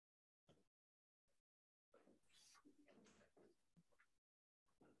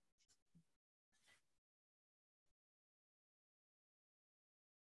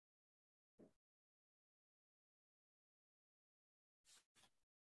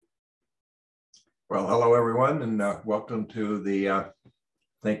Well, hello, everyone, and welcome to the, I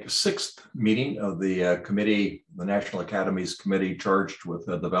think, sixth meeting of the committee, the National Academies Committee charged with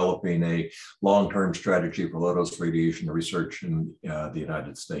developing a long-term strategy for low-dose radiation research in the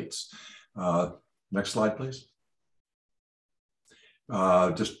United States. Next slide, please.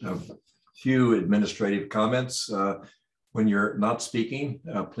 Just a few administrative comments. When you're not speaking,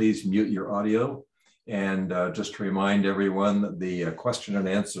 please mute your audio. And just to remind everyone, the question and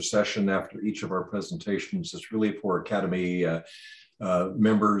answer session after each of our presentations is really for Academy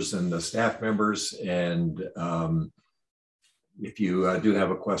members and the staff members. And if you do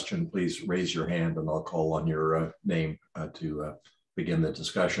have a question, please raise your hand and I'll call on your name to begin the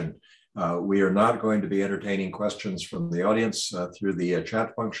discussion. We are not going to be entertaining questions from the audience through the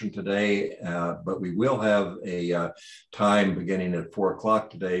chat function today, but we will have a time beginning at 4 o'clock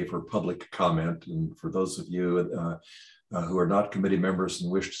today for public comment. And for those of you who are not committee members and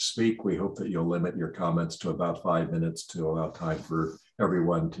wish to speak, we hope that you'll limit your comments to about 5 minutes to allow time for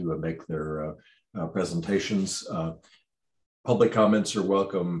everyone to make their presentations. Public comments are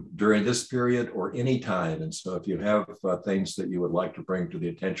welcome during this period or any time. And so if you have things that you would like to bring to the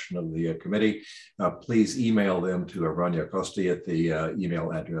attention of the committee, please email them to Rania Costi at the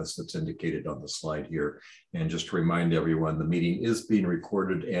email address that's indicated on the slide here. And just to remind everyone, the meeting is being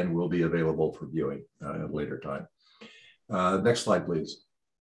recorded and will be available for viewing at a later time. Next slide, please.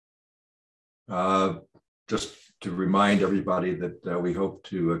 Just to remind everybody that we hope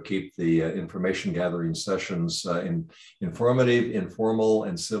to keep the information gathering sessions informative, informal,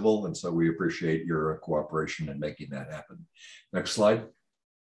 and civil. And so we appreciate your cooperation in making that happen. Next slide.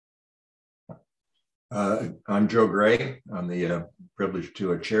 I'm Joe Gray. I'm the privileged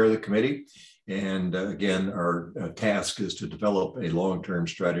to chair the committee. And again, our task is to develop a long-term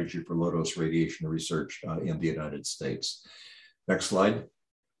strategy for low-dose radiation research in the United States. Next slide.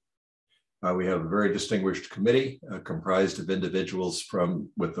 We have a very distinguished committee comprised of individuals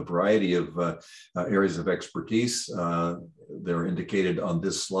with a variety of areas of expertise. They're indicated on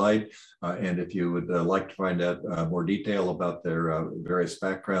this slide. And if you would like to find out more detail about their various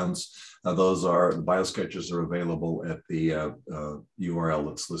backgrounds, the biosketches are available at the URL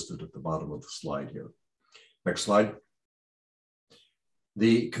that's listed at the bottom of the slide here. Next slide.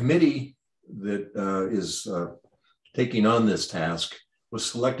 The committee that is taking on this task was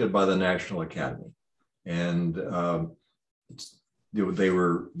selected by the National Academy. And they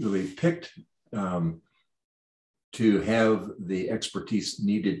were really picked to have the expertise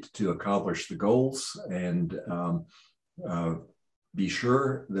needed to accomplish the goals and be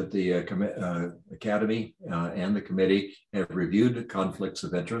sure that the Academy and the committee have reviewed conflicts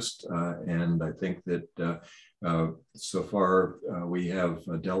of interest. And I think that so far we have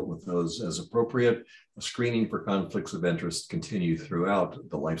dealt with those as appropriate. Screening for conflicts of interest continue throughout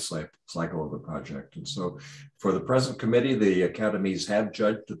the life cycle of the project. And so for the present committee, the academies have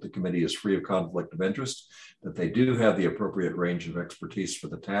judged that the committee is free of conflict of interest, that they do have the appropriate range of expertise for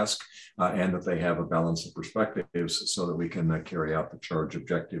the task, and that they have a balance of perspectives so that we can carry out the charge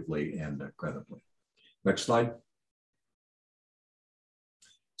objectively and credibly. Next slide.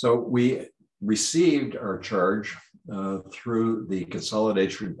 So we received our charge through the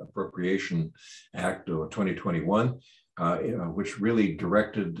Consolidation Appropriation Act of 2021, which really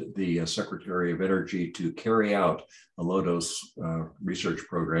directed the Secretary of Energy to carry out a low-dose research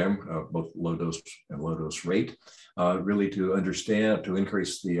program, both low-dose and low-dose rate, really to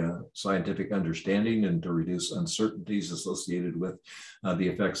increase the scientific understanding and to reduce uncertainties associated with the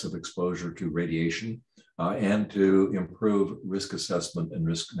effects of exposure to radiation, and to improve risk assessment and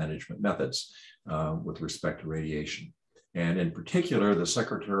risk management methods with respect to radiation. And in particular, the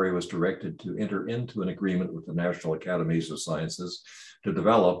Secretary was directed to enter into an agreement with the National Academies of Sciences to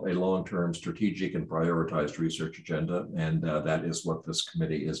develop a long-term strategic and prioritized research agenda. And that is what this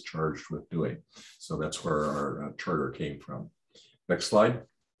committee is charged with doing. So that's where our charter came from. Next slide.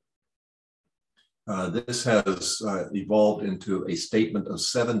 This has evolved into a statement of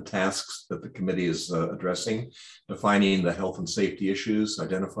 7 tasks that the committee is addressing: defining the health and safety issues,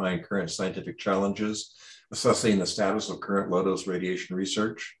 identifying current scientific challenges, assessing the status of current low-dose radiation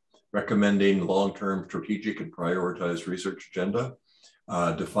research, recommending long-term strategic and prioritized research agenda,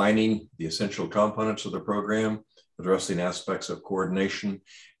 defining the essential components of the program, addressing aspects of coordination,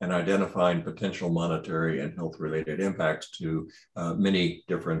 and identifying potential monetary and health-related impacts to many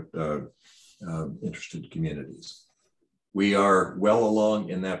different interested communities. We are well along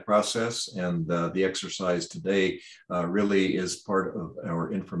in that process, and the exercise today really is part of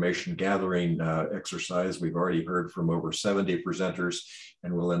our information gathering exercise. We've already heard from over 70 presenters,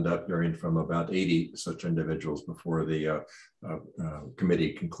 and we'll end up hearing from about 80 such individuals before the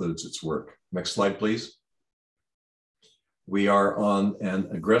committee concludes its work. Next slide, please. We are on an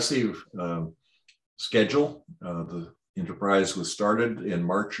aggressive schedule. The enterprise was started in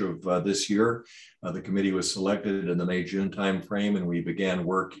March of this year. The committee was selected in the May-June timeframe, and we began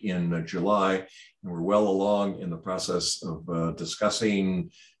work in July. And we're well along in the process of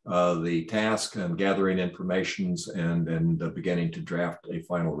discussing the task and gathering informations and beginning to draft a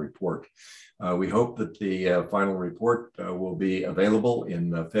final report. We hope that the final report will be available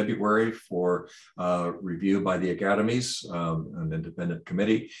in February for review by the academies, an independent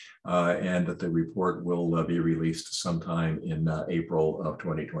committee, and that the report will be released sometime in April of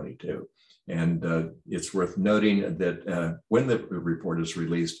 2022. And it's worth noting that when the report is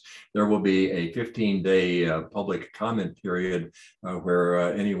released, there will be a 15-day public comment period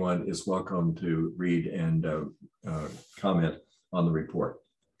where anyone is welcome to read and comment on the report.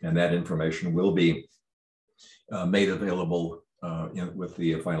 And that information will be made available with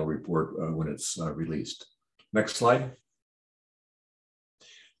the final report when it's released. Next slide.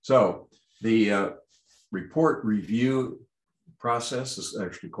 So the report review process is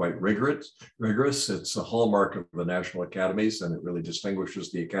actually quite rigorous. It's a hallmark of the National Academies, and it really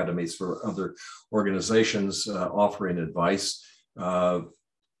distinguishes the academies from other organizations offering advice.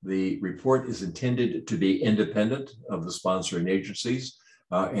 The report is intended to be independent of the sponsoring agencies,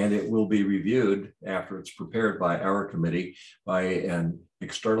 and it will be reviewed after it's prepared by our committee by an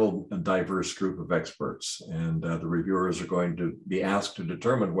external and diverse group of experts. And the reviewers are going to be asked to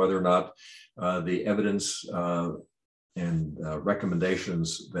determine whether or not the evidence and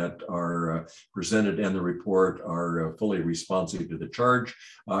recommendations that are presented in the report are fully responsive to the charge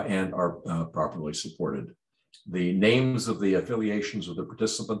and are properly supported. The names of the affiliations of the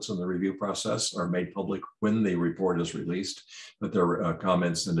participants in the review process are made public when the report is released, but their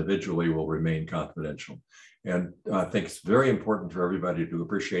comments individually will remain confidential. And I think it's very important for everybody to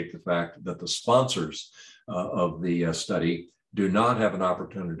appreciate the fact that the sponsors of the study do not have an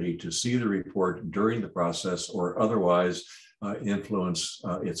opportunity to see the report during the process or otherwise influence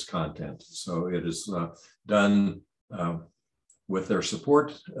its content. So it is done with their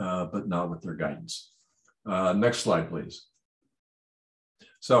support, but not with their guidance. Next slide, please.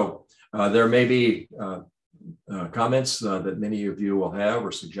 So there may be comments that many of you will have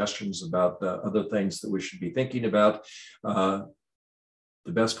or suggestions about other things that we should be thinking about.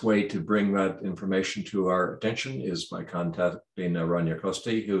 The best way to bring that information to our attention is by contacting Rania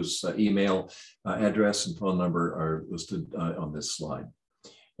Costi, whose email address and phone number are listed on this slide.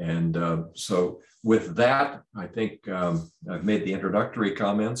 And so with that, I think I've made the introductory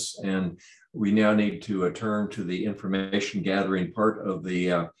comments, and we now need to turn to the information gathering part of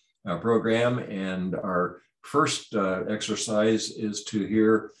the program. And our first exercise is to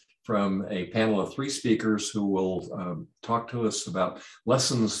hear from a panel of 3 speakers who will talk to us about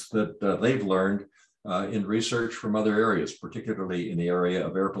lessons that they've learned in research from other areas, particularly in the area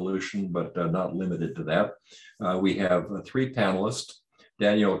of air pollution, but not limited to that. We have 3 panelists: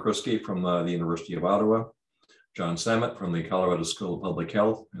 Daniel Kruski from the University of Ottawa, John Samet from the Colorado School of Public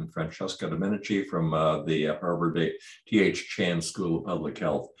Health, and Francesca Domenici from the Harvard T.H. Chan School of Public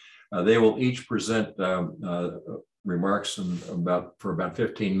Health. They will each present remarks for about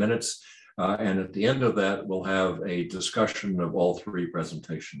 15 minutes. And at the end of that, we'll have a discussion of all 3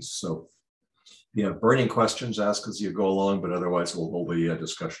 presentations. So if you have burning questions, ask as you go along, but otherwise we'll hold the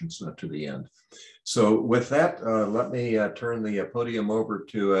discussions to the end. So with that, let me turn the podium over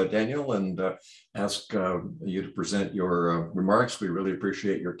to Daniel and ask you to present your remarks. We really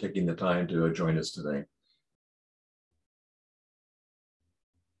appreciate your taking the time to join us today.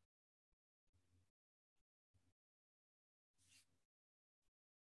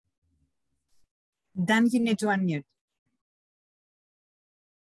 Dan, you need to unmute.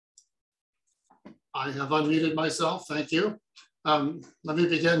 I have unmuted myself, thank you. Let me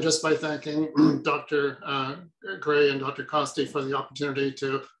begin just by thanking Dr. Gray and Dr. Costi for the opportunity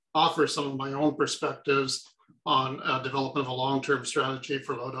to offer some of my own perspectives on development of a long-term strategy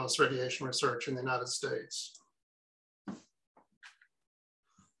for low-dose radiation research in the United States.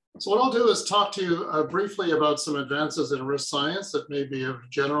 So what I'll do is talk to you briefly about some advances in risk science that may be of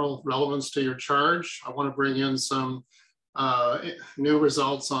general relevance to your charge. I want to bring in some new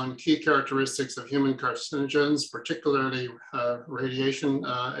results on key characteristics of human carcinogens, particularly radiation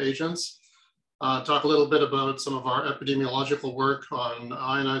agents. talk a little bit about some of our epidemiological work on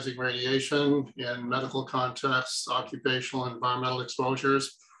ionizing radiation in medical contexts, occupational and environmental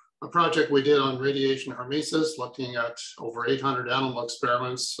exposures, a project we did on radiation hormesis, looking at over 800 animal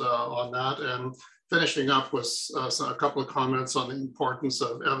experiments on that, and finishing up with a couple of comments on the importance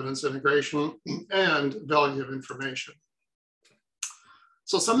of evidence integration and value of information.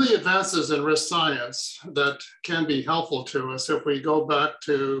 So some of the advances in risk science that can be helpful to us, if we go back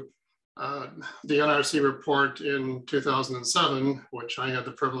to the NRC report in 2007, which I had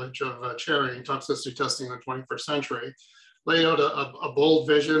the privilege of chairing, Toxicity Testing in the 21st Century, laid out a bold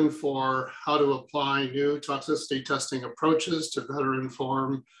vision for how to apply new toxicity testing approaches to better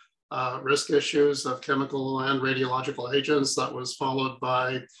inform risk issues of chemical and radiological agents. That was followed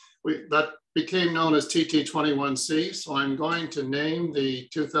by, that became known as TT21C. So I'm going to name the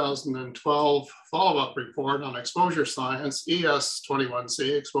 2012 follow-up report on exposure science,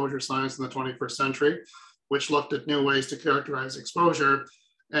 ES21C, Exposure Science in the 21st Century, which looked at new ways to characterize exposure.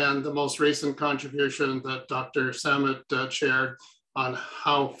 And the most recent contribution that Dr. Samet chaired on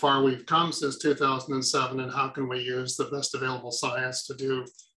how far we've come since 2007 and how can we use the best available science to do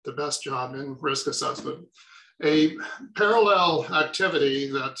the best job in risk assessment. A parallel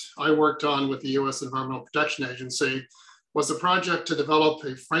activity that I worked on with the US Environmental Protection Agency was a project to develop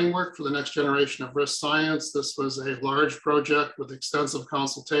a framework for the next generation of risk science. This was a large project with extensive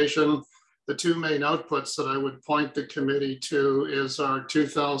consultation. The two main outputs that I would point the committee to is our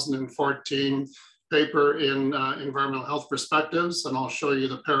 2014 paper in Environmental Health Perspectives, and I'll show you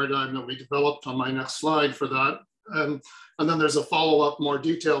the paradigm that we developed on my next slide for that. And then there's a follow-up, more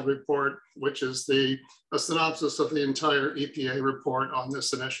detailed report, which is a synopsis of the entire EPA report on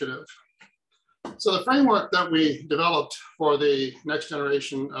this initiative. So the framework that we developed for the next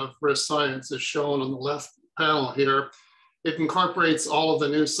generation of risk science is shown on the left panel here. It incorporates all of the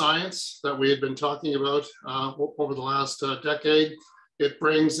new science that we had been talking about over the last decade. It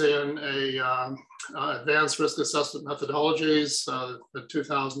brings in advanced risk assessment methodologies, the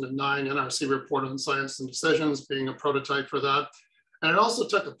 2009 NRC report on science and decisions being a prototype for that. And it also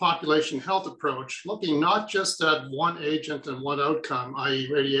took a population health approach, looking not just at one agent and one outcome, i.e.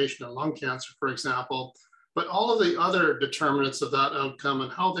 radiation and lung cancer, for example, but all of the other determinants of that outcome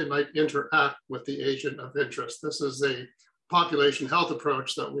and how they might interact with the agent of interest. This is a population health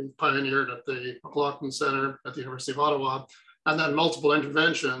approach that we pioneered at the McLaughlin Center at the University of Ottawa, and then multiple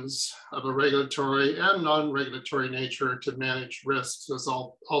interventions of a regulatory and non-regulatory nature to manage risks is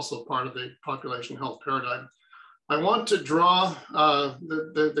also part of the population health paradigm. I want to draw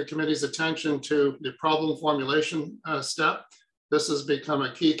the committee's attention to the problem formulation step. This has become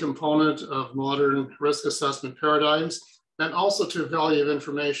a key component of modern risk assessment paradigms, and also to value of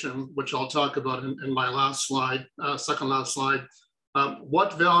information, which I'll talk about in my last slide, second last slide.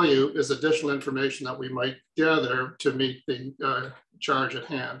 What value is additional information that we might gather to meet the charge at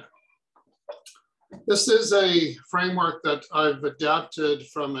hand? This is a framework that I've adapted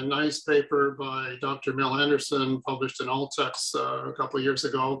from a nice paper by Dr. Mel Anderson, published in Altex a couple of years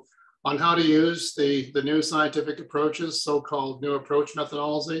ago, on how to use the new scientific approaches, so-called new approach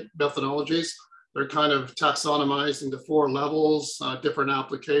methodologies. They're kind of taxonomized into 4 levels, different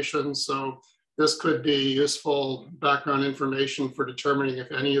applications. So this could be useful background information for determining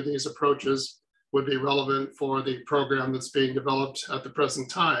if any of these approaches would be relevant for the program that's being developed at the present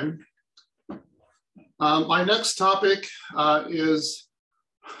time. My next topic is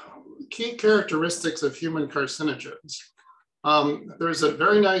key characteristics of human carcinogens. There's a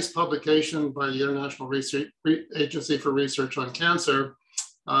very nice publication by the International Agency for Research on Cancer,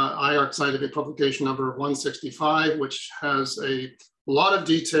 IARC Scientific Publication number 165, which has a lot of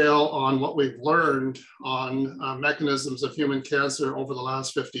detail on what we've learned on mechanisms of human cancer over the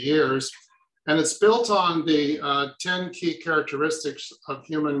last 50 years. And it's built on the 10 key characteristics of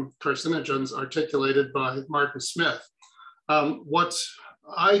human carcinogens articulated by Martin Smith. What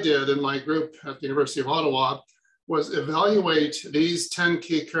I did in my group at the University of Ottawa was evaluate these 10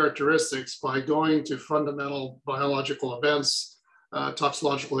 key characteristics by going to fundamental biological events,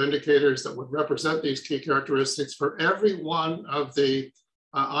 toxicological indicators that would represent these key characteristics for every one of the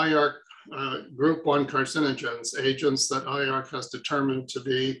IARC group 1 carcinogens, agents that IARC has determined to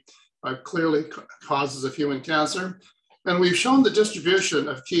be clearly causes of human cancer. And we've shown the distribution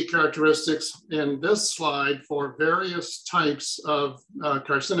of key characteristics in this slide for various types of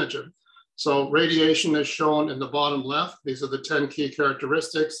carcinogen. So radiation is shown in the bottom left. These are the 10 key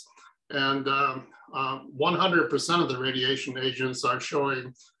characteristics. And 100% of the radiation agents are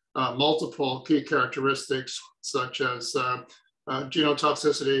showing multiple key characteristics, such as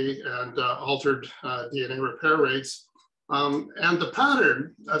genotoxicity and altered DNA repair rates. And the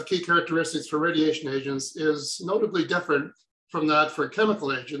pattern of key characteristics for radiation agents is notably different from that for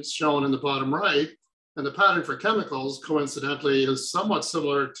chemical agents shown in the bottom right. And the pattern for chemicals, coincidentally, is somewhat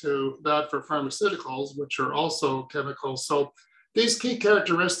similar to that for pharmaceuticals, which are also chemicals. So these key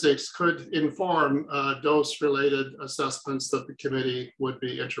characteristics could inform dose-related assessments that the committee would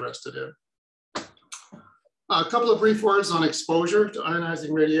be interested in. A couple of brief words on exposure to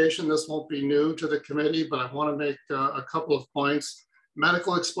ionizing radiation. This won't be new to the committee, but I want to make a couple of points.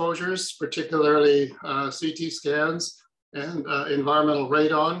 Medical exposures, particularly CT scans and environmental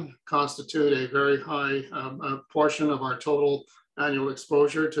radon, constitute a very high portion of our total annual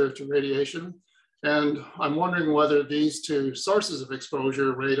exposure to radiation. And I'm wondering whether these two sources of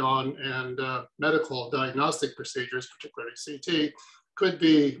exposure, radon and medical diagnostic procedures, particularly CT, could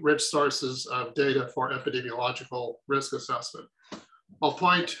be rich sources of data for epidemiological risk assessment. I'll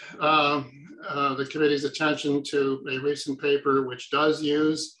point the committee's attention to a recent paper which does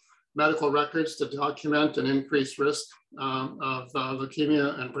use medical records to document an increased risk of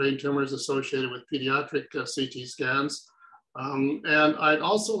leukemia and brain tumors associated with pediatric CT scans. And I'd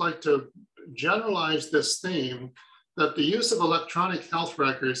also like to generalize this theme that the use of electronic health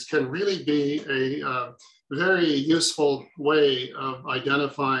records can really be a very useful way of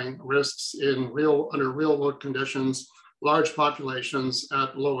identifying risks in under real world conditions, large populations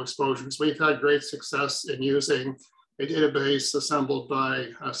at low exposures. We've had great success in using a database assembled by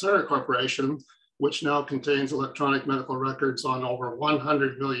Cerner Corporation, which now contains electronic medical records on over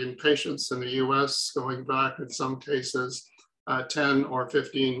 100 million patients in the US, going back in some cases 10 or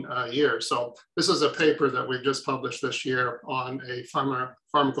 15 years. So this is a paper that we've just published this year on a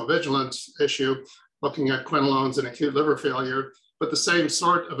pharmacovigilance issue, looking at quinolones and acute liver failure, but the same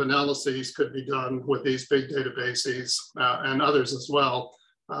sort of analyses could be done with these big databases and others as well,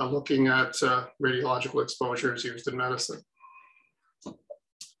 looking at radiological exposures used in medicine.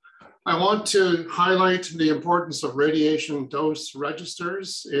 I want to highlight the importance of radiation dose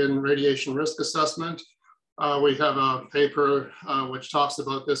registers in radiation risk assessment. We have a paper which talks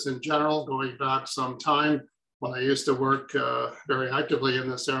about this in general, going back some time when I used to work very actively in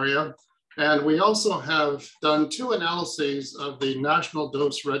this area. And we also have done two analyses of the National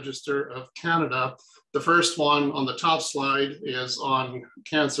Dose Register of Canada. The first one on the top slide is on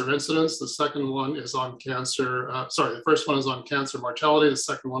cancer incidence. The second one is on cancer, the first one is on cancer mortality. The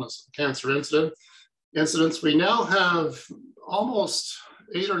second one is cancer incidence. We now have almost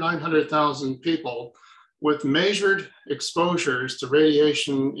 800,000 or 900,000 people with measured exposures to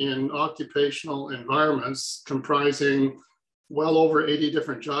radiation in occupational environments comprising well over 80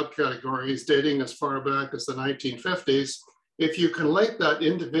 different job categories dating as far back as the 1950s. If you collate that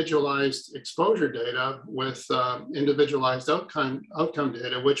individualized exposure data with individualized outcome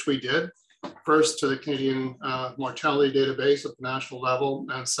data, which we did, first to the Canadian Mortality Database at the national level,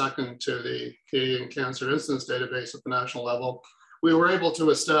 and second to the Canadian Cancer Incidence Database at the national level, we were able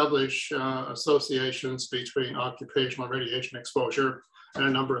to establish associations between occupational radiation exposure and a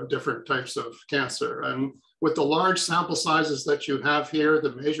number of different types of cancer. And with the large sample sizes that you have here,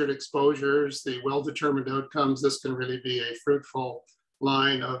 the measured exposures, the well-determined outcomes, this can really be a fruitful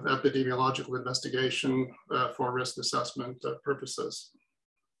line of epidemiological investigation for risk assessment purposes.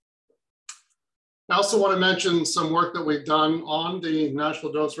 I also want to mention some work that we've done on the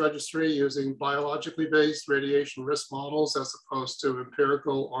National Dose Registry using biologically based radiation risk models as opposed to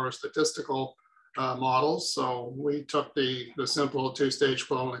empirical or statistical models. So we took the simple two-stage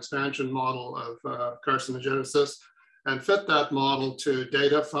clonal expansion model of carcinogenesis and fit that model to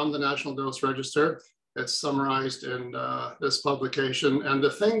data from the National Dose Register. It's summarized in this publication. And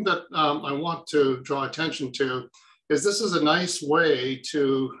the thing that I want to draw attention to is this is a nice way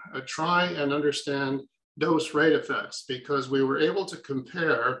to try and understand dose rate effects, because we were able to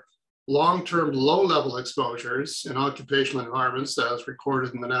compare long-term low-level exposures in occupational environments as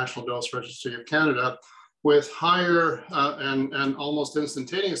recorded in the National Dose Registry of Canada with higher and almost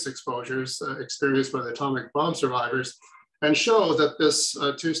instantaneous exposures experienced by the atomic bomb survivors, and show that this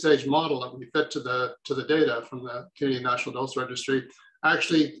two-stage model that we fit to the data from the Canadian National Dose Registry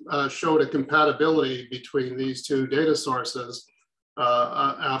actually showed a compatibility between these two data sources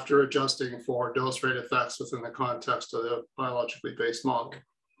after adjusting for dose rate effects within the context of the biologically based model.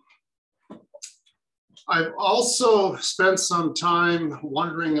 I've also spent some time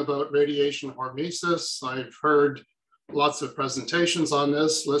wondering about radiation hormesis. I've heard lots of presentations on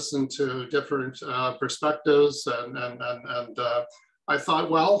this, listened to different perspectives, and I thought,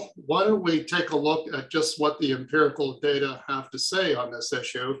 well, why don't we take a look at just what the empirical data have to say on this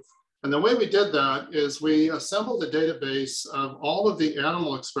issue? And the way we did that is we assembled a database of all of the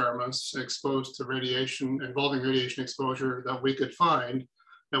animal experiments exposed to radiation, involving radiation exposure that we could find.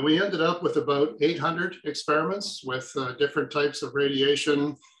 And we ended up with about 800 experiments with different types of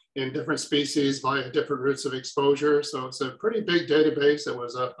radiation in different species via different routes of exposure. So it's a pretty big database. It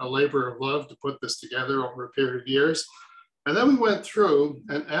was a labor of love to put this together over a period of years. And then we went through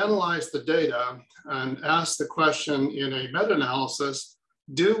and analyzed the data and asked the question in a meta-analysis,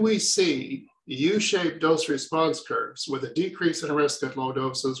 do we see U-shaped dose response curves with a decrease in risk at low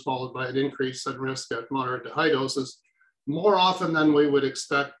doses followed by an increase in risk at moderate to high doses more often than we would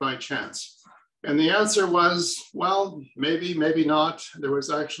expect by chance? And the answer was, well, maybe, maybe not. There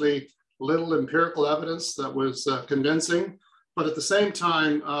was actually little empirical evidence that was convincing. But at the same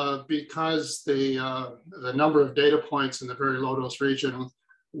time, because the number of data points in the very low dose region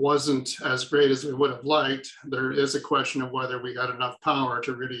wasn't as great as we would have liked, there is a question of whether we got enough power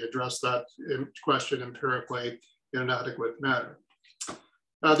to really address that question empirically in an adequate manner.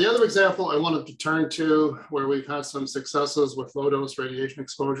 The other example I wanted to turn to where we've had some successes with low dose radiation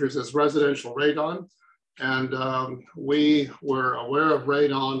exposures is residential radon. And we were aware of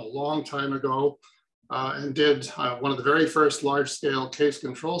radon a long time ago and did one of the very first large scale case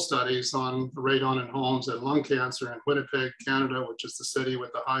control studies on radon in homes and lung cancer in Winnipeg, Canada, which is the city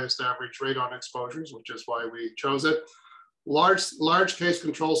with the highest average radon exposures, which is why we chose it. Large case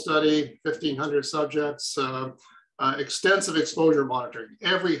control study, 1,500 subjects, extensive exposure monitoring.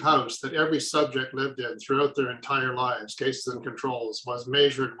 Every house that every subject lived in throughout their entire lives, cases and controls, was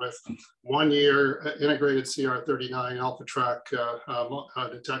measured with 1 year integrated CR39 alpha track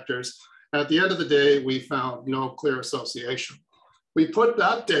detectors. At the end of the day, we found no clear association. We put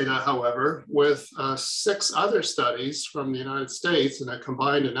that data, however, with 6 other studies from the United States in a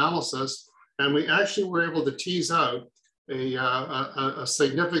combined analysis, and we actually were able to tease out a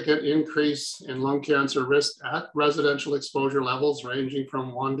significant increase in lung cancer risk at residential exposure levels ranging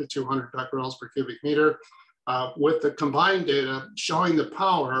from 1 to 200 becquerels per cubic meter, with the combined data showing the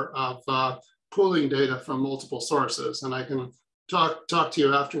power of pooling data from multiple sources. And I can talk to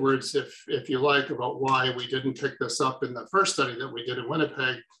you afterwards, if you like, about why we didn't pick this up in the first study that we did in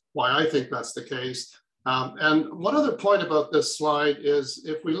Winnipeg, why I think that's the case. And one other point about this slide is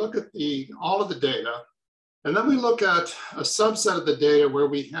if we look at all of the data, and then we look at a subset of the data where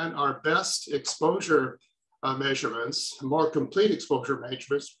we had our best exposure measurements, more complete exposure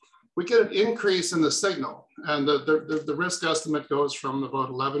measurements, we get an increase in the signal. And the risk estimate goes from about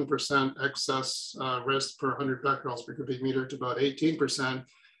 11% excess risk per 100 becquerels per cubic meter to about 18%.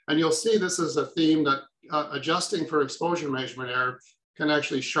 And you'll see this is a theme that adjusting for exposure measurement error can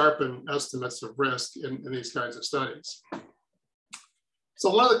actually sharpen estimates of risk in these kinds of studies. So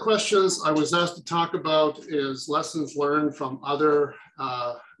one of the questions I was asked to talk about is lessons learned from other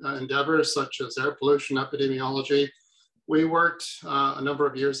endeavors such as air pollution epidemiology. We worked a number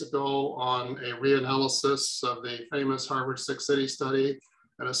of years ago on a reanalysis of the famous Harvard 6-city study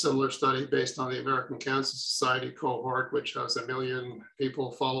and a similar study based on the American Cancer Society cohort, which has 1 million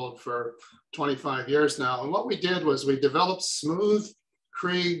people followed for 25 years now. And what we did was we developed smooth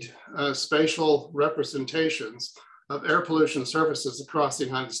Krieg spatial representations of air pollution surfaces across the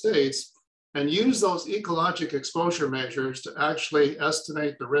United States and use those ecologic exposure measures to actually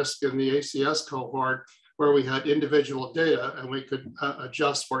estimate the risk in the ACS cohort where we had individual data and we could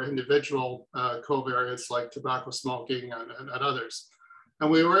adjust for individual covariates like tobacco smoking and others. And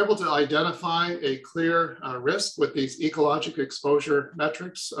we were able to identify a clear risk with these ecologic exposure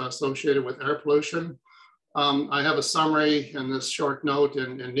metrics associated with air pollution. I have a summary in this short note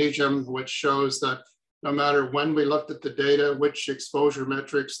in NEJM, which shows that no matter when we looked at the data, which exposure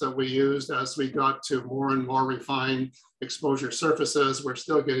metrics that we used, as we got to more and more refined exposure surfaces, we're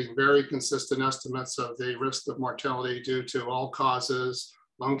still getting very consistent estimates of the risk of mortality due to all causes,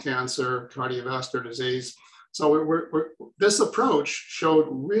 lung cancer, cardiovascular disease. So this approach showed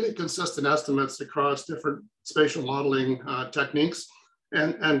really consistent estimates across different spatial modeling techniques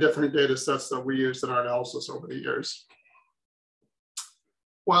and different data sets that we used in our analysis over the years.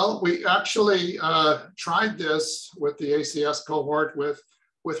 Well, we actually tried this with the ACS cohort with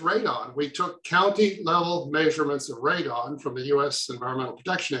radon. We took county level measurements of radon from the US Environmental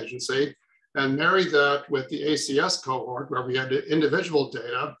Protection Agency and married that with the ACS cohort where we had individual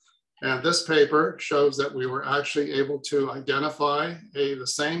data. And this paper shows that we were actually able to identify the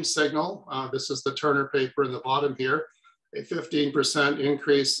same signal. This is the Turner paper in the bottom here, a 15%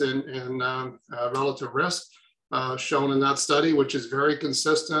 increase in relative risk. Shown in that study, which is very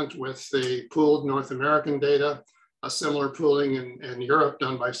consistent with the pooled North American data, a similar pooling in Europe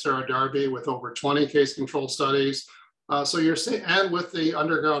done by Sarah Darby with over 20 case control studies, So you're seeing, and with the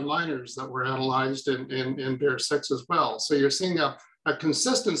underground miners that were analyzed in Bear 6 as well. So you're seeing a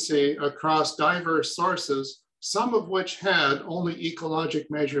consistency across diverse sources, some of which had only ecologic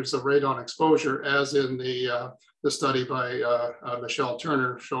measures of radon exposure, as in the study by Michelle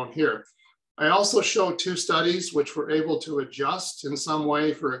Turner shown here. I also showed two studies which were able to adjust in some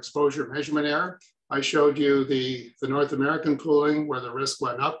way for exposure measurement error. I showed you the North American pooling where the risk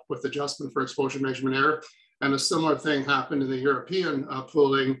went up with adjustment for exposure measurement error. And a similar thing happened in the European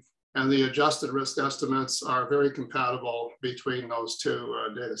pooling, and the adjusted risk estimates are very compatible between those two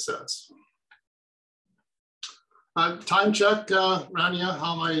data sets. Time check, Rania,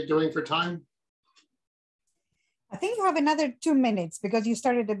 how am I doing for time? I think you have another 2 minutes because you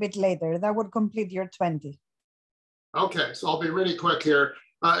started a bit later. That would complete your 20. Okay, so I'll be really quick here.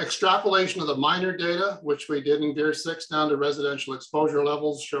 Extrapolation of the miner data, which we did in Beer 6 down to residential exposure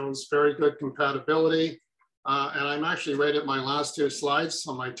levels, shows very good compatibility. And I'm actually right at my last two slides,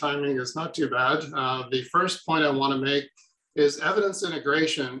 so my timing is not too bad. The first point I want to make is evidence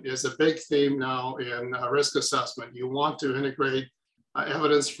integration is a big theme now in risk assessment. You want to integrate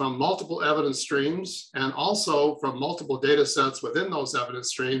evidence from multiple evidence streams and also from multiple data sets within those evidence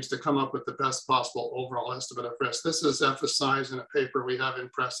streams to come up with the best possible overall estimate of risk. This is emphasized in a paper we have in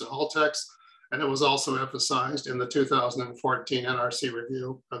Preston Haltex, and it was also emphasized in the 2014 NRC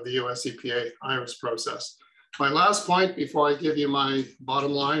review of the US EPA IRIS process. My last point before I give you my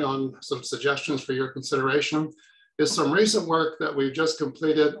bottom line on some suggestions for your consideration is some recent work that we've just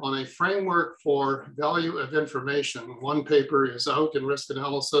completed on a framework for value of information. One paper is out in risk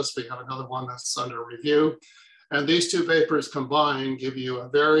analysis. We have another one that's under review. And these two papers combined give you a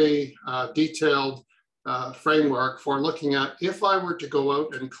very detailed framework for looking at, if I were to go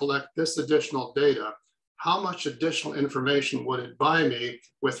out and collect this additional data, how much additional information would it buy me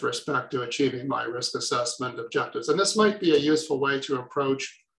with respect to achieving my risk assessment objectives? And this might be a useful way to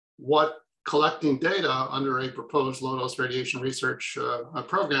approach what collecting data under a proposed low-dose radiation research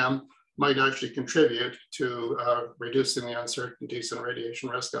program might actually contribute to reducing the uncertainties in radiation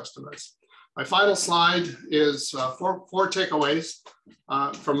risk estimates. My final slide is four takeaways.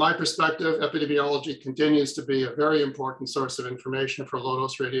 From my perspective, epidemiology continues to be a very important source of information for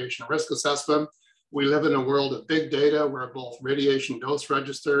low-dose radiation risk assessment. We live in a world of big data where both radiation dose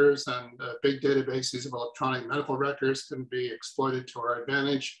registers and big databases of electronic medical records can be exploited to our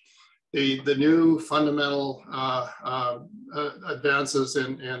advantage. The new fundamental advances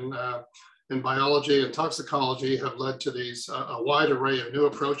in biology and toxicology have led to these a wide array of new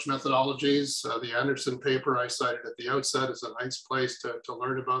approach methodologies. The Anderson paper I cited at the outset is a nice place to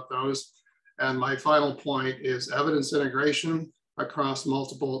learn about those. And my final point is evidence integration across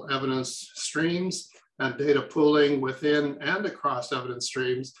multiple evidence streams, and data pooling within and across evidence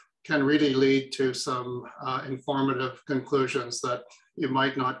streams can really lead to some informative conclusions that you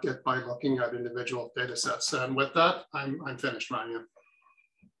might not get by looking at individual data sets. And with that, I'm finished, Rania.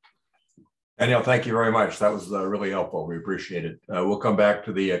 Daniel, thank you very much. That was really helpful. We appreciate it. We'll come back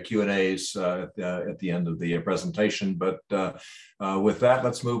to the Q&As at the end of the presentation. But with that,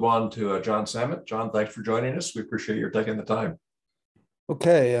 let's move on to John Samet. John, thanks for joining us. We appreciate your taking the time.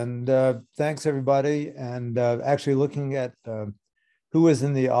 Okay, and thanks everybody. And actually looking at who is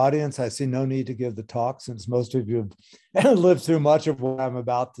in the audience, I see no need to give the talk since most of you have lived through much of what I'm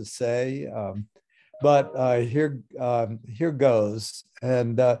about to say. But here goes.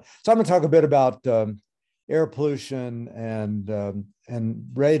 And so I'm going to talk a bit about air pollution and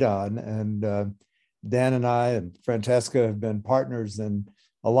radon. And Dan and I and Francesca have been partners in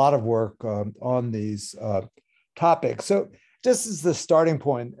a lot of work on these topics. So this is the starting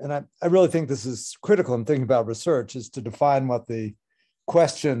point, and I really think this is critical in thinking about research, is to define what the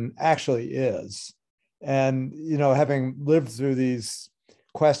question actually is. And, you know, having lived through these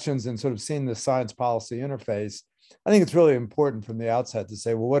questions and sort of seen the science policy interface, I think it's really important from the outset to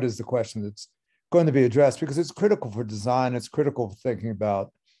say, well, what is the question that's going to be addressed? Because it's critical for design, it's critical for thinking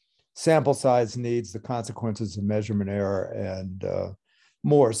about sample size needs, the consequences of measurement error, and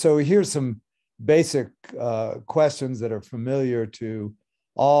more. So here's some basic questions that are familiar to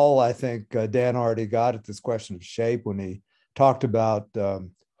all. I think Dan already got at this question of shape when he talked about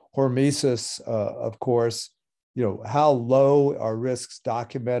hormesis, of course. You know, how low are risks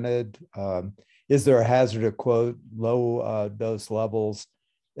documented? Is there a hazard at, quote, low dose levels,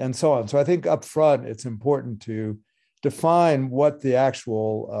 and so on. So I think up front, it's important to define what the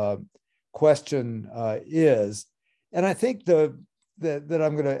actual question is. And I think that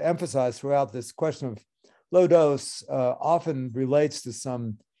I'm going to emphasize throughout this question of low dose often relates to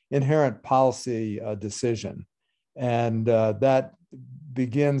some inherent policy decision. And that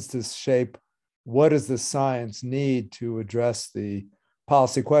begins to shape what does the science need to address the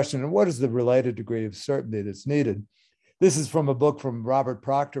policy question, and what is the related degree of certainty that's needed? This is from a book from Robert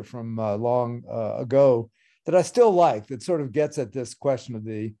Proctor from long ago that I still like, that sort of gets at this question of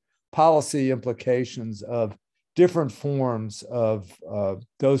the policy implications of different forms of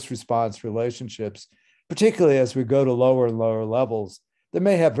dose-response relationships, particularly as we go to lower and lower levels that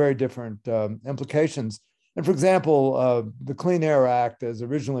may have very different implications. And for example, the Clean Air Act, as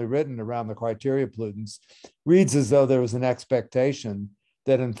originally written around the criteria pollutants, reads as though there was an expectation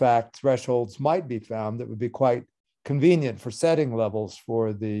that in fact thresholds might be found that would be quite convenient for setting levels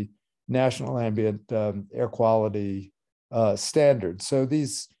for the national ambient air quality standards. So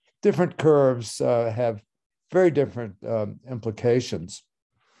these different curves have very different implications.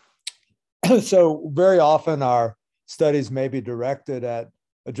 So very often our studies may be directed at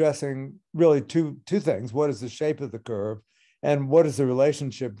addressing really two things. What is the shape of the curve, and what is the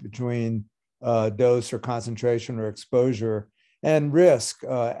relationship between dose or concentration or exposure and risk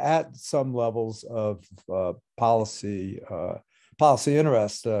at some levels of policy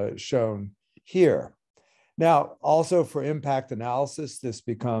interest shown here. Now, also for impact analysis, this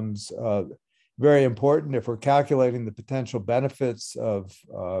becomes very important if we're calculating the potential benefits of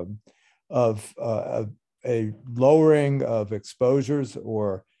a lowering of exposures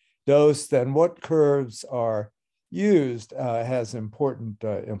or dose, then what curves are used has important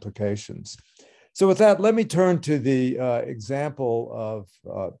implications. So with that, let me turn to the example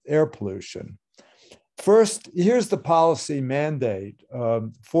of air pollution. First, here's the policy mandate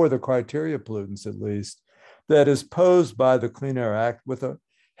for the criteria pollutants, at least, that is posed by the Clean Air Act with a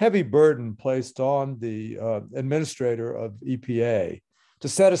heavy burden placed on the administrator of EPA to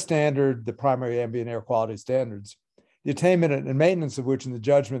set a standard, the primary ambient air quality standards, the attainment and maintenance of which in the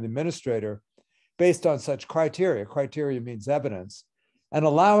judgment of the administrator based on such criteria. Criteria means evidence, and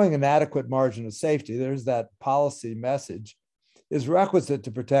allowing an adequate margin of safety, there's that policy message, is requisite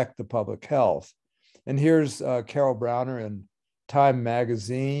to protect the public health. And here's Carol Browner in Time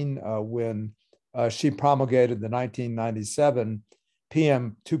magazine when she promulgated the 1997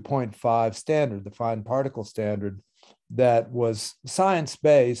 PM 2.5 standard, the fine particle standard, that was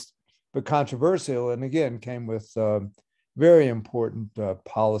science-based but controversial, and again came with very important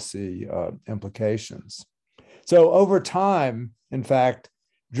policy implications. So over time, in fact,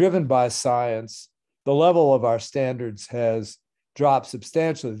 driven by science, the level of our standards has dropped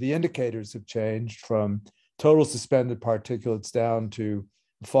substantially. The indicators have changed from total suspended particulates down to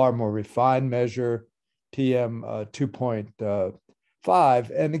a far more refined measure, PM 2.5.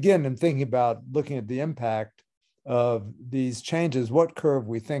 And again, in thinking about looking at the impact of these changes, what curve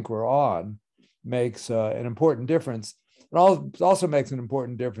we think we're on makes an important difference. It also makes an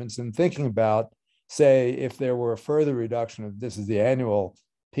important difference in thinking about, say, if there were a further reduction of, this is the annual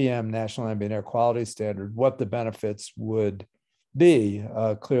PM National Ambient Air Quality Standard, what the benefits would be,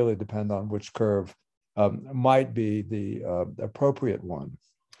 clearly depend on which curve might be the appropriate one.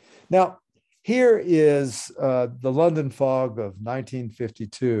 Now, here is the London fog of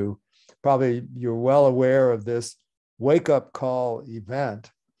 1952. Probably you're well aware of this wake-up call event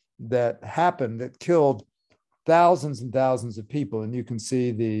that happened that killed thousands and thousands of people. And you can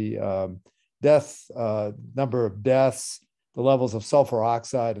see the number of deaths, the levels of sulfur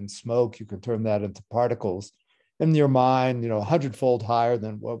oxide and smoke. You can turn that into particles in your mind, 100-fold higher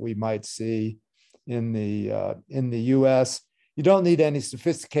than what we might see in the US. You don't need any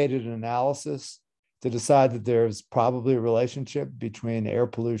sophisticated analysis to decide that there's probably a relationship between air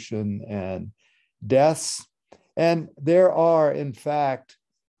pollution and deaths. And there are, in fact,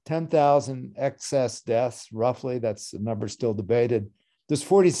 10,000 excess deaths, roughly. That's the number still debated. There's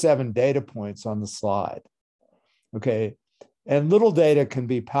 47 data points on the slide. Okay. And little data can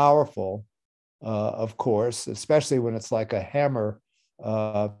be powerful, of course, especially when it's like a hammer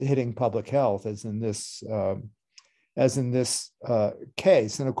hitting public health, as in this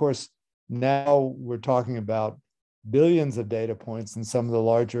case. And of course, now we're talking about billions of data points in some of the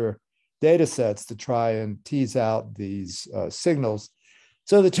larger data sets to try and tease out these signals.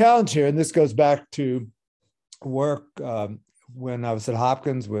 So the challenge here, and this goes back to work when I was at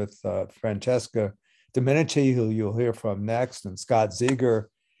Hopkins with Francesca Domenici, who you'll hear from next, and Scott Ziegler,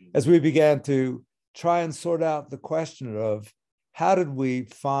 as we began to try and sort out the question of how did we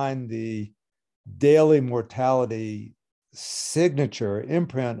find the daily mortality signature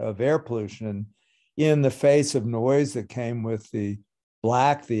imprint of air pollution in the face of noise that came with the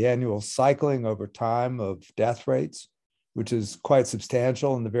annual cycling over time of death rates, which is quite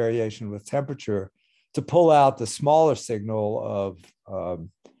substantial in the variation with temperature, to pull out the smaller signal of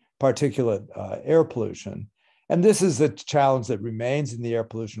particulate air pollution. And this is a challenge that remains in the air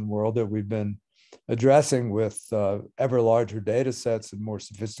pollution world that we've been addressing with ever larger data sets and more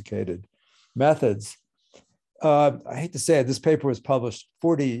sophisticated methods. I hate to say it, this paper was published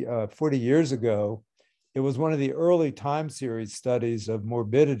 40 years ago. It was one of the early time series studies of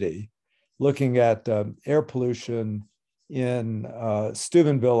morbidity, looking at air pollution in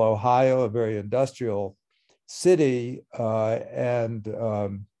Steubenville, Ohio, a very industrial city,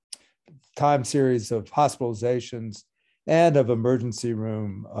 and time series of hospitalizations and of emergency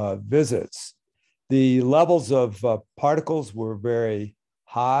room visits. The levels of particles were very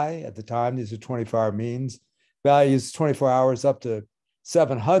high at the time. These are 24-hour means. Values 24 hours up to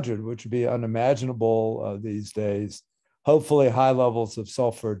 700, which would be unimaginable these days. Hopefully high levels of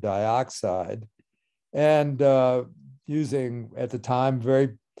sulfur dioxide. And using, at the time,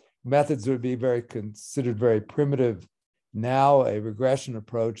 methods that would be considered very primitive. Now a regression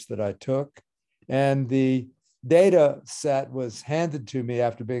approach that I took. And the data set was handed to me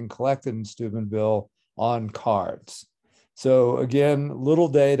after being collected in Steubenville on cards. So again, little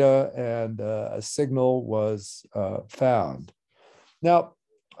data and a signal was found. Now,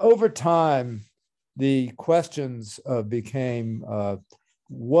 over time, the questions became,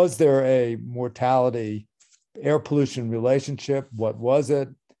 was there a mortality air pollution relationship? What was it?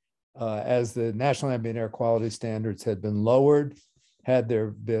 As the National Ambient Air Quality Standards had been lowered, had there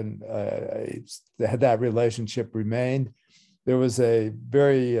been, had that relationship remained? There was a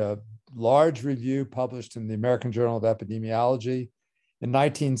very large review published in the American Journal of Epidemiology in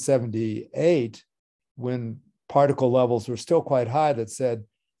 1978, when particle levels were still quite high, that said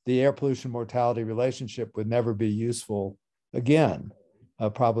the air pollution mortality relationship would never be useful again.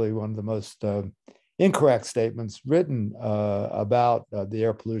 Probably one of the most incorrect statements written about the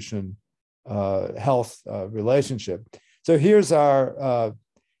air pollution health relationship. So here's our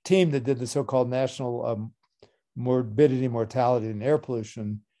team that did the so-called National Morbidity, Mortality, and Air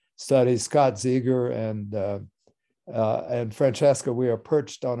Pollution Study. Scott Ziegler and Francesca, we are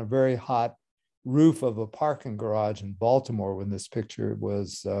perched on a very hot roof of a parking garage in Baltimore when this picture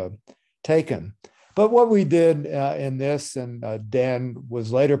was taken. But what we did in this, and Dan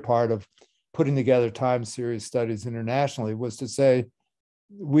was later part of putting together time series studies internationally, was to say,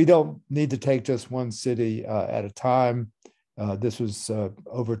 we don't need to take just one city at a time. This was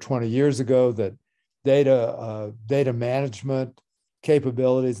over 20 years ago, that data management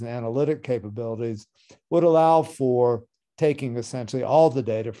capabilities and analytic capabilities would allow for taking essentially all the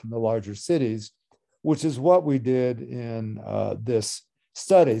data from the larger cities, which is what we did in this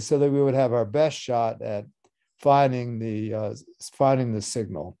study, so that we would have our best shot at finding the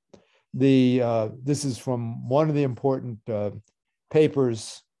signal. This is from one of the important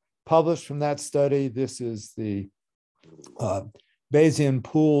papers published from that study. This is the Bayesian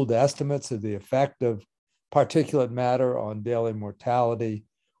pooled estimates of the effect of particulate matter on daily mortality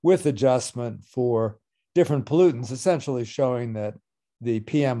with adjustment for different pollutants, essentially showing that the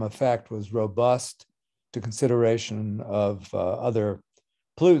PM effect was robust to consideration of other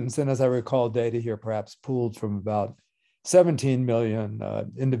pollutants. And as I recall, data here perhaps pooled from about 17 million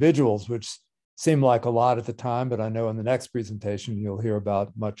individuals, which seemed like a lot at the time, but I know in the next presentation, you'll hear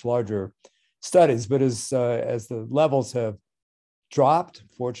about much larger studies. But as the levels have dropped,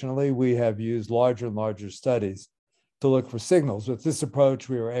 fortunately, we have used larger and larger studies to look for signals. With this approach,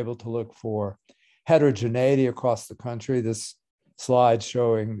 we were able to look for heterogeneity across the country. This slide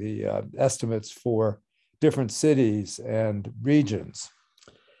showing the estimates for different cities and regions.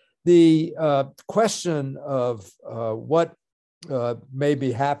 The question of what may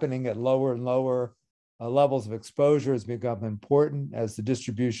be happening at lower and lower levels of exposure has become important as the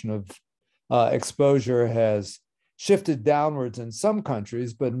distribution of exposure has shifted downwards in some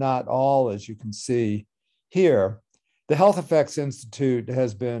countries, but not all, as you can see here. The Health Effects Institute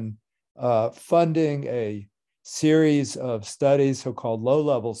has been funding a series of studies, so-called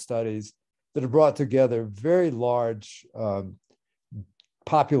low-level studies, that have brought together very large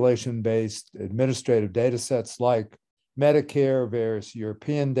population-based administrative data sets like Medicare, various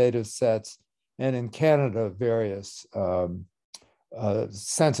European data sets, and in Canada, various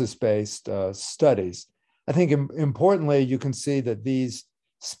census-based studies. I think importantly, you can see that these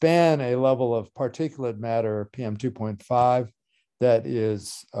span a level of particulate matter, PM 2.5, that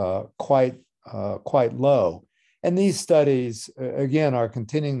is quite low. And these studies, again, are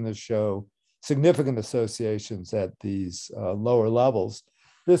continuing to show significant associations at these lower levels.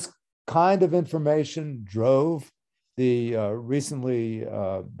 This kind of information drove the recently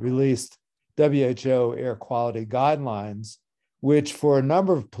released WHO air quality guidelines, which for a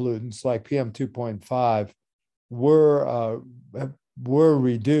number of pollutants like PM 2.5 were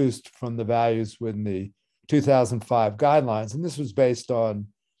reduced from the values within the 2005 guidelines. And this was based on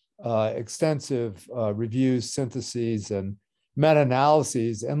extensive reviews, syntheses, and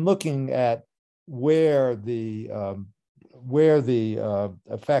meta-analyses, and looking at where the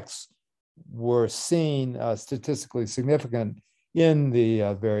effects were seen statistically significant in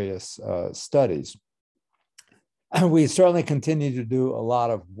the various studies. And we certainly continue to do a lot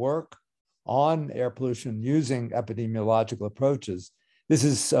of work on air pollution using epidemiological approaches. This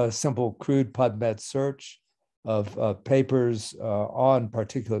is a simple, crude PubMed search of papers on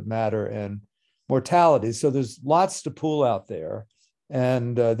particulate matter and mortality. So there's lots to pull out there.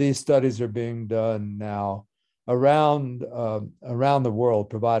 And these studies are being done now around the world,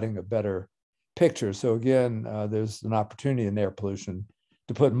 providing a better picture. So again, there's an opportunity in air pollution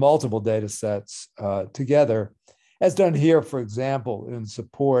to put multiple data sets together, as done here, for example, in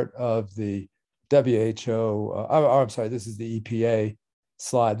support of the WHO, I'm sorry, this is the EPA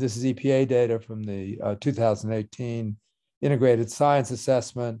slide. This is EPA data from the 2018 Integrated Science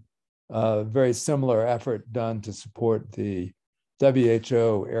Assessment, very similar effort done to support the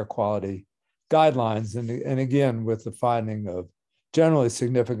WHO air quality guidelines. And again, with the finding of generally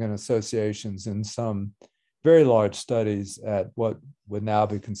significant associations in some very large studies at what would now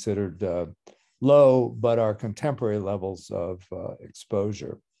be considered low, but are contemporary levels of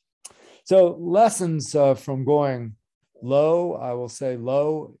exposure. So lessons from going low, I will say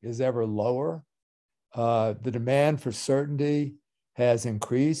low is ever lower. The demand for certainty has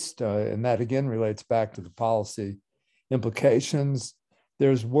increased, and that again relates back to the policy implications.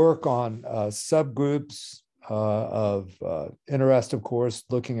 There's work on subgroups of interest, of course,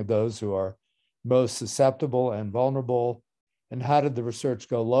 looking at those who are most susceptible and vulnerable. And how did the research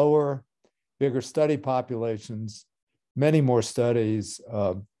go lower? Bigger study populations, many more studies,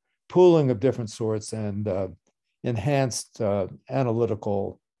 pooling of different sorts, and enhanced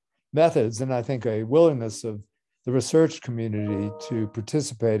analytical methods. And I think a willingness of the research community to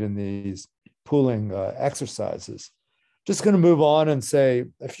participate in these pooling exercises. Just going to move on and say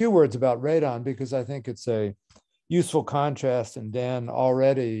a few words about radon, because I think it's a useful contrast, and Dan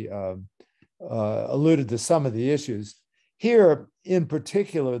already alluded to some of the issues. Here, in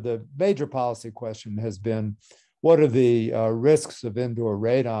particular, the major policy question has been, what are the risks of indoor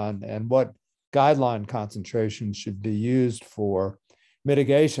radon and what guideline concentrations should be used for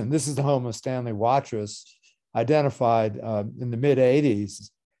mitigation? This is the home of Stanley Watrous, identified in the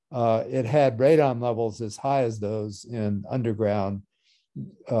mid-'80s. It had radon levels as high as those in underground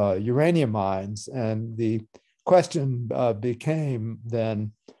uranium mines. And the question became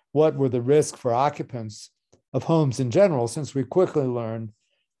then, what were the risks for occupants of homes in general, since we quickly learned,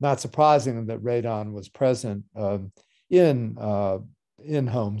 not surprising, that radon was present in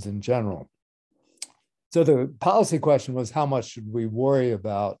homes in general. So the policy question was, how much should we worry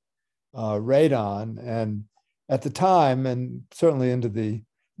about radon? And at the time, and certainly into the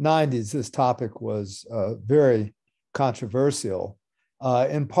 90s, this topic was very controversial.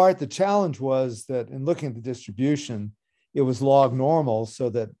 In part, the challenge was that in looking at the distribution, it was log normal, so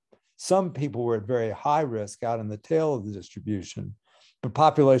that some people were at very high risk out in the tail of the distribution, but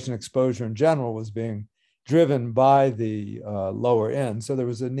population exposure in general was being driven by the lower end. So there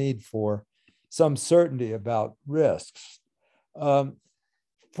was a need for some certainty about risks.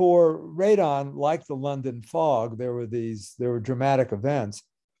 For radon, like the London fog, there were dramatic events.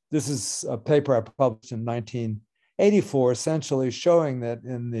 This is a paper I published in 1984, essentially showing that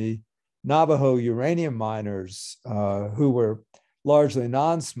in the Navajo uranium miners, who were largely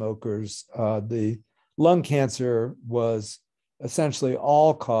non-smokers, the lung cancer was essentially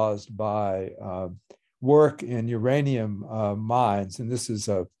all caused by work in uranium mines. And this is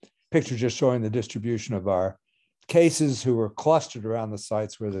a picture just showing the distribution of our cases who were clustered around the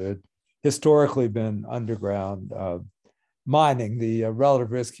sites where there had historically been underground mining. The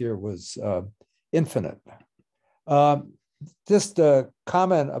relative risk here was infinite. Just a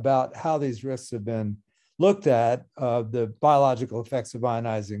comment about how these risks have been looked at. The biological effects of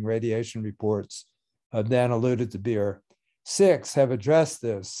ionizing radiation reports, Dan alluded to BEER-6, have addressed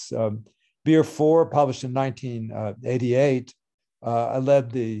this. BEER-4, published in 1988, I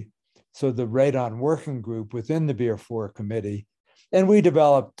led the radon working group within the BEER-4 committee. And we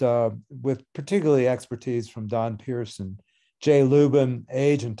developed, with particularly expertise from Don Pierce and Jay Lubin,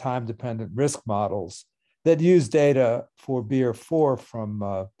 age and time-dependent risk models that use data for BEER-4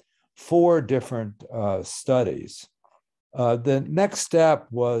 from 4 different studies. The next step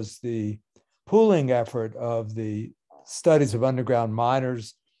was the pooling effort of the studies of underground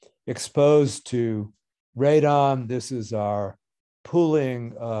miners exposed to radon. This is our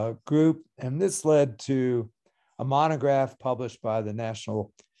pooling group, and this led to a monograph published by the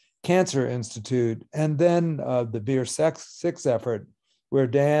National Cancer Institute, and then the BEER-6 effort where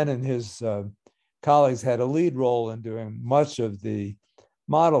Dan and his colleagues had a lead role in doing much of the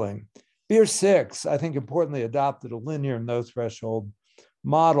modeling. Beer 6, I think importantly adopted a linear no threshold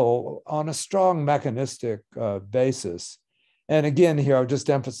model on a strong mechanistic basis. And again, here I'll just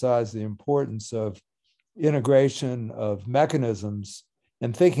emphasize the importance of integration of mechanisms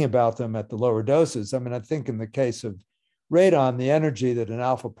and thinking about them at the lower doses. I mean, I think in the case of radon, the energy that an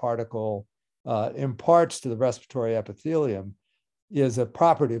alpha particle imparts to the respiratory epithelium is a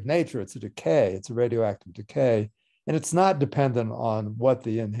property of nature. It's a decay, it's a radioactive decay, and it's not dependent on what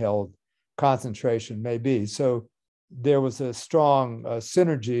the inhaled concentration may be. So there was a strong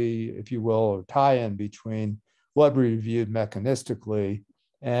synergy, if you will, or tie-in between what we reviewed mechanistically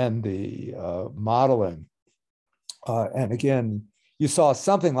and the modeling. And again, you saw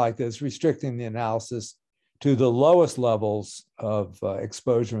something like this, restricting the analysis to the lowest levels of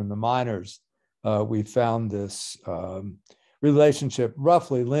exposure in the minors. We found this relationship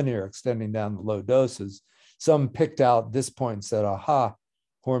roughly linear, extending down the low doses. Some picked out this point and said, aha,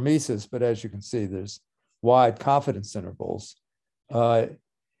 hormesis, but as you can see, there's wide confidence intervals. The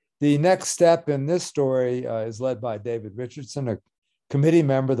next step in this story is led by David Richardson, a committee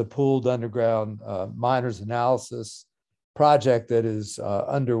member of the Pooled Underground Miners Analysis project that is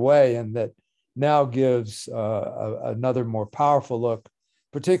underway and that now gives another more powerful look,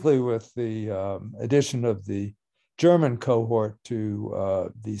 particularly with the addition of the German cohort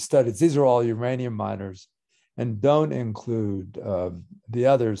to these studies. These are all uranium miners and don't include the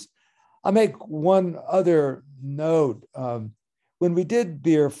others. I'll make one other note. When we did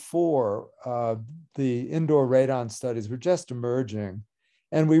Beer 4, the indoor radon studies were just emerging.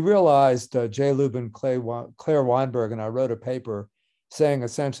 And we realized, Jay Lubin, Claire Weinberg, and I wrote a paper saying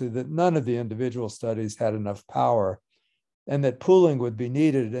essentially that none of the individual studies had enough power and that pooling would be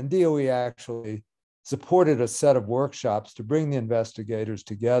needed. And DOE actually supported a set of workshops to bring the investigators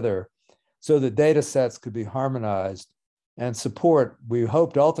together so that data sets could be harmonized and support, we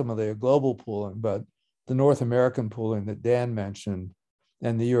hoped ultimately a global pooling, but the North American pooling that Dan mentioned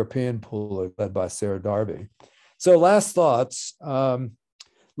and the European pooling led by Sarah Darby. So last thoughts.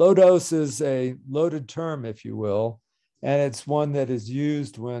 Low dose is a loaded term, if you will, and it's one that is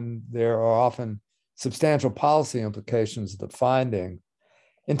used when there are often substantial policy implications of the finding.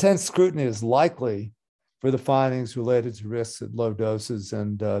 Intense scrutiny is likely for the findings related to risks at low doses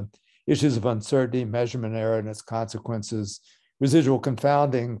and issues of uncertainty, measurement error and its consequences, residual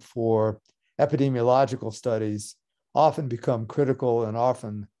confounding for epidemiological studies often become critical and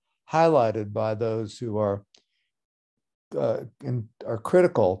often highlighted by those who are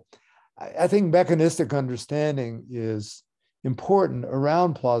critical. I think mechanistic understanding is important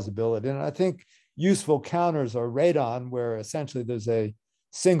around plausibility. And I think useful counters are radon, where essentially there's a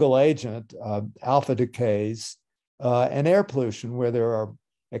single agent, alpha decays, and air pollution, where there are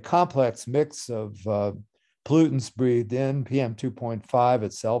a complex mix of pollutants breathed in. PM2.5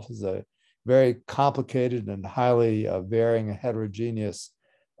 itself is a very complicated and highly varying and heterogeneous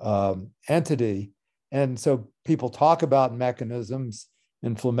entity. And so people talk about mechanisms,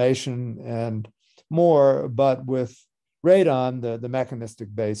 inflammation and more, but with radon, the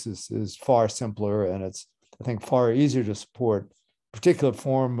mechanistic basis is far simpler and it's, I think, far easier to support a particular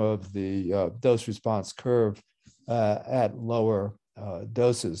form of the dose response curve at lower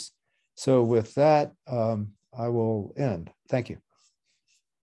doses. So with that, I will end. Thank you.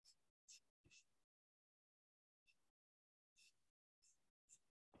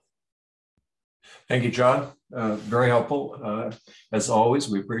 Thank you, John. Very helpful. As always,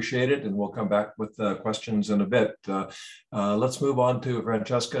 we appreciate it, and we'll come back with questions in a bit. Let's move on to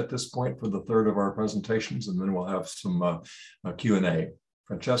Francesca at this point for the third of our presentations, and then we'll have some Q&A.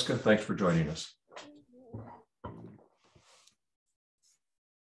 Francesca, thanks for joining us.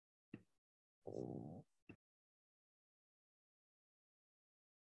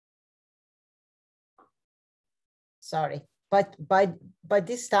 Sorry. But by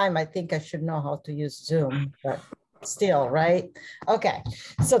this time, I think I should know how to use Zoom, but still, right? Okay.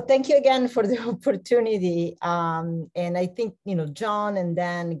 So thank you again for the opportunity. And I think, John and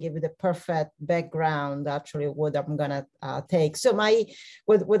Dan give the perfect background, actually, what I'm going to take. So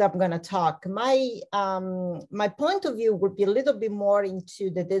what I'm going to talk, my point of view would be a little bit more into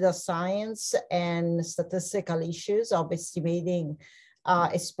the data science and statistical issues of estimating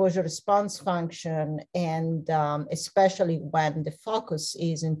exposure response function, and especially when the focus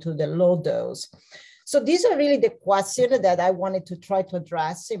is into the low dose. So these are really the questions that I wanted to try to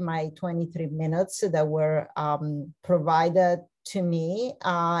address in my 23 minutes that were provided to me.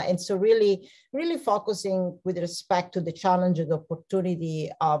 And so really focusing with respect to the challenge and opportunity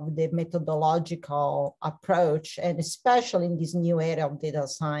of the methodological approach, and especially in this new area of data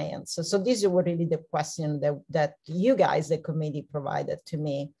science. So these were really the questions that you guys, the committee, provided to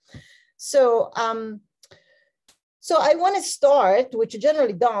me. So, so I want to start, which I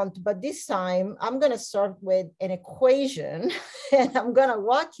generally don't, but this time I'm going to start with an equation and I'm going to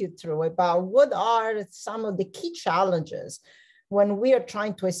walk you through about what are some of the key challenges when we are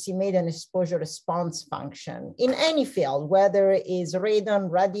trying to estimate an exposure response function in any field, whether it is radon,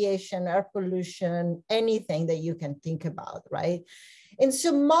 radiation, air pollution, anything that you can think about, right? And so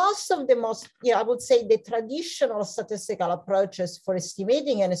I would say the traditional statistical approaches for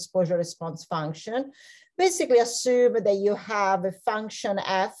estimating an exposure response function basically assume that you have a function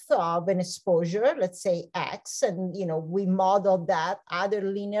f of an exposure, let's say x, and we model that either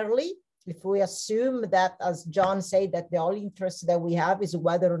linearly, if we assume that, as John said, that the only interest that we have is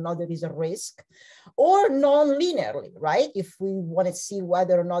whether or not there is a risk, or non-linearly, right? If we want to see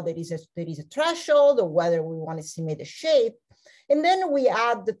whether or not there is a threshold, or whether we want to estimate a shape. And then we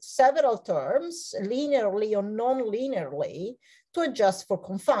add several terms, linearly or non-linearly, to adjust for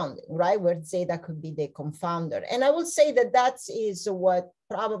confounding, right? Where zeta could be the confounder. And I will say that is what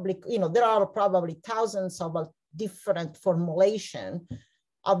probably, there are probably thousands of different formulation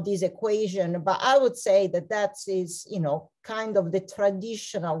of this equation, but I would say that is, kind of the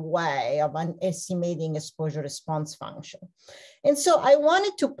traditional way of estimating exposure response function. And so I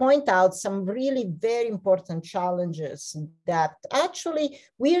wanted to point out some really very important challenges that actually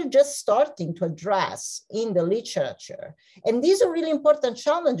we're just starting to address in the literature. And these are really important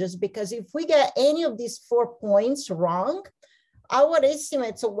challenges because if we get any of these 4 points wrong, our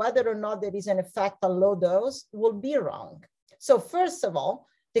estimates of whether or not there is an effect on low dose will be wrong. So first of all,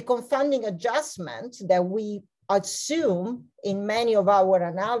 the confounding adjustment that we assume in many of our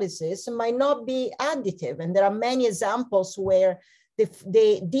analysis might not be additive. And there are many examples where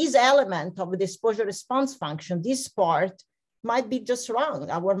this element of the exposure response function, this part, might be just wrong.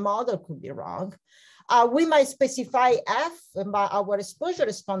 Our model could be wrong. We might specify f by our exposure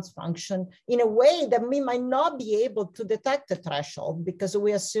response function in a way that we might not be able to detect a threshold because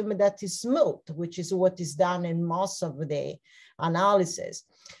we assume that is smooth, which is what is done in most of the analysis.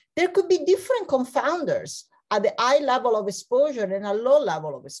 There could be different confounders at the high level of exposure and a low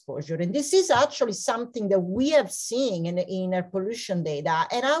level of exposure. And this is actually something that we have seen in air pollution data.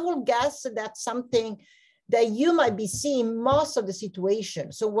 And I will guess that that's something that you might be seeing most of the situation.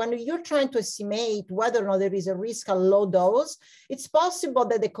 So when you're trying to estimate whether or not there is a risk at low dose, it's possible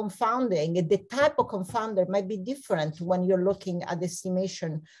that the confounding, the type of confounder might be different when you're looking at the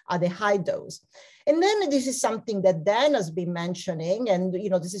estimation at the high dose. And then this is something that Dan has been mentioning, and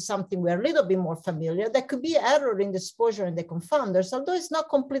this is something we're a little bit more familiar. There could be error in the exposure and the confounders, although it's not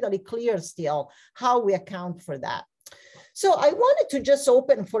completely clear still how we account for that. So I wanted to just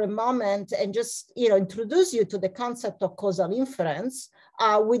open for a moment and just introduce you to the concept of causal inference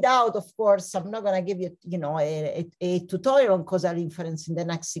without, of course, I'm not going to give you a tutorial on causal inference in the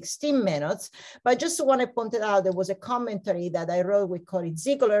next 16 minutes, but I just want to point it out. There was a commentary that I wrote with Corey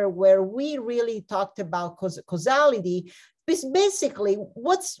Ziegler where we really talked about causality. Basically,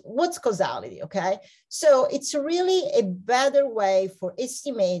 what's causality, okay? So it's really a better way for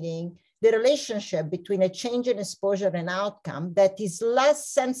estimating the relationship between a change in exposure and outcome that is less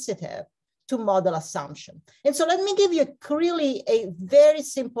sensitive to model assumption. And so let me give you really a very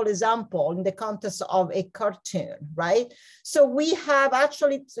simple example in the context of a cartoon, right? So we have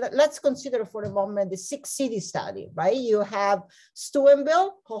actually, let's consider for a moment the 6-city study, right? You have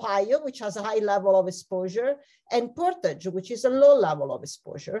Steubenville, Ohio, which has a high level of exposure, and Portage, which is a low level of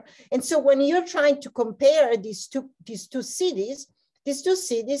exposure. And so when you're trying to compare these two cities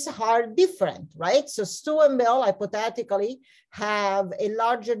are different, right? So Steubenville, hypothetically, have a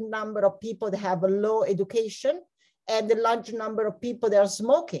larger number of people that have a low education and a large number of people that are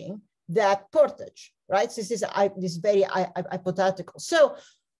smoking that Portage, right? So this is very hypothetical. So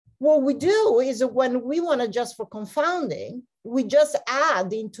what we do is when we want to adjust for confounding, we just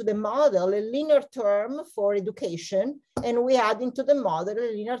add into the model a linear term for education, and we add into the model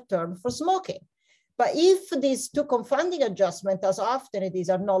a linear term for smoking. But if these two confounding adjustments, as often it is,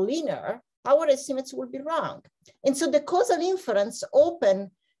 are not linear, our estimates will be wrong. And so the causal inference open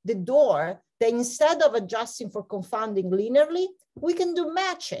the door that instead of adjusting for confounding linearly, we can do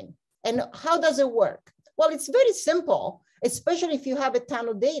matching. And how does it work? Well, it's very simple, especially if you have a ton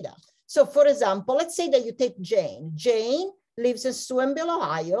of data. So for example, let's say that you take Jane. Jane lives in Steubenville,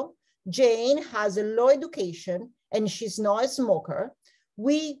 Ohio. Jane has a low education and she's not a smoker.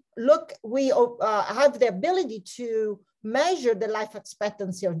 We have the ability to measure the life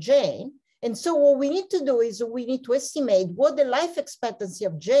expectancy of Jane. And so what we need to do is we need to estimate what the life expectancy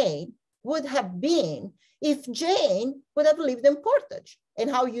of Jane would have been if Jane would have lived in Portage. And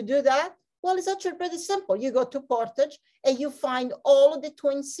how you do that? Well, it's actually pretty simple. You go to Portage and you find all of the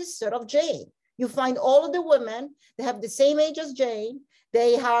twin sisters of Jane. You find all of the women that have the same age as Jane.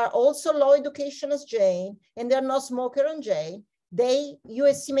 They are also low education as Jane, and they're not smoker on Jane. You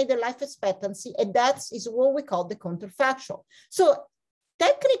estimate the life expectancy, and that is what we call the counterfactual. So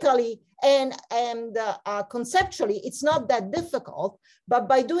technically and conceptually, it's not that difficult, but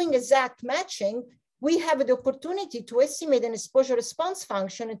by doing exact matching, we have the opportunity to estimate an exposure response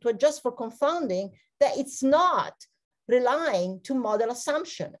function and to adjust for confounding that it's not relying to model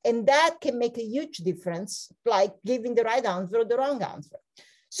assumption. And that can make a huge difference, like giving the right answer or the wrong answer.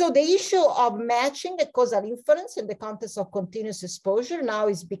 So the issue of matching a causal inference in the context of continuous exposure now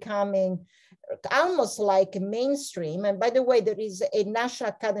is becoming almost like a mainstream. And by the way, there is a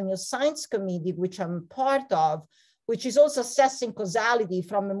National Academy of Science committee, which I'm part of, which is also assessing causality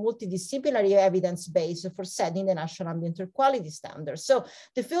from a multidisciplinary evidence base for setting the national ambient air quality standards. So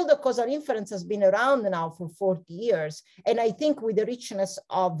the field of causal inference has been around now for 40 years. And I think with the richness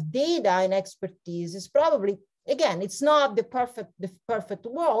of data and expertise is probably, again, it's not the perfect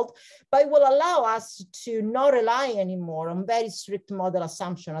world, but it will allow us to not rely anymore on very strict model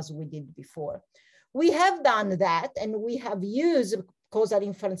assumption as we did before. We have done that, and we have used causal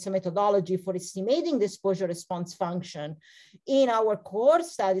inference methodology for estimating the exposure response function. In our cohort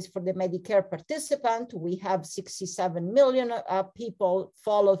studies for the Medicare participant, we have 67 million people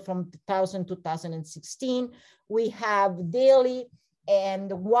followed from 2000 to 2016. We have daily and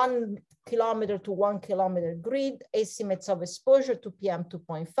 1 kilometer to 1 kilometer grid estimates of exposure to PM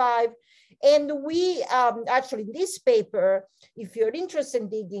 2.5. And we actually, in this paper, if you're interested in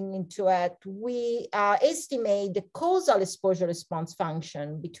digging into it, we estimate the causal exposure response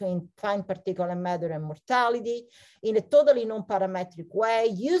function between fine particulate matter and mortality in a totally non-parametric way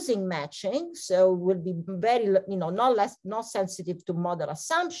using matching. So we'll be very, not sensitive to model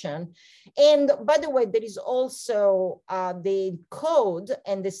assumption. And by the way, there is also the code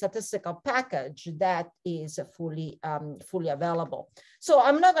and the statistical package that is fully available. So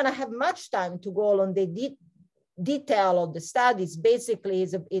I'm not going to have much time to go on the detail of the studies. Basically,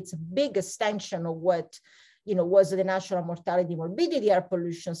 it's a big extension of what was the National Mortality Morbidity Air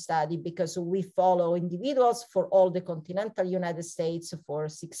Pollution Study, because we follow individuals for all the continental United States for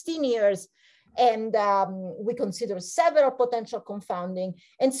 16 years. And we consider several potential confounding.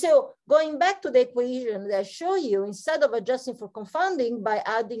 And so going back to the equation that I show you, instead of adjusting for confounding by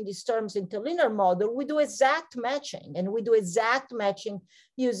adding these terms into linear model, we do exact matching, and we do exact matching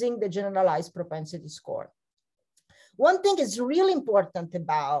using the generalized propensity score. One thing is really important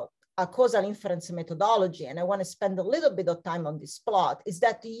about a causal inference methodology, and I want to spend a little bit of time on this plot, is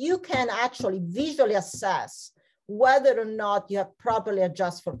that you can actually visually assess whether or not you have properly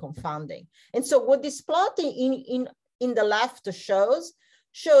adjusted for confounding. And so what this plot in the left shows,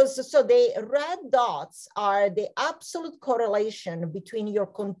 so the red dots are the absolute correlation between your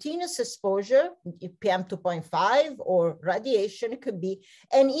continuous exposure, PM 2.5 or radiation, it could be,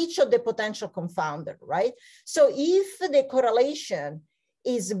 and each of the potential confounder, right? So if the correlation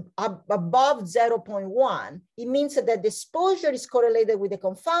is above 0.1, it means that the exposure is correlated with the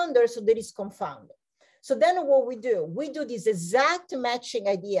confounder, so there is confounding. So then what we do this exact matching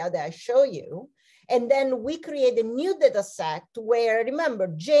idea that I show you, and then we create a new data set where, remember,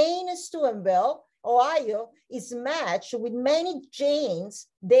 Jane Steubenville, Ohio, is matched with many Janes.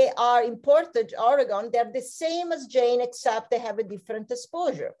 They are in Portage, Oregon. They're the same as Jane, except they have a different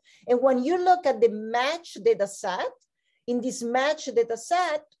exposure. And when you look at the match data set, in this match data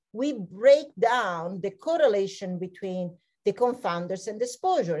set, we break down the correlation between the confounders and the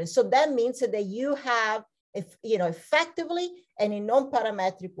exposure. And so that means that you have, effectively and in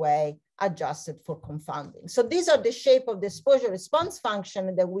non-parametric way adjusted for confounding. So these are the shape of the exposure response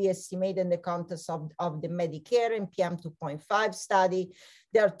function that we estimate in the context of the Medicare and PM 2.5 study.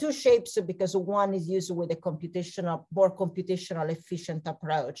 There are two shapes because one is used with a more computational efficient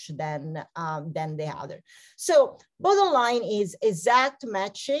approach than the other. So bottom line is exact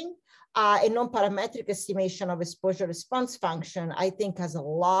matching. A non-parametric estimation of exposure response function, I think, has a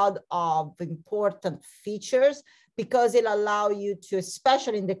lot of important features because it allows you to,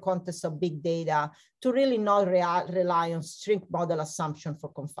 especially in the context of big data, to really not rely on strict model assumption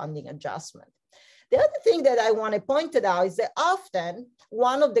for confounding adjustment. The other thing that I want to point out is that often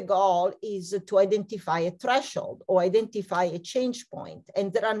one of the goals is to identify a threshold or identify a change point.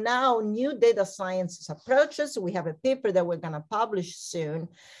 And there are now new data science approaches. We have a paper that we're going to publish soon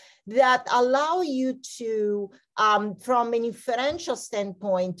that allow you to, from an inferential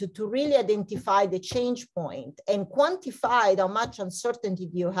standpoint, to really identify the change point and quantify how much uncertainty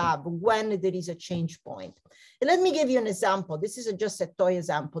you have when there is a change point. And let me give you an example. This is just a toy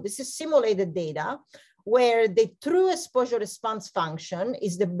example. This is simulated data where the true exposure response function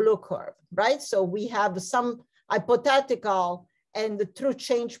is the blue curve, right? So we have some hypothetical and the true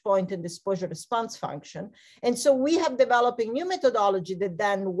change point in the exposure response function. And so we have developed a new methodology that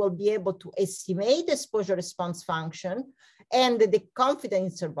then will be able to estimate the exposure response function and the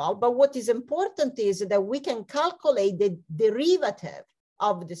confidence interval. But what is important is that we can calculate the derivative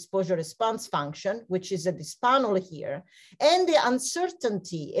of the exposure response function, which is this panel here, and the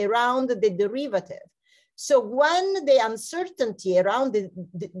uncertainty around the derivative. So when the uncertainty around the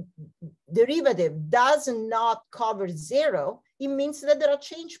derivative does not cover zero, it means that there are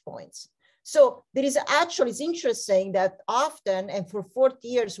change points. So there is actually, it's interesting that often, and for 40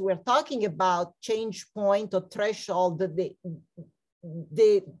 years, we're talking about change point or threshold,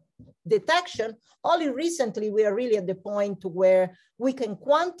 the detection. Only recently, we are really at the point where we can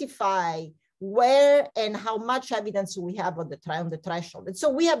quantify where and how much evidence we have on the threshold. And so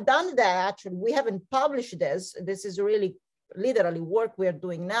we have done that. Actually, we haven't published this. This is really literally work we are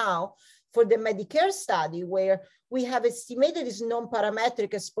doing now for the Medicare study, where we have estimated this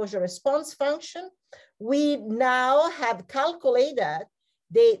non-parametric exposure response function. We now have calculated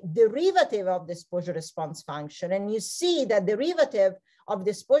the derivative of the exposure response function. And you see that derivative of the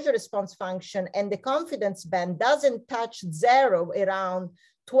exposure response function and the confidence band doesn't touch zero around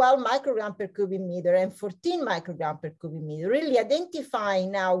 12 microgram per cubic meter and 14 microgram per cubic meter, really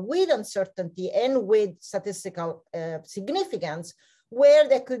identifying now with uncertainty and with statistical significance where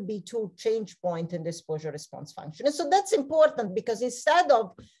there could be two change points in the exposure response function. And so that's important because instead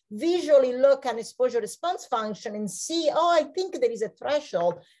of visually look at exposure response function and see, oh, I think there is a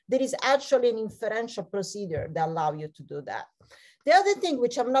threshold, there is actually an inferential procedure that allows you to do that. The other thing,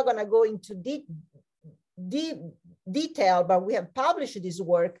 which I'm not gonna go into detail, but we have published this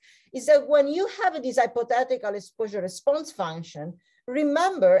work, is that when you have this hypothetical exposure response function,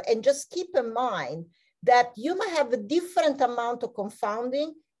 remember and just keep in mind that you might have a different amount of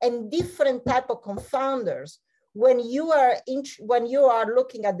confounding and different type of confounders when you are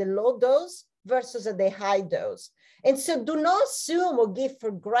looking at the low dose versus at the high dose. And so do not assume or give for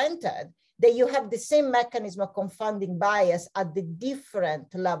granted that you have the same mechanism of confounding bias at the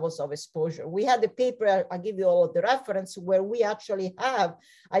different levels of exposure. We had a paper, I'll give you all of the reference, where we actually have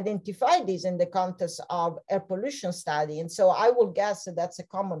identified this in the context of air pollution study. And so I will guess that that's a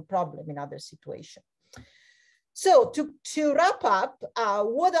common problem in other situations. So to wrap up,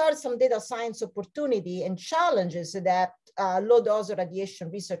 what are some data science opportunity and challenges that low dose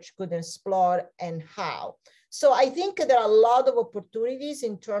radiation research could explore and how? So I think there are a lot of opportunities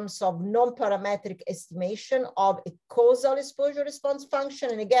in terms of non-parametric estimation of a causal exposure response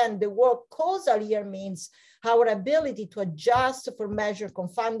function. And again, the word causal here means our ability to adjust for measured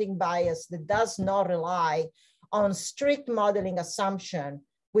confounding bias that does not rely on strict modeling assumptions,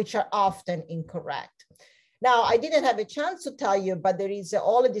 which are often incorrect. Now, I didn't have a chance to tell you, but there is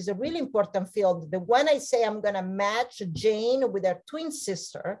all of this a really important field that when I say I'm gonna match Jane with her twin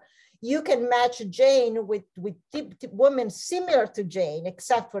sister, you can match Jane with women similar to Jane,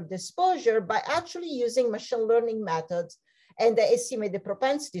 except for the exposure, by actually using machine learning methods and they estimate the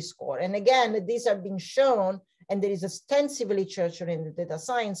propensity score. And again, these are being shown, and there is extensive literature in the data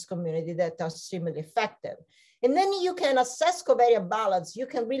science community that are extremely effective. And then you can assess covariant balance. You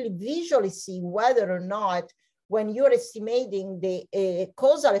can really visually see whether or not, when you're estimating the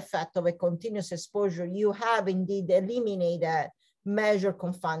causal effect of a continuous exposure, you have indeed eliminated measure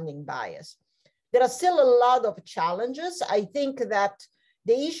confounding bias. There are still a lot of challenges. I think that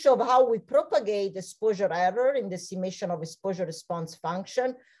the issue of how we propagate exposure error in the estimation of exposure response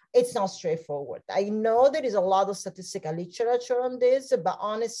function, it's not straightforward. I know there is a lot of statistical literature on this, but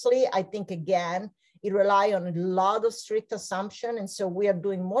honestly, I think again, it relies on a lot of strict assumption. And so we are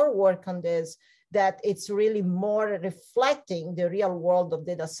doing more work on this, that it's really more reflecting the real world of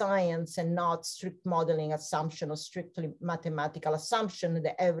data science and not strict modeling assumption or strictly mathematical assumption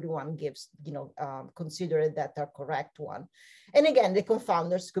that everyone gives, consider that are correct one. And again, the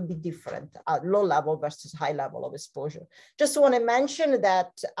confounders could be different at low level versus high level of exposure. Just want to mention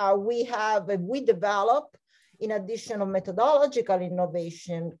that we develop, in addition to methodological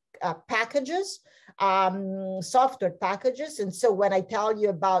innovation, packages, software packages. And so when I tell you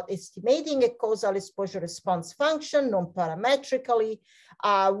about estimating a causal exposure response function non-parametrically,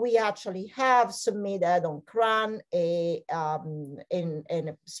 we actually have submitted on CRAN in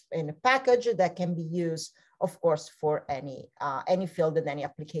a package that can be used, of course, for any field and any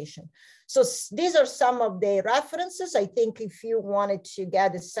application. So these are some of the references. I think if you wanted to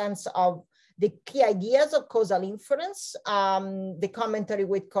get a sense of the key ideas of causal inference, the commentary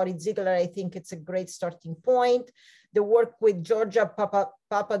with Cory Ziegler, I think it's a great starting point. The work with Georgia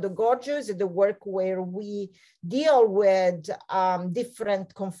Papadogogiou is the work where we deal with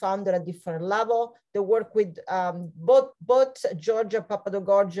different confounder at different level. The work with both Georgia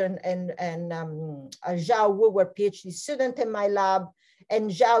Papadogogiou and Zhao Wu were PhD student in my lab, and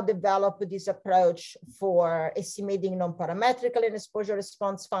Zhao developed this approach for estimating non-parametrical and exposure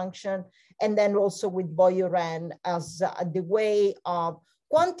response function, and then also with Boyu-Ren as the way of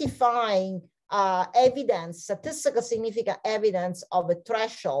quantifying evidence, statistical significant evidence of a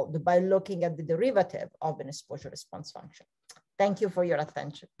threshold by looking at the derivative of an exposure response function. Thank you for your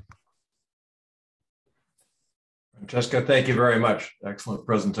attention. Francesca, thank you very much. Excellent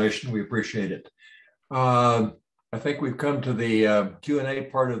presentation. We appreciate it. I think we've come to the Q&A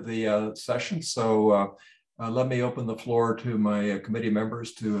part of the session. So let me open the floor to my committee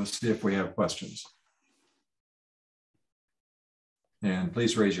members to see if we have questions. And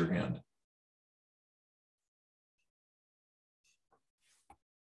please raise your hand.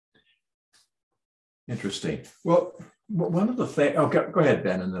 Interesting. Well, one of the things, okay, go ahead,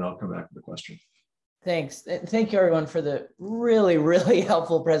 Ben, and then I'll come back to the question. Thanks. Thank you, everyone, for the really, really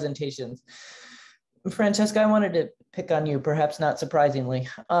helpful presentations. Francesca, I wanted to pick on you, perhaps not surprisingly.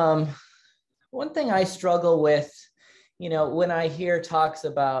 One thing I struggle with, when I hear talks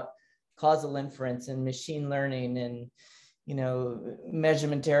about causal inference and machine learning and,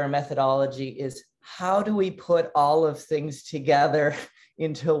 measurement error methodology is how do we put all of things together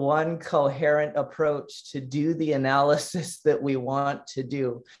into one coherent approach to do the analysis that we want to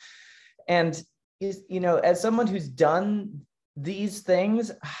do? And, as someone who's done these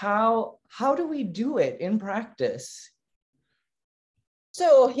things, how do we do it in practice?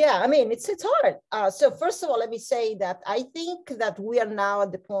 So yeah, I mean, it's hard. So first of all, let me say that I think that we are now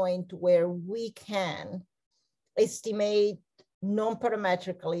at the point where we can estimate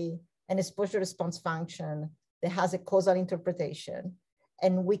non-parametrically an exposure response function that has a causal interpretation,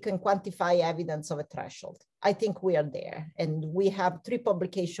 and we can quantify evidence of a threshold. I think we are there. And we have 3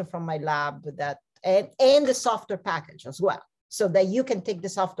 publications from my lab that, and the software package as well, so that you can take the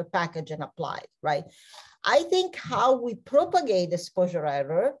software package and apply it, right? I think how we propagate exposure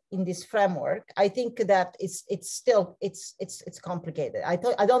error in this framework, I think that it's complicated. I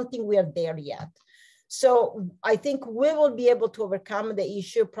don't think we are there yet. So I think we will be able to overcome the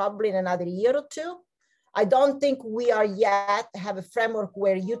issue probably in another year or 2. I don't think we are yet have a framework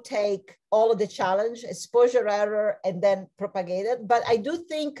where you take all of the challenge, exposure error, and then propagate it. But I do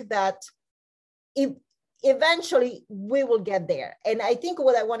think that eventually we will get there. And I think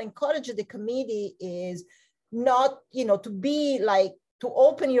what I want to encourage the committee is not, to be like, to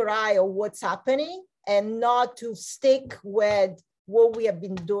open your eye on what's happening and not to stick with what we have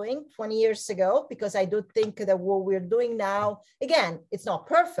been doing 20 years ago, because I do think that what we're doing now, again, it's not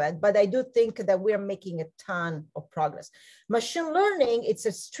perfect, but I do think that we're making a ton of progress. Machine learning, it's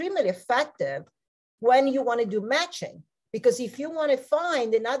extremely effective when you want to do matching, because if you want to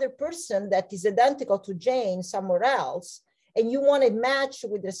find another person that is identical to Jane somewhere else, and you want to match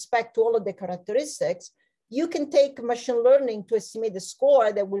with respect to all of the characteristics, you can take machine learning to estimate the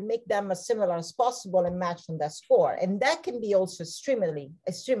score that will make them as similar as possible and match on that score. And that can be also extremely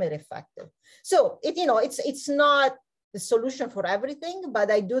effective. So it's not the solution for everything, but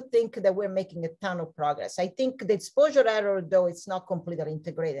I do think that we're making a ton of progress. I think the exposure error, though, it's not completely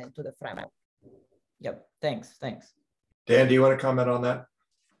integrated into the framework. Yep, thanks. Dan, do you want to comment on that?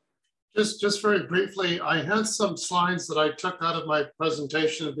 Just very briefly, I had some slides that I took out of my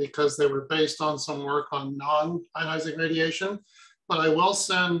presentation because they were based on some work on non-ionizing radiation. But I will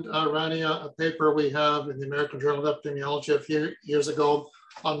send Rania a paper we have in the American Journal of Epidemiology a few years ago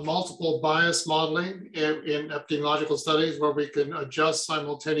on multiple bias modeling in epidemiological studies, where we can adjust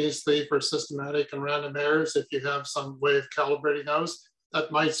simultaneously for systematic and random errors if you have some way of calibrating those. That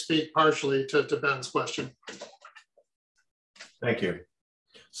might speak partially to Ben's question. Thank you.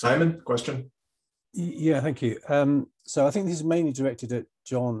 Simon, question? Yeah, thank you. So I think this is mainly directed at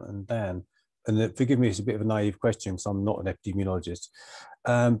John and Dan, and forgive me, it's a bit of a naive question because I'm not an epidemiologist,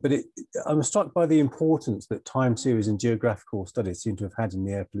 but I'm struck by the importance that time series and geographical studies seem to have had in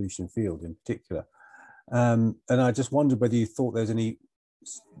the air pollution field in particular. And I just wondered whether you thought there's any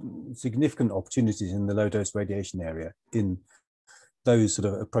significant opportunities in the low dose radiation area in those sort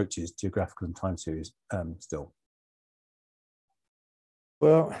of approaches, geographical and time series still?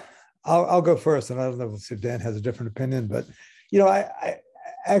 Well, I'll go first, and I don't know if Dan has a different opinion, but you know, I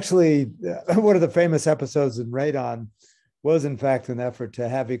actually one of the famous episodes in Radon was in fact an effort to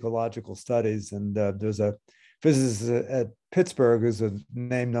have ecological studies, and there's a physicist at Pittsburgh who's a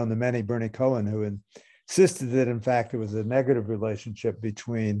name known to many, Bernie Cohen, who insisted that in fact there was a negative relationship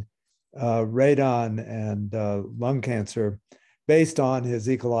between radon and lung cancer based on his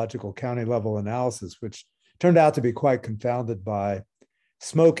ecological county level analysis, which turned out to be quite confounded by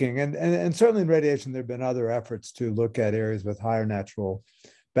smoking. And certainly in radiation, there have been other efforts to look at areas with higher natural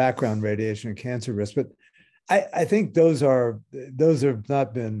background radiation and cancer risk. But I think those have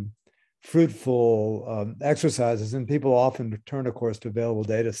not been fruitful exercises. And people often turn, of course, to available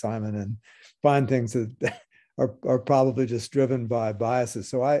data, Simon, and find things that are probably just driven by biases.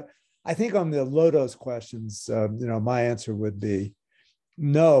 So I think on the low dose questions, my answer would be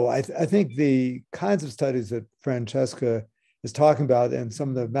no. I think the kinds of studies that Francesca is talking about and some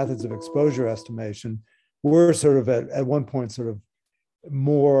of the methods of exposure estimation were sort of at one point sort of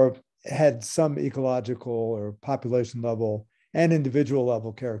more had some ecological or population level and individual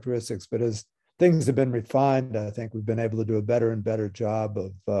level characteristics. But as things have been refined, I think we've been able to do a better and better job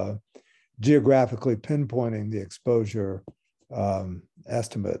of geographically pinpointing the exposure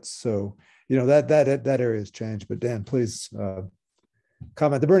estimates. So, that area has changed. But Dan, please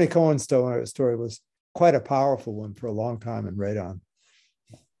comment. The Bernie Cohen story was quite a powerful one for a long time in radon.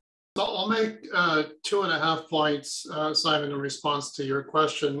 So I'll make 2.5 points, Simon, in response to your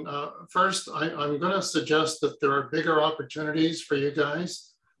question. First, I'm going to suggest that there are bigger opportunities for you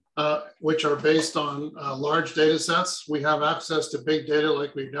guys, which are based on large data sets. We have access to big data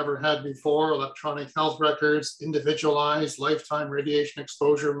like we've never had before, electronic health records, individualized lifetime radiation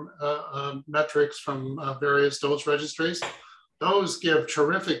exposure metrics from various dose registries. Those give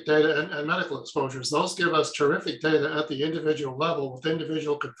terrific data, and medical exposures. Those give us terrific data at the individual level with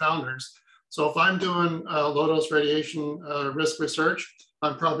individual confounders. So if I'm doing low dose radiation risk research,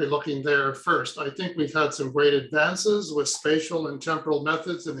 I'm probably looking there first. I think we've had some great advances with spatial and temporal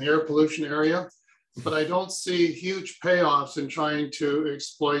methods in the air pollution area, but I don't see huge payoffs in trying to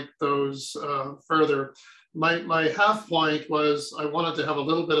exploit those further. My half point was I wanted to have a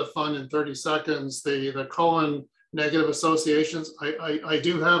little bit of fun in 30 seconds. The Cohen negative associations. I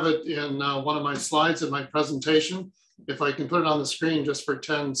do have it in one of my slides in my presentation. If I can put it on the screen just for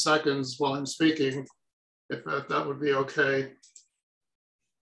 10 seconds while I'm speaking, if that would be okay.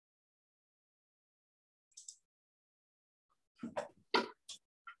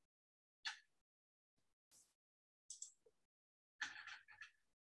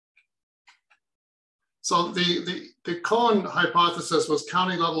 So the Cohen hypothesis was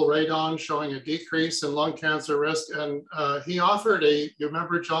county level radon showing a decrease in lung cancer risk. And he offered you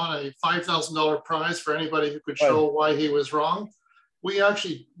remember, John, a $5,000 prize for anybody who could show why he was wrong. We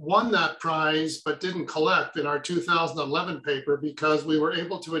actually won that prize, but didn't collect in our 2011 paper because we were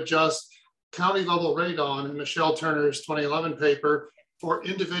able to adjust county level radon in Michelle Turner's 2011 paper for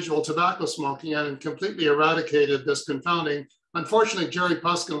individual tobacco smoking and completely eradicated this confounding. Unfortunately, Jerry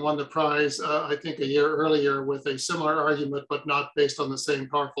Puskin won the prize, I think a year earlier with a similar argument, but not based on the same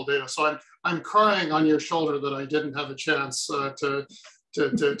powerful data. So I'm crying on your shoulder that I didn't have a chance to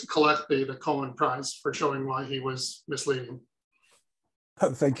collect the Cohen Prize for showing why he was misleading.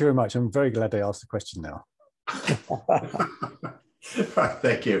 Thank you very much. I'm very glad they asked the question now.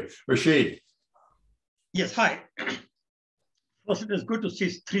 Thank you. Rashid. Yes, hi. First, it is good to see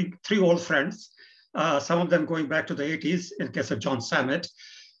three old friends. Some of them going back to the 80s in case of John Samet.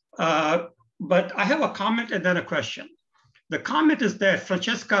 But I have a comment and then a question. The comment is that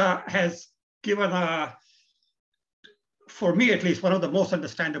Francesca has given for me at least, one of the most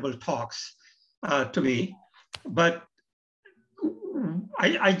understandable talks to me. But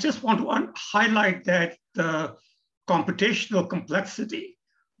I just want to highlight that the computational complexity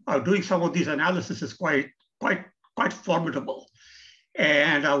of doing some of these analysis is quite formidable.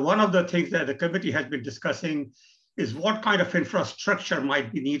 And one of the things that the committee has been discussing is what kind of infrastructure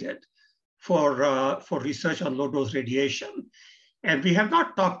might be needed for research on low-dose radiation. And we have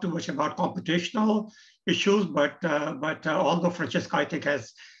not talked too much about computational issues, but although Francesca, I think,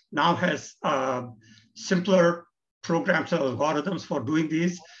 has simpler programs and algorithms for doing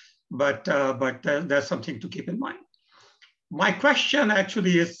these, but there's something to keep in mind. My question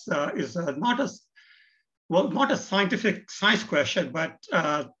actually is not a science question, but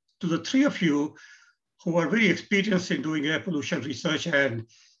to the three of you who are very experienced in doing air pollution research and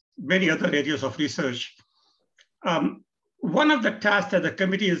many other areas of research. one of the tasks that the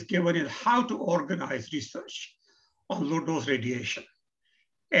committee is given is how to organize research on low dose radiation.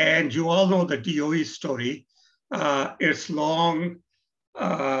 And you all know the DOE story. Its long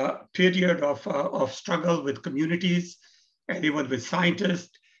period of struggle with communities and even with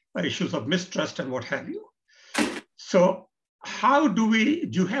scientists, issues of mistrust and what have you. So how do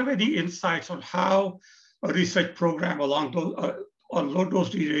you have any insights on how a research program along those, on low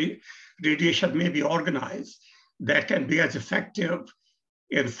dose radiation may be organized that can be as effective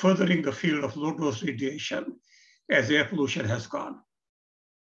in furthering the field of low dose radiation as air pollution has gone?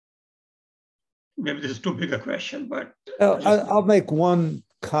 Maybe this is too big a question, but. I'll make one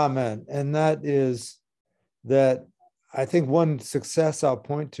comment, and that is that I think one success I'll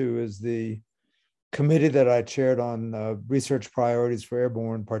point to is the committee that I chaired on research priorities for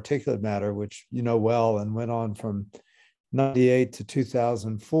airborne particulate matter, which you know well, and went on from 98 to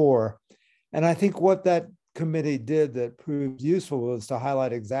 2004. And I think what that committee did that proved useful was to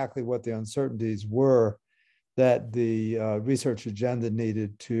highlight exactly what the uncertainties were that the research agenda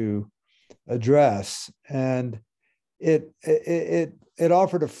needed to address. And it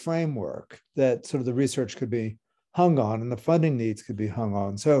offered a framework that sort of the research could be hung on and the funding needs could be hung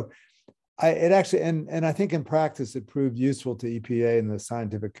on. So it actually, and I think in practice, it proved useful to EPA and the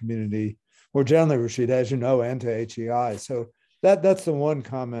scientific community more generally, Rashid, as you know, and to HEI. So that's the one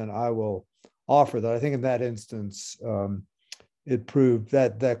comment I will offer, that I think in that instance, it proved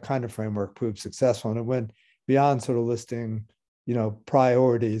that kind of framework proved successful. And it went beyond sort of listing,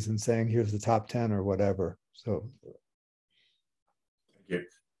 priorities and saying, here's the top 10 or whatever. So. Thank you.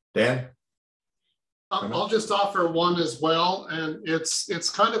 Dan? I'll just offer one as well, and it's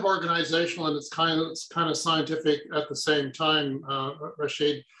kind of organizational and it's kind of scientific at the same time,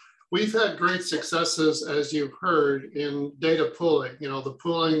 Rashid. We've had great successes, as you've heard, in data pooling. The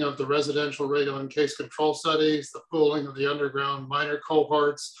pooling of the residential radio and case control studies, the pooling of the underground minor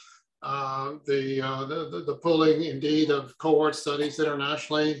cohorts, the pooling indeed of cohort studies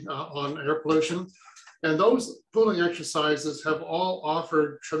internationally on air pollution. And those pooling exercises have all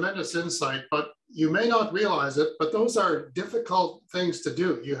offered tremendous insight, but you may not realize it, but those are difficult things to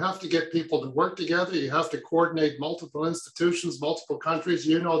do. You have to get people to work together. You have to coordinate multiple institutions, multiple countries.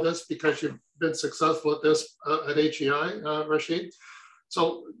 You know this because you've been successful at this at HEI, Rashid.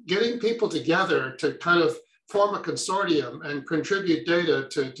 So getting people together to kind of form a consortium and contribute data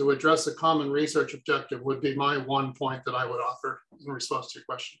to address a common research objective would be my one point that I would offer in response to your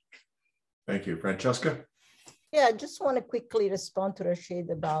question. Thank you. Francesca? Yeah, I just want to quickly respond to Rashid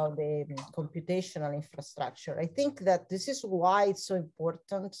about the computational infrastructure. I think that this is why it's so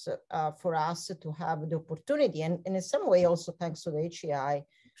important for us to have the opportunity, and in some way also thanks to the HEI,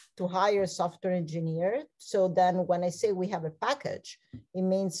 to hire software engineers. So then when I say we have a package, it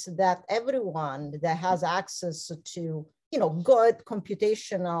means that everyone that has access to good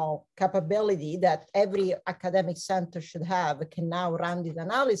computational capability that every academic center should have can now run this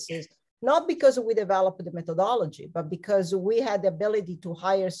analysis, not because we developed the methodology, but because we had the ability to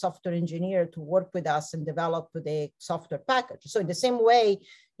hire software engineer to work with us and develop the software package. So in the same way,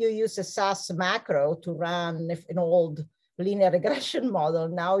 you use a SAS macro to run an old linear regression model,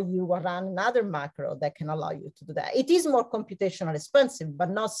 now you run another macro that can allow you to do that. It is more computationally expensive,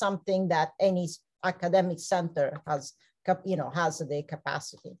 but not something that any academic center has the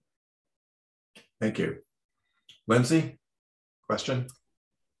capacity. Thank you. Lindsay, question?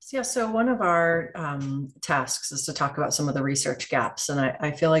 Yeah, so one of our tasks is to talk about some of the research gaps, and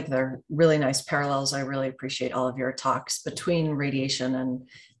I feel like they're really nice parallels. I really appreciate all of your talks between radiation and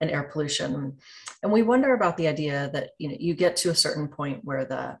air pollution. And we wonder about the idea that you get to a certain point where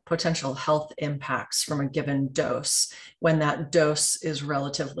the potential health impacts from a given dose, when that dose is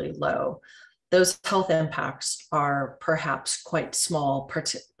relatively low, those health impacts are perhaps quite small,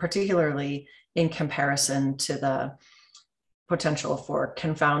 particularly in comparison to the potential for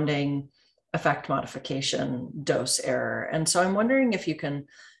confounding effect modification dose error. And so I'm wondering if you can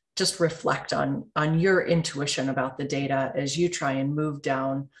just reflect on your intuition about the data as you try and move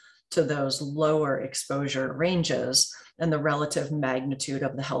down to those lower exposure ranges and the relative magnitude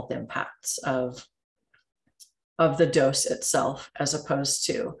of the health impacts of the dose itself, as opposed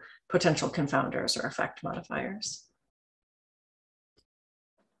to potential confounders or effect modifiers.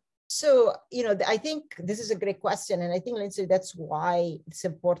 So, I think this is a great question. And I think, Lindsay, that's why it's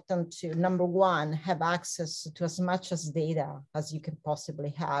important to, number one, have access to as much as data as you can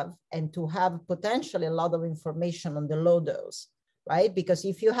possibly have, and to have potentially a lot of information on the low dose, right? Because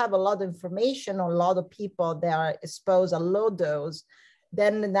if you have a lot of information on a lot of people that are exposed at low dose,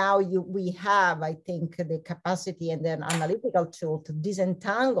 then now we have, I think, the capacity and then analytical tool to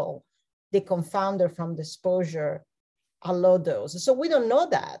disentangle the confounder from the exposure a low dose. So we don't know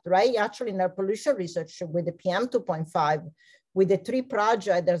that, right? Actually, in our pollution research with the PM 2.5, with the 3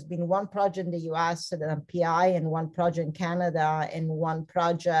 projects, there's been 1 project in the US, PI, and 1 project in Canada, and 1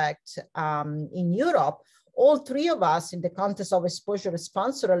 project in Europe. All 3 of us in the context of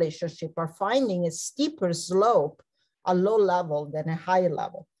exposure-response relationship are finding a steeper slope at low level than a high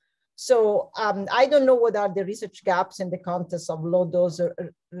level. So I don't know what are the research gaps in the context of low dose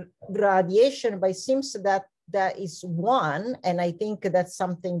radiation, but it seems that that is one, and I think that's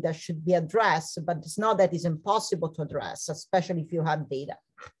something that should be addressed, but it's not that it's impossible to address, especially if you have data.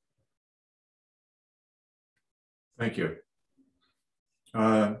 Thank you.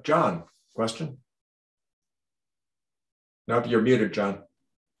 John, question? Nope, you're muted, John.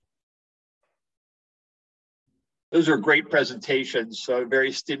 Those are great presentations, so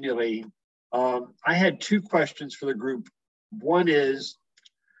very stimulating. I had 2 questions for the group. One is,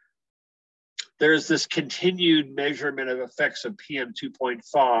 there's this continued measurement of effects of PM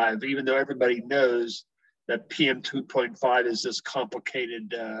 2.5, even though everybody knows that PM 2.5 is this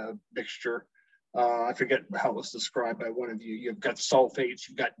complicated mixture. I forget how it was described by one of you. You've got sulfates,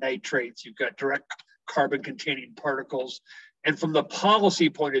 you've got nitrates, you've got direct carbon-containing particles. And from the policy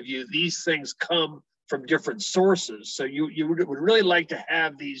point of view, these things come from different sources. So you would really like to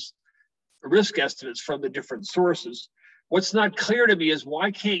have these risk estimates from the different sources. What's not clear to me is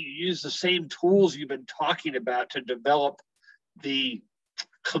why can't you use the same tools you've been talking about to develop the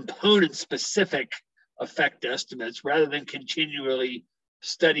component-specific effect estimates rather than continually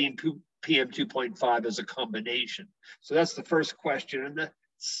studying PM 2.5 as a combination? So that's the first question. And the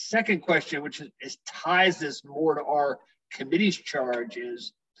second question, which ties this more to our committee's charge,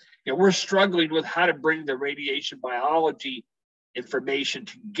 is, we're struggling with how to bring the radiation biology information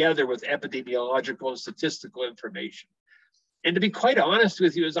together with epidemiological and statistical information. And to be quite honest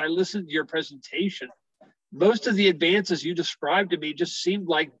with you, as I listened to your presentation, most of the advances you described to me just seemed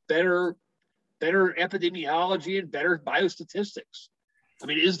like better epidemiology and better biostatistics. I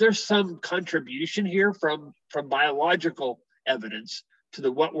mean, is there some contribution here from biological evidence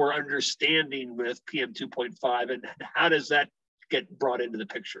to what we're understanding with PM 2.5, and how does that get brought into the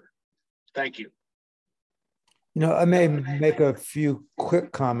picture? Thank you. I may make a few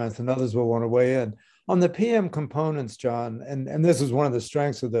quick comments and others will want to weigh in. On the PM components, John, and this is one of the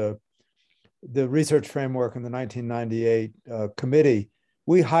strengths of the research framework in the 1998 committee,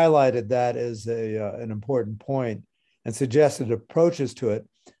 we highlighted that as an important point and suggested approaches to it.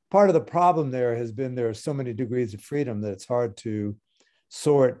 Part of the problem there has been there are so many degrees of freedom that it's hard to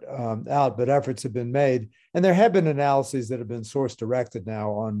sort out, but efforts have been made. And there have been analyses that have been source directed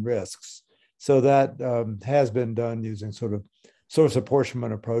now on risks. So that has been done using sort of source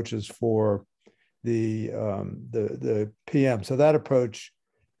apportionment approaches for the PM. So that approach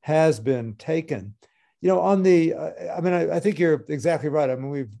has been taken. On the, I think you're exactly right. I mean,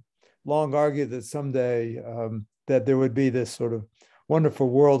 we've long argued that someday that there would be this sort of wonderful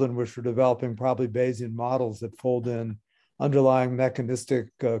world in which we're developing probably Bayesian models that fold in underlying mechanistic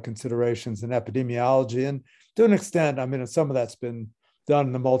considerations in epidemiology. And to an extent, some of that's been done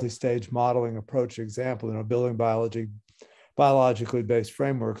in the multi-stage modeling approach example, building biologically based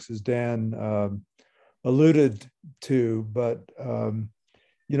frameworks, as Dan alluded to. But,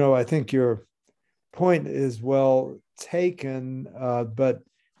 I think your point is well taken, but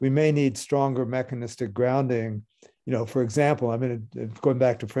we may need stronger mechanistic grounding. For example, going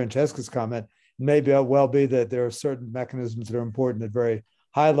back to Francesca's comment, it may well be that there are certain mechanisms that are important at very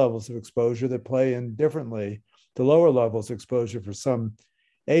high levels of exposure that play in differently to lower levels of exposure for some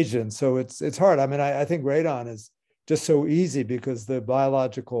agents. So it's hard. I think radon is just so easy because the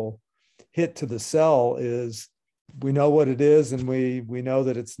biological hit to the cell is, we know what it is, and we know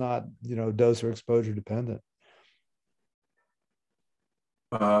that it's not, dose or exposure dependent.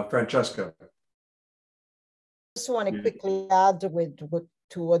 Francesca. I just want to quickly add to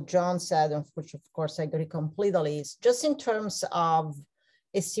what John said, and which of course I agree completely, is just in terms of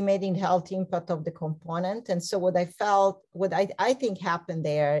estimating health impact of the component. And so what I think happened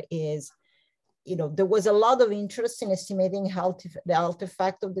there is, there was a lot of interest in estimating the health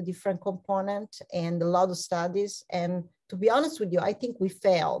effect of the different component and a lot of studies. And to be honest with you, I think we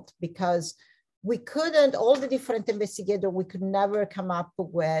failed because we couldn't, all the different investigators, we could never come up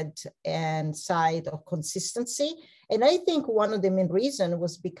with an side of consistency. And I think one of the main reasons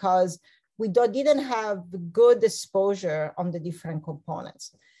was because we didn't have good exposure on the different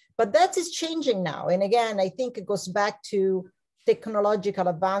components. But that is changing now. And again, I think it goes back to technological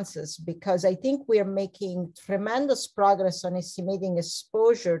advances, because I think we are making tremendous progress on estimating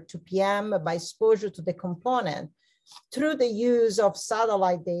exposure to PM by exposure to the component. through the use of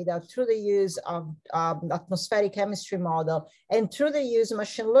satellite data, through the use of atmospheric chemistry model, and through the use of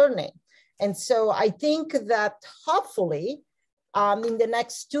machine learning. And so I think that hopefully in the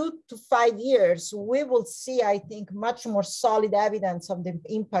next 2 to 5 years, we will see, I think, much more solid evidence of the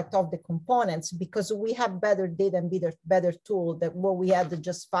impact of the components because we have better data and better tool than what we had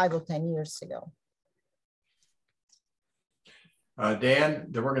just 5 or 10 years ago. Dan,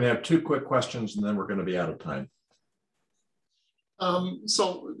 then we're going to have 2 quick questions and then we're going to be out of time.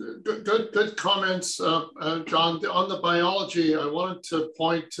 So good comments, John. On the biology, I wanted to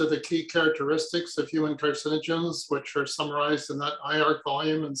point to the key characteristics of human carcinogens, which are summarized in that IARC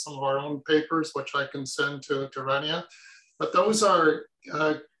volume and some of our own papers, which I can send to Rania. But those are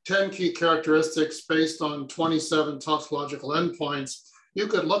 10 key characteristics based on 27 toxicological endpoints. You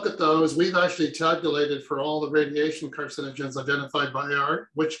could look at those. We've actually tabulated for all the radiation carcinogens identified by IARC,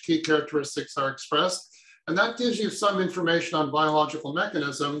 which key characteristics are expressed. And that gives you some information on biological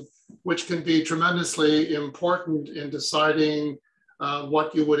mechanism, which can be tremendously important in deciding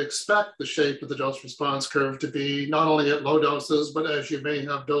what you would expect the shape of the dose response curve to be, not only at low doses, but as you may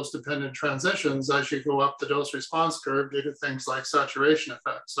have dose dependent transitions as you go up the dose response curve due to things like saturation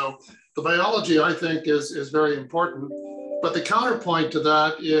effect. So the biology, I think, is very important. But the counterpoint to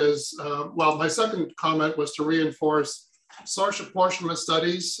that is, well, my second comment was to reinforce source apportionment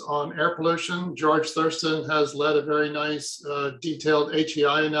studies on air pollution. George Thurston has led a very nice detailed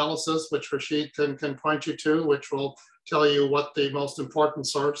HEI analysis, which Rashid can point you to, which will tell you what the most important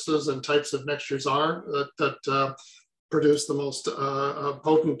sources and types of mixtures are that produce the most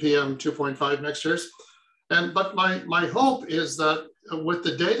potent PM 2.5 mixtures. But my hope is that with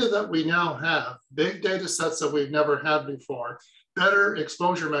the data that we now have, big data sets that we've never had before, better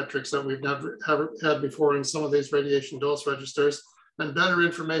exposure metrics that we've never had before in some of these radiation dose registers, and better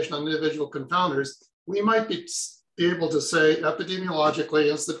information on individual confounders, we might be able to say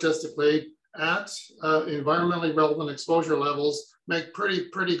epidemiologically and statistically at environmentally relevant exposure levels, make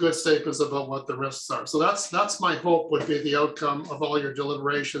pretty good statements about what the risks are. So that's my hope would be the outcome of all your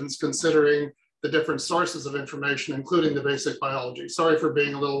deliberations, considering the different sources of information, including the basic biology. Sorry for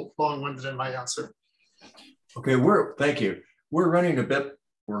being a little long-winded in my answer. Okay, thank you. We're running a bit,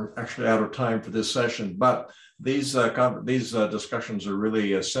 we're actually out of time for this session, but these discussions are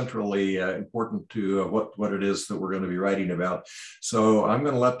really centrally important to what it is that we're going to be writing about. So I'm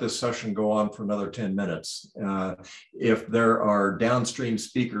going to let this session go on for another 10 minutes. If there are downstream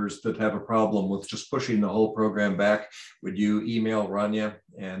speakers that have a problem with just pushing the whole program back, would you email Rania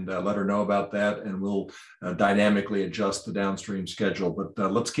and let her know about that, and we'll dynamically adjust the downstream schedule.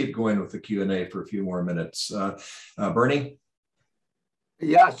 But let's keep going with the Q&A for a few more minutes. Bernie?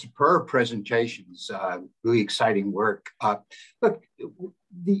 Yeah, superb presentations, really exciting work. Look,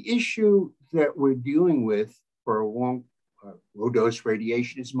 the issue that we're dealing with for low dose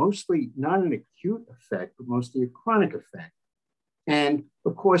radiation is mostly not an acute effect, but mostly a chronic effect. And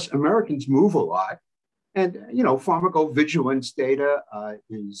of course, Americans move a lot. And, you know, pharmacovigilance data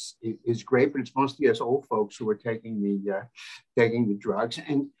is great, but it's mostly us old folks who are taking the drugs.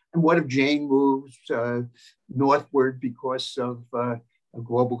 And what if Jane moves northward because of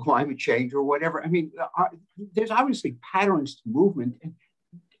global climate change or whatever? I mean, there's obviously patterns to movement.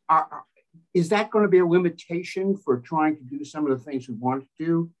 Is that going to be a limitation for trying to do some of the things we want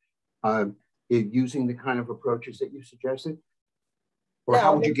to do using the kind of approaches that you suggested? Or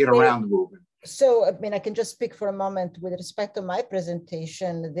how would you get around the movement? So, I mean, I can just speak for a moment with respect to my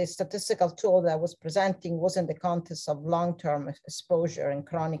presentation. The statistical tool that I was presenting was in the context of long-term exposure and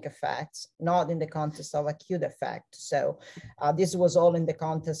chronic effects, not in the context of acute effect. So this was all in the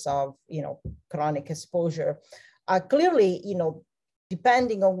context of, you know, chronic exposure. Clearly, you know,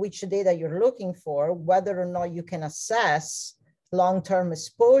 depending on which data you're looking for, whether or not you can assess long-term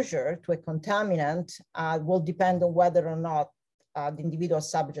exposure to a contaminant will depend on whether or not the individual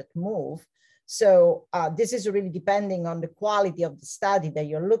subject move. So this is really depending on the quality of the study that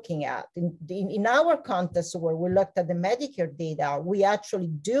you're looking at. In our context, where we looked at the Medicare data, we actually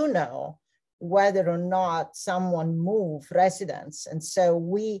do know whether or not someone moved residents. And so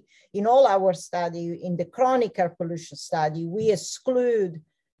we, in all our study, in the chronic air pollution study, we exclude,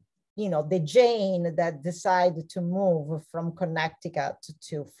 you know, the Jane that decided to move from Connecticut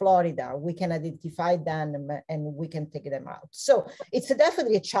to Florida. We can identify them and we can take them out. So it's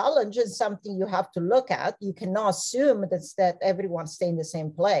definitely a challenge and something you have to look at. You cannot assume that everyone stay in the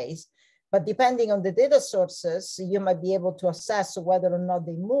same place, but depending on the data sources, you might be able to assess whether or not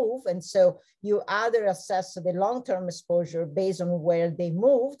they move. And so you either assess the long-term exposure based on where they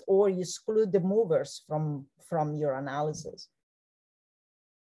moved, or you exclude the movers from your analysis.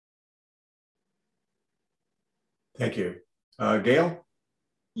 Thank you. Gail?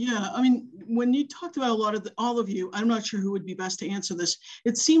 Yeah, I mean, when you talked about all of you, I'm not sure who would be best to answer this.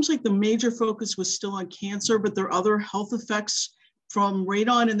 It seems like the major focus was still on cancer, but there are other health effects from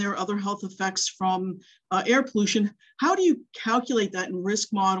radon and there are other health effects from air pollution. How do you calculate that in risk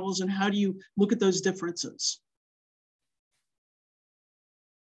models and how do you look at those differences?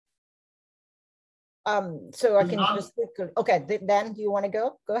 So I can just, okay, Dan, do you want to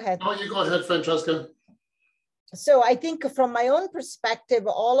go? Go ahead. Oh, you go ahead, Francesca. So I think from my own perspective,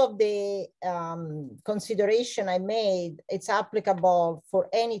 all of the consideration I made, it's applicable for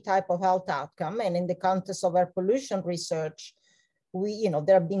any type of health outcome. And in the context of air pollution research,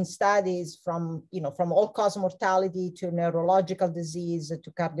 there have been studies from all-cause mortality to neurological disease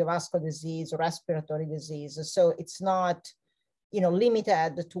to cardiovascular disease, respiratory disease. So it's not,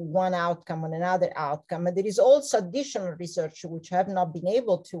 limited to one outcome and another outcome. And there is also additional research, which I have not been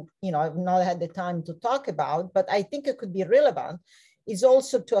able to, I've not had the time to talk about, but I think it could be relevant, is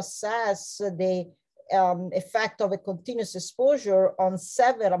also to assess the effect of a continuous exposure on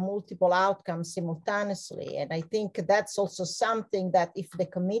several multiple outcomes simultaneously. And I think that's also something that if the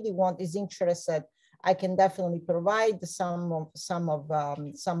committee is interested, I can definitely provide some of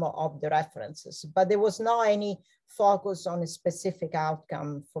the references, but there was not any focus on a specific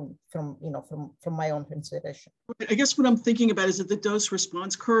outcome from my own consideration. I guess what I'm thinking about is that the dose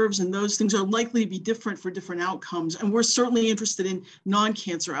response curves and those things are likely to be different for different outcomes. And we're certainly interested in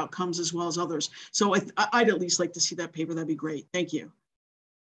non-cancer outcomes as well as others. So I'd at least like to see that paper. That'd be great. Thank you.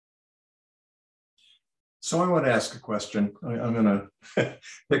 So I want to ask a question. I'm going to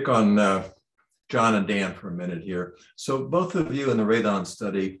pick on John and Dan for a minute here. So both of you in the radon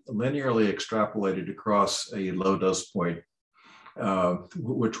study linearly extrapolated across a low dose point,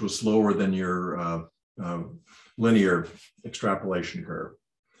 which was lower than your linear extrapolation curve.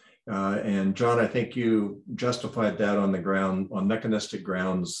 And John, I think you justified that on mechanistic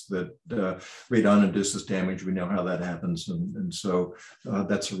grounds that radon induces damage. We know how that happens, and so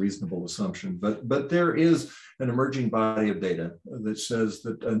that's a reasonable assumption. But there is an emerging body of data that says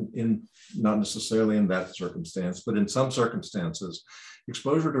that not necessarily in that circumstance, but in some circumstances,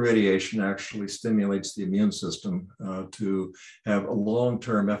 exposure to radiation actually stimulates the immune system to have a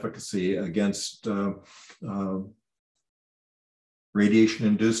long-term efficacy against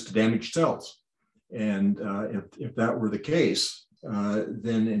radiation-induced damaged cells. And if that were the case,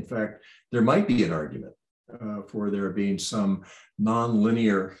 then in fact, there might be an argument for there being some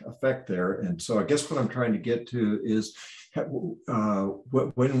non-linear effect there. And so I guess what I'm trying to get to is when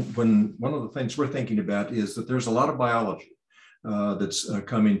one of the things we're thinking about is that there's a lot of biology that's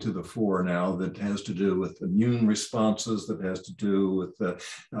coming to the fore now that has to do with immune responses, that has to do with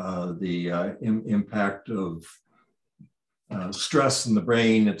the impact of stress in the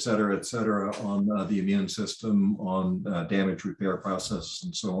brain, et cetera, on the immune system, on damage repair processes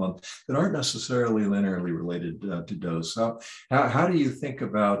and so on, that aren't necessarily linearly related to dose. So how do you think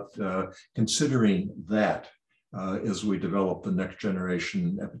about considering that as we develop the next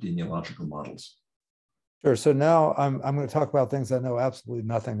generation epidemiological models? Sure. So now I'm going to talk about things I know absolutely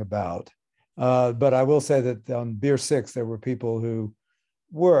nothing about. But I will say that on Beer 6, there were people who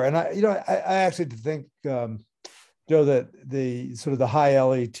were, and I actually think, Joe, that the sort of the high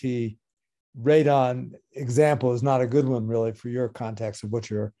LET radon example is not a good one really for your context of what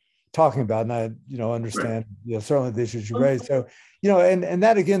you're talking about. And I, understand, certainly the issues you raised. So, and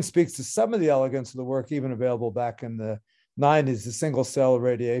that again speaks to some of the elegance of the work even available back in the 90s, the single cell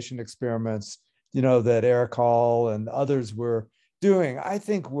radiation experiments, that Eric Hall and others were doing, I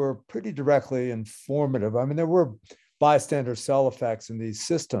think were pretty directly informative. I mean, there were bystander cell effects in these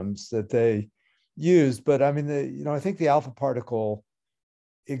systems that they used, but I mean, I think the alpha particle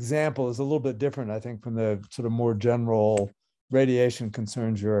example is a little bit different, I think, from the sort of more general radiation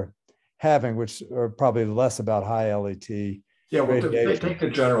concerns you're having, which are probably less about high LET. Yeah, well, take the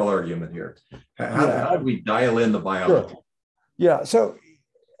general argument here. How do we dial in the biology? Sure. Yeah, so,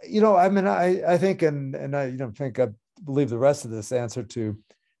 I mean, I think, and I think I believe the rest of this answer to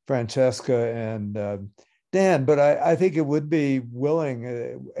Francesca and Dan, but I think it would be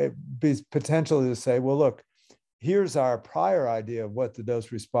willing, be potentially to say, well, look, here's our prior idea of what the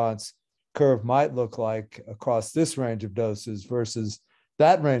dose response curve might look like across this range of doses versus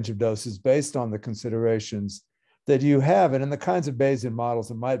that range of doses based on the considerations that you have. And in the kinds of Bayesian models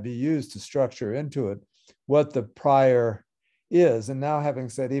that might be used to structure into it what the prior is. And now, having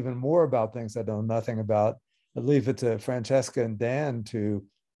said even more about things I know nothing about, I'll leave it to Francesca and Dan to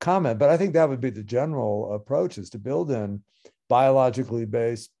comment, but I think that would be the general approach, is to build in biologically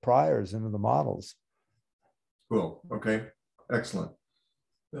based priors into the models. Cool. Okay. Excellent.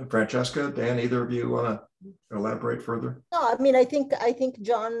 Francesca, Dan, either of you want to elaborate further? No, I mean, I think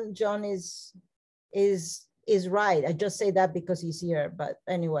John is right. I just say that because he's here, but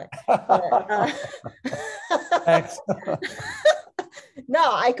anyway. Thanks.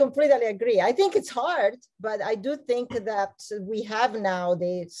 No, I completely agree. I think it's hard, but I do think that we have now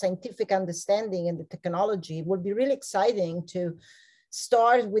the scientific understanding and the technology. It would be really exciting to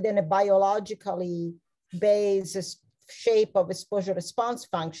start within a biologically based shape of exposure response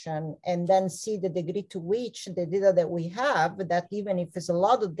function and then see the degree to which the data that we have, that even if it's a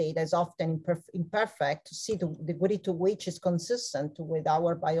lot of data is often imperfect, to see the degree to which is consistent with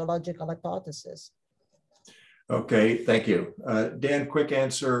our biological hypothesis. Okay, thank you. Dan, quick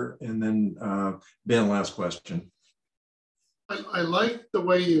answer, and then Ben, last question. I like the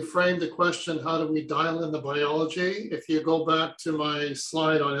way you framed the question, how do we dial in the biology? If you go back to my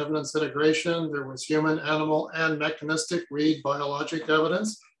slide on evidence integration, there was human, animal, and mechanistic, read biologic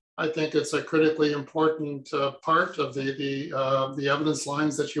evidence. I think it's a critically important part of the evidence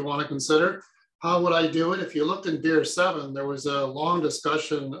lines that you want to consider. How would I do it? If you looked in Beer 7, there was a long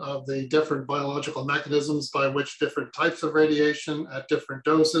discussion of the different biological mechanisms by which different types of radiation at different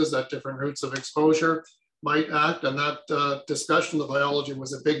doses, at different routes of exposure might act. And that discussion of biology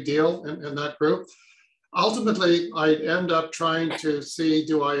was a big deal in that group. Ultimately, I'd end up trying to see,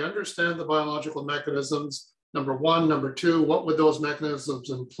 do I understand the biological mechanisms? Number one. Number two, what would those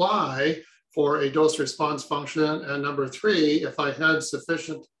mechanisms imply for a dose response function? And number three, if I had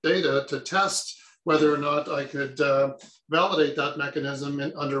sufficient data to test whether or not I could validate that mechanism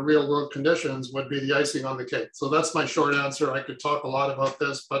under real world conditions, would be the icing on the cake. So that's my short answer. I could talk a lot about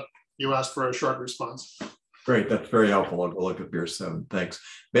this, but you asked for a short response. Great, that's very helpful. I'll go look at Beer 7. Thanks.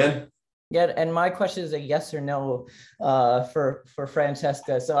 Ben? Yeah, and my question is a yes or no for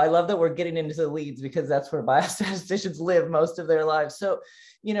Francesca. So I love that we're getting into the weeds because that's where biostatisticians live most of their lives. So,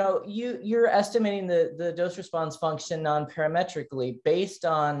 you know, you're estimating the dose response function non-parametrically based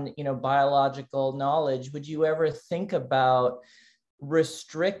on, you know, biological knowledge. Would you ever think about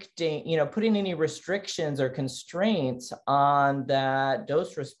restricting, you know, putting any restrictions or constraints on that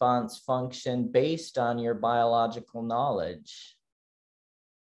dose response function based on your biological knowledge?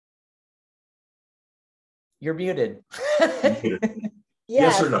 You're muted.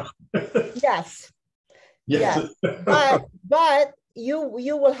 Yes or no? Yes. Yes. But you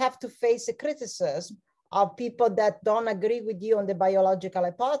will have to face a criticism of people that don't agree with you on the biological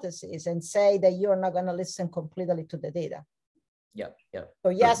hypothesis and say that you're not going to listen completely to the data. Yep. So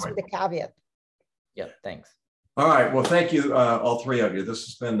yes, with the caveat. Yep, thanks. All right, well, thank you, all three of you. This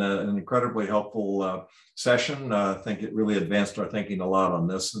has been an incredibly helpful session. I think it really advanced our thinking a lot on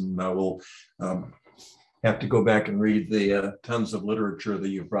this, and we'll have to go back and read the tons of literature that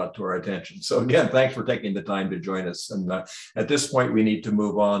you've brought to our attention. So again, thanks for taking the time to join us. And at this point, we need to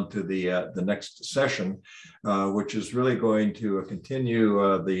move on to the next session, which is really going to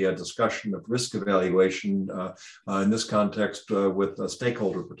continue the discussion of risk evaluation in this context with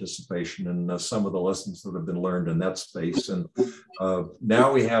stakeholder participation and some of the lessons that have been learned in that space. And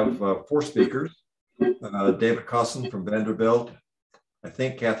now we have four speakers, David Kossin from Vanderbilt, I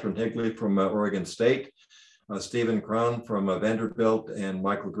think Catherine Higley from Oregon State, Stephen Krohn from Vanderbilt, and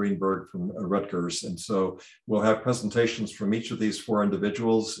Michael Greenberg from Rutgers. And so we'll have presentations from each of these four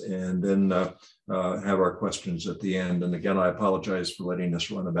individuals and then have our questions at the end. And again, I apologize for letting us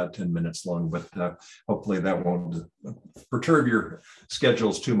run about 10 minutes long, but hopefully that won't perturb your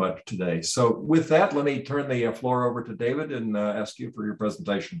schedules too much today. So with that, let me turn the floor over to David and ask you for your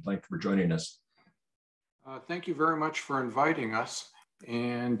presentation. Thank you for joining us. Thank you very much for inviting us.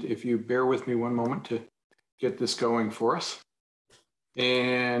 And if you bear with me one moment to get this going for us.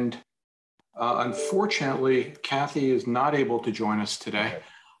 And unfortunately, Kathy is not able to join us today.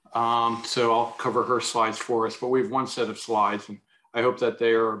 So I'll cover her slides for us, but we have one set of slides and I hope that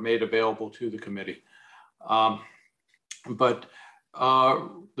they are made available to the committee. But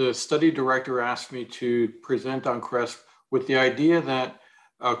the study director asked me to present on CRESP with the idea that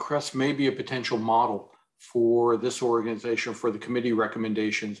CRESP may be a potential model for this organization, for the committee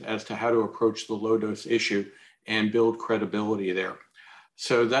recommendations as to how to approach the low dose issue and build credibility there.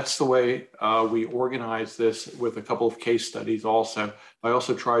 So that's the way we organize this with a couple of case studies also. I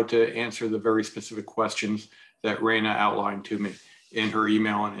also tried to answer the very specific questions that Raina outlined to me in her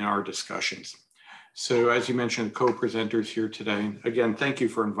email and in our discussions. So as you mentioned, co-presenters here today. Again, thank you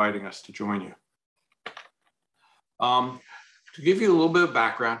for inviting us to join you. To give you a little bit of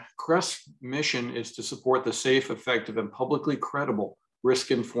background, CRESP's mission is to support the safe, effective, and publicly credible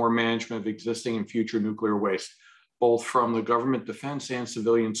risk-informed management of existing and future nuclear waste, both from the government, defense, and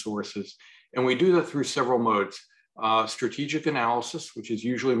civilian sources. And we do that through several modes. strategic analysis, which is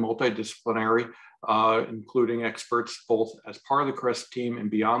usually multidisciplinary, including experts both as part of the CRESP team and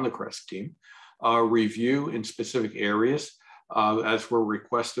beyond the CRESP team, review in specific areas as were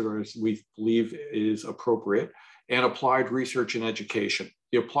requested or as we believe is appropriate, and applied research and education.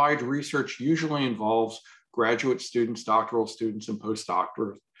 The applied research usually involves graduate students, doctoral students, and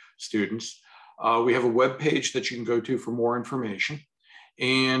postdoctoral students. We have a web page that you can go to for more information.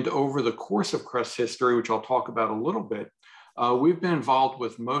 And over the course of CRESP history, which I'll talk about a little bit, we've been involved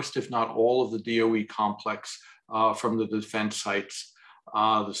with most, if not all, of the DOE complex from the defense sites,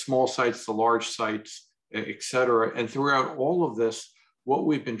 the small sites, the large sites, et cetera. And throughout all of this, what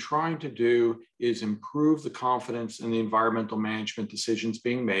we've been trying to do is improve the confidence in the environmental management decisions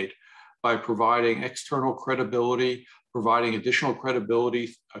being made by providing external credibility, providing additional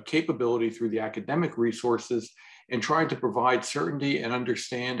credibility, capability through the academic resources, and trying to provide certainty and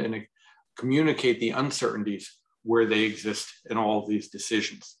understand and communicate the uncertainties where they exist in all of these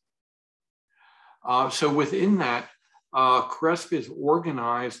decisions. So within that, CRESP is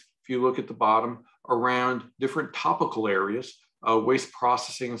organized, if you look at the bottom, around different topical areas, waste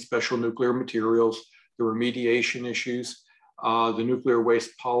processing and special nuclear materials, the remediation issues, the nuclear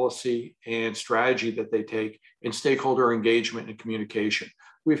waste policy and strategy that they take, and stakeholder engagement and communication.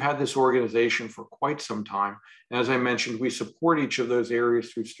 We've had this organization for quite some time. And as I mentioned, we support each of those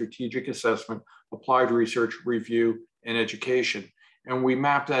areas through strategic assessment, applied research, review, and education. And we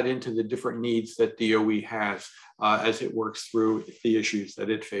map that into the different needs that DOE has as it works through the issues that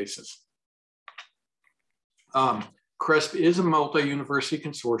it faces. CRESP is a multi-university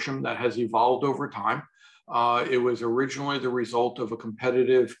consortium that has evolved over time. It was originally the result of a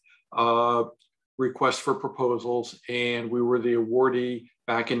competitive request for proposals, and we were the awardee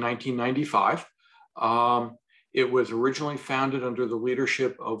back in 1995. It was originally founded under the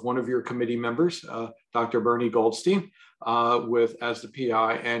leadership of one of your committee members, Dr. Bernie Goldstein, as the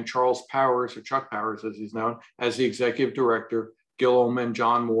PI, and Charles Powers, or Chuck Powers as he's known, as the executive director, Gil Ullman,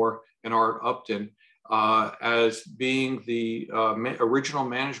 John Moore, and Art Upton, as being the original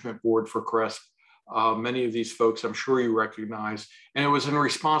management board for CRESP. Many of these folks I'm sure you recognize, and it was in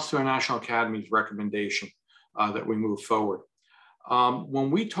response to a National Academy's recommendation that we moved forward.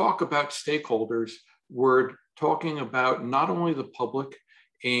 When we talk about stakeholders, we're talking about not only the public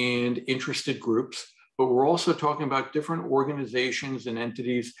and interested groups, but we're also talking about different organizations and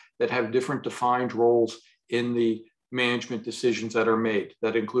entities that have different defined roles in the management decisions that are made.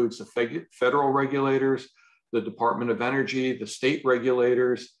 That includes the federal regulators, the Department of Energy, the state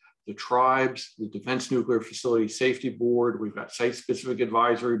regulators, the tribes, the Defense Nuclear Facility Safety Board. We've got site-specific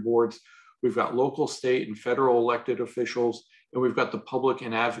advisory boards. We've got local, state, and federal elected officials, and we've got the public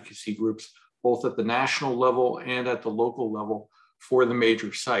and advocacy groups, both at the national level and at the local level for the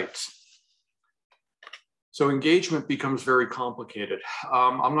major sites. So engagement becomes very complicated.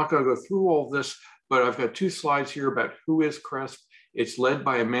 I'm not going to go through all of this, but I've got two slides here about who is CRESP. It's led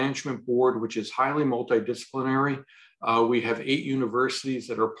by a management board, which is highly multidisciplinary. We have 8 universities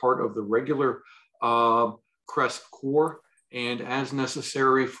that are part of the regular CRESP core. And as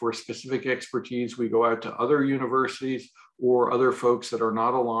necessary for specific expertise, we go out to other universities or other folks that are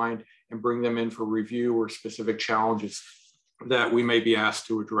not aligned and bring them in for review or specific challenges that we may be asked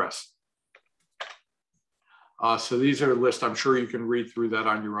to address. So these are a list. I'm sure you can read through that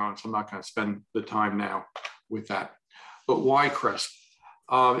on your own, so I'm not going to spend the time now with that. But why CRESP?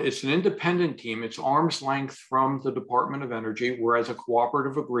 It's an independent team. It's arm's length from the Department of Energy. We're as a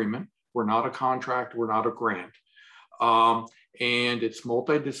cooperative agreement. We're not a contract. We're not a grant. And it's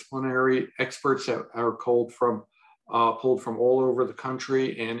multidisciplinary experts that are pulled from all over the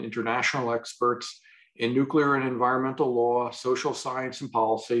country, and international experts in nuclear and environmental law, social science and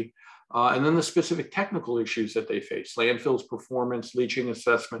policy, and then the specific technical issues that they face: landfills performance, leaching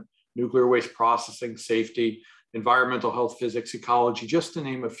assessment, nuclear waste processing, safety, environmental health, physics, ecology, just to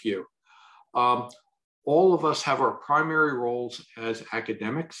name a few. All of us have our primary roles as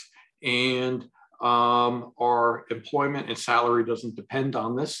academics, and our employment and salary doesn't depend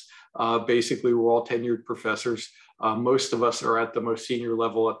on this. Basically, we're all tenured professors. Most of us are at the most senior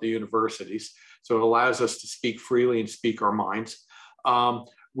level at the universities, so it allows us to speak freely and speak our minds.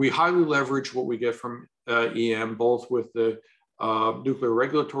 We highly leverage what we get from EM, both with the Nuclear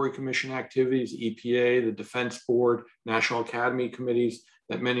Regulatory Commission activities, EPA, the Defense Board, National Academy committees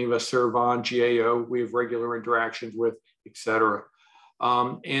that many of us serve on, GAO, we have regular interactions with, et cetera.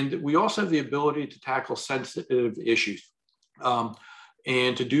 And we also have the ability to tackle sensitive issues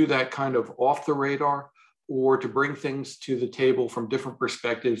and to do that kind of off the radar, or to bring things to the table from different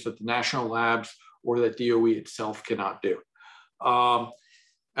perspectives that the national labs or that DOE itself cannot do.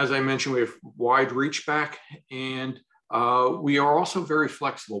 As I mentioned, we have wide reach back, and we are also very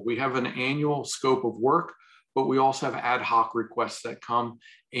flexible. We have an annual scope of work, but we also have ad hoc requests that come,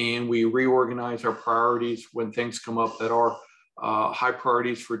 and we reorganize our priorities when things come up that are high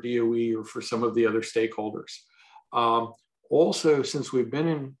priorities for DOE or for some of the other stakeholders. Also, since we've been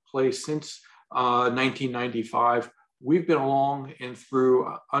in place since 1995, we've been along and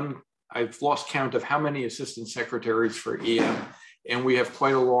through, I've lost count of how many assistant secretaries for EM, and we have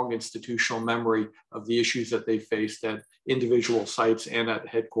quite a long institutional memory of the issues that they faced at individual sites and at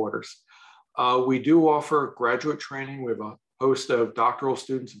headquarters. We do offer graduate training. We have a host of doctoral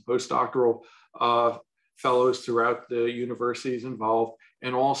students and postdoctoral fellows throughout the universities involved.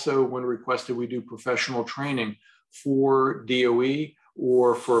 And also when requested, we do professional training for DOE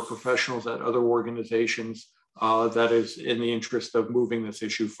or for professionals at other organizations that is in the interest of moving this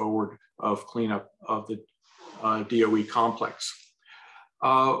issue forward of cleanup of the DOE complex.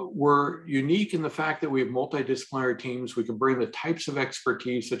 We're unique in the fact that we have multidisciplinary teams. We can bring the types of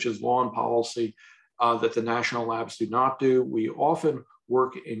expertise such as law and policy that the national labs do not do. We often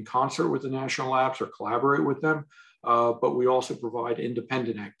work in concert with the national labs or collaborate with them, but we also provide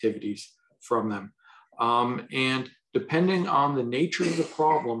independent activities from them. And depending on the nature of the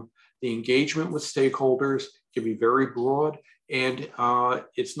problem, the engagement with stakeholders can be very broad, and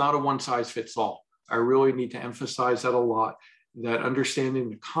it's not a one-size-fits-all. I really need to emphasize that a lot, that understanding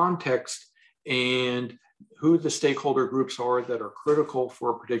the context and who the stakeholder groups are that are critical for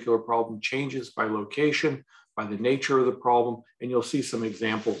a particular problem changes by location, by the nature of the problem, and you'll see some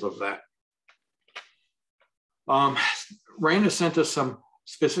examples of that. Raina sent us some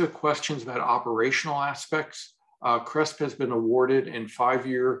specific questions about operational aspects. CRESP has been awarded in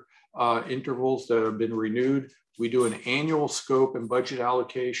 5-year intervals that have been renewed. We do an annual scope and budget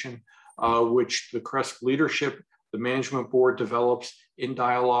allocation, which the CRESP leadership, the management board develops in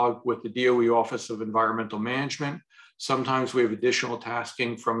dialogue with the DOE Office of Environmental Management. Sometimes we have additional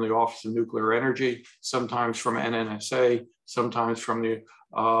tasking from the Office of Nuclear Energy, sometimes from NNSA, sometimes from the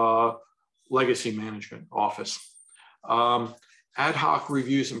Legacy Management Office. Ad hoc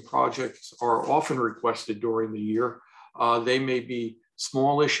reviews and projects are often requested during the year. They may be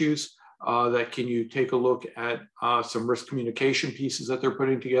small issues that can you take a look at some risk communication pieces that they're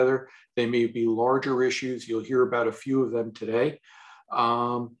putting together. They may be larger issues. You'll hear about a few of them today.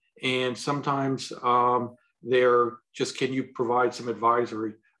 And sometimes they're just, can you provide some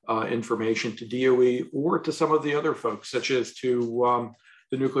advisory information to DOE or to some of the other folks, such as to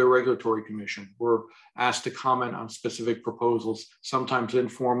the Nuclear Regulatory Commission. We're asked to comment on specific proposals, sometimes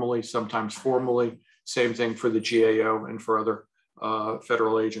informally, sometimes formally. Same thing for the GAO and for other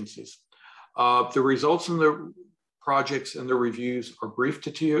federal agencies. The results in the projects and the reviews are briefed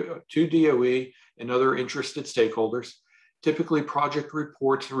to DOE and other interested stakeholders. Typically, project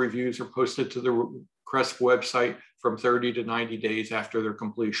reports and reviews are posted to the CRESP website from 30 to 90 days after their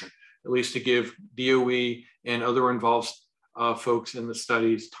completion, at least to give DOE and other involved folks in the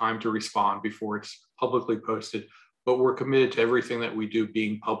studies time to respond before it's publicly posted. But we're committed to everything that we do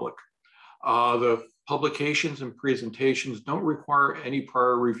being public. The publications and presentations don't require any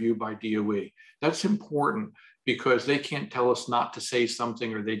prior review by DOE. That's important because they can't tell us not to say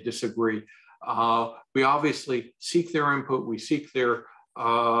something or they disagree. We obviously seek their input, we seek their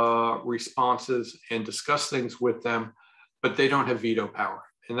responses and discuss things with them, but they don't have veto power.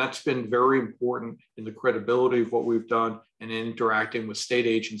 And that's been very important in the credibility of what we've done and in interacting with state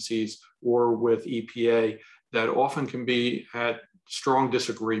agencies or with EPA that often can be at strong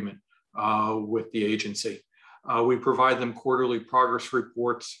disagreement with the agency. We provide them quarterly progress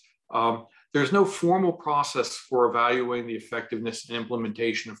reports. There's no formal process for evaluating the effectiveness and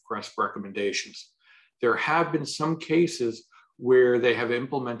implementation of CRESP recommendations. There have been some cases where they have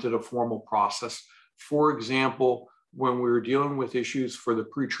implemented a formal process. For example, when we were dealing with issues for the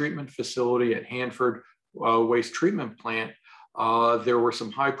pretreatment facility at Hanford Waste Treatment Plant, there were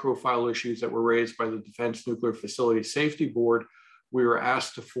some high-profile issues that were raised by the Defense Nuclear Facility Safety Board. We were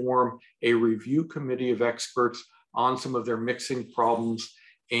asked to form a review committee of experts on some of their mixing problems,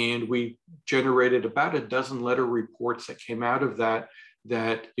 and we generated about a dozen letter reports that came out of that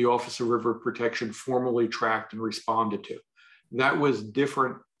the Office of River Protection formally tracked and responded to. That was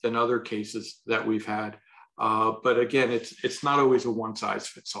different than other cases that we've had. But again, it's not always a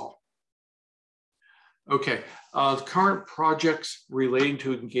one-size-fits-all. Okay, current projects relating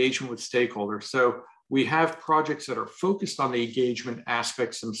to engagement with stakeholders. So we have projects that are focused on the engagement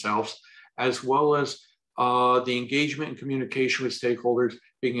aspects themselves, as well as the engagement and communication with stakeholders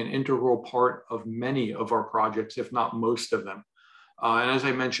being an integral part of many of our projects, if not most of them. And as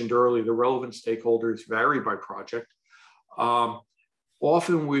I mentioned earlier, the relevant stakeholders vary by project.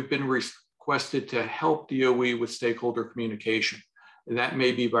 Often we've been requested to help DOE with stakeholder communication. And that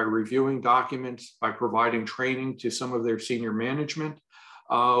may be by reviewing documents, by providing training to some of their senior management,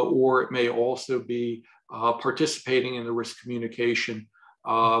 or it may also be participating in the risk communication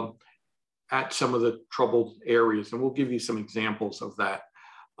at some of the troubled areas. And we'll give you some examples of that.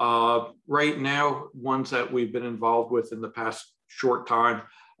 Right now, ones that we've been involved with in the past short time,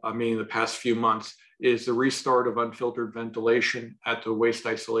 meaning the past few months, is the restart of unfiltered ventilation at the waste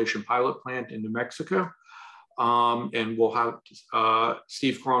isolation pilot plant in New Mexico. And we'll have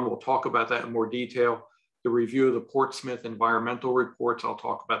Steve Cron will talk about that in more detail. The review of the Portsmouth environmental reports, I'll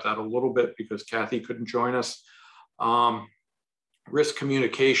talk about that a little bit because Kathy couldn't join us. Risk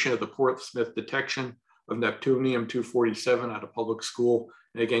communication of the Portsmouth detection of Neptunium-247 at a public school.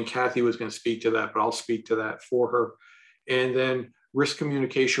 And again, Kathy was going to speak to that, but I'll speak to that for her. And then risk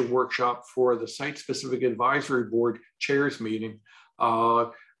communication workshop for the site-specific advisory board chairs meeting.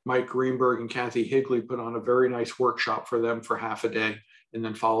 Mike Greenberg and Kathy Higley put on a very nice workshop for them for half a day, and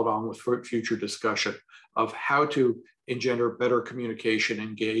then followed on with future discussion of how to engender better communication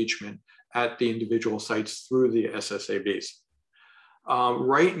engagement at the individual sites through the SSABs.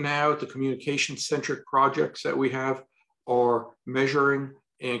 Right now, the communication-centric projects that we have are measuring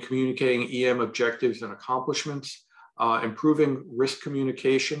and communicating EM objectives and accomplishments, improving risk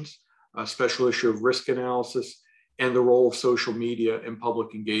communications, a special issue of risk analysis, and the role of social media in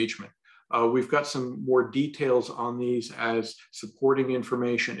public engagement. We've got some more details on these as supporting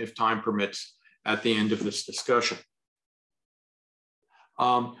information, if time permits, at the end of this discussion.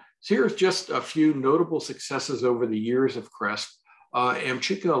 So here's just a few notable successes over the years of CRESP.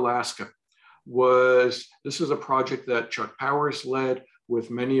 Amchitka, Alaska this was a project that Chuck Powers led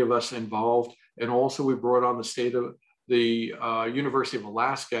with many of us involved. And also we brought on the University of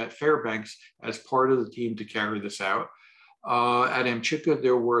Alaska at Fairbanks as part of the team to carry this out. At Amchitka,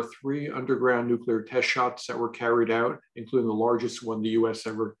 there were 3 underground nuclear test shots that were carried out, including the largest one the US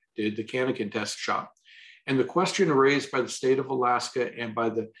ever did, the Kanikin test shot. And the question raised by the state of Alaska and by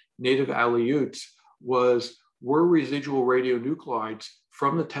the native Aleuts was, were residual radionuclides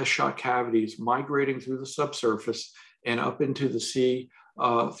from the test shot cavities migrating through the subsurface and up into the sea,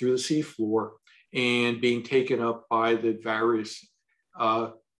 through the seafloor, and being taken up by the various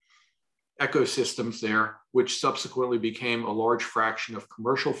ecosystems there, which subsequently became a large fraction of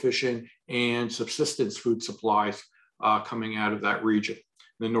commercial fishing and subsistence food supplies coming out of that region,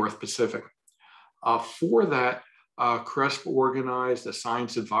 the North Pacific. For that, CRESP organized a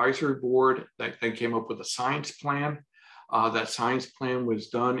science advisory board that then came up with a science plan. That science plan was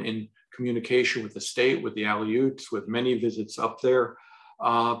done in communication with the state, with the Aleuts, with many visits up there.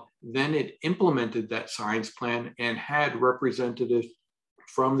 Then it implemented that science plan and had representatives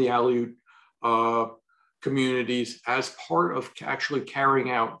from the Aleut communities as part of actually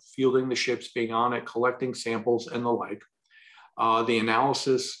carrying out, fielding the ships, being on it, collecting samples and the like. The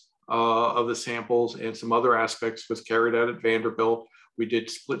analysis of the samples and some other aspects was carried out at Vanderbilt. We did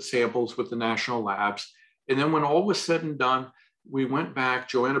split samples with the national labs. And then when all was said and done, we went back.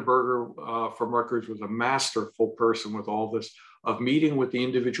 Joanna Berger from Rutgers was a masterful person with all this, of meeting with the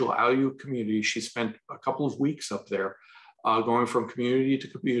individual Aleut community. She spent a couple of weeks up there, going from community to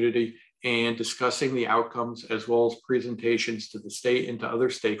community and discussing the outcomes, as well as presentations to the state and to other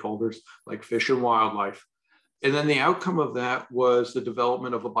stakeholders like Fish and Wildlife. And then the outcome of that was the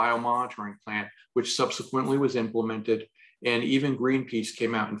development of a biomonitoring plan, which subsequently was implemented. And even Greenpeace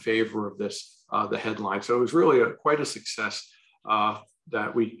came out in favor of this, the headline. So it was really quite a success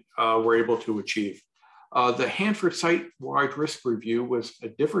that we were able to achieve. The Hanford site-wide risk review was a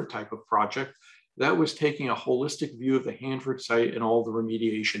different type of project that was taking a holistic view of the Hanford site and all the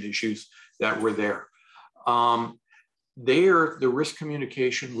remediation issues that were there. There, the risk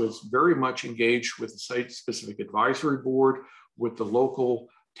communication was very much engaged with the site-specific advisory board, with the local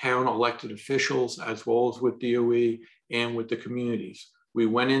town elected officials, as well as with DOE and with the communities. We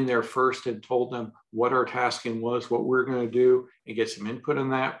went in there first and told them what our tasking was, what we're going to do, and get some input on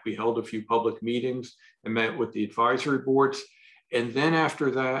that. We held a few public meetings and met with the advisory boards. And then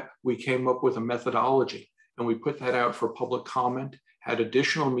after that, we came up with a methodology, and we put that out for public comment, had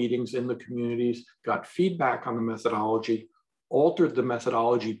additional meetings in the communities, got feedback on the methodology, altered the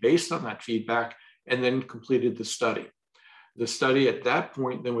methodology based on that feedback, and then completed the study. The study at that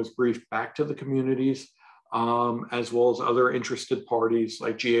point then was briefed back to the communities, as well as other interested parties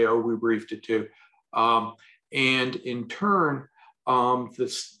like GAO, we briefed it to. And in turn,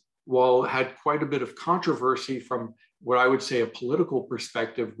 this, while it had quite a bit of controversy from what I would say a political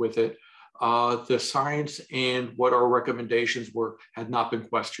perspective with it, the science and what our recommendations were had not been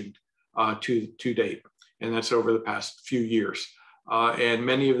questioned to date. And that's over the past few years. And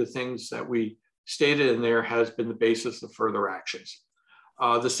many of the things that we stated in there has been the basis of further actions.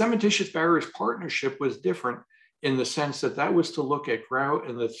 The cementitious barriers partnership was different in the sense that that was to look at grout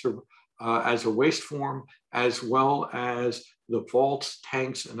and as a waste form, as well as the vaults,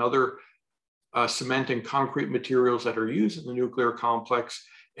 tanks, and other cement and concrete materials that are used in the nuclear complex.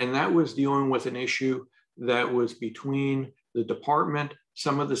 And that was dealing with an issue that was between the department,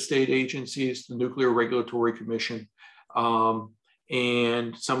 some of the state agencies, the Nuclear Regulatory Commission,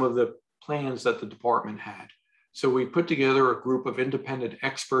 and some of the plans that the department had. So we put together a group of independent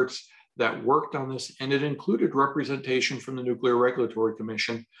experts that worked on this, and it included representation from the Nuclear Regulatory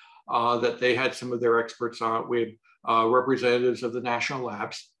Commission, that they had some of their experts on it. We had representatives of the national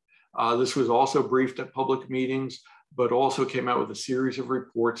labs. This was also briefed at public meetings, but also came out with a series of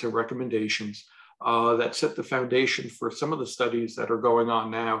reports and recommendations that set the foundation for some of the studies that are going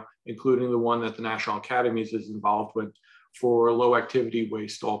on now, including the one that the National Academies is involved with for low activity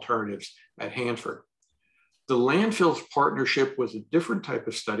waste alternatives at Hanford. The landfills partnership was a different type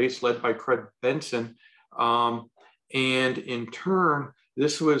of study. It's led by Craig Benson. And in turn,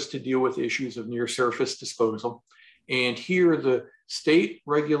 this was to deal with issues of near surface disposal. And here the state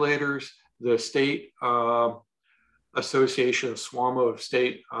regulators, the state association of SWAMO of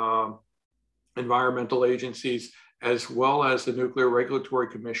state environmental agencies, as well as the Nuclear Regulatory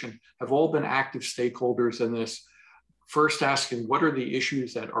Commission, have all been active stakeholders in this. First asking what are the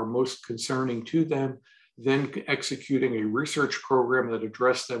issues that are most concerning to them, then executing a research program that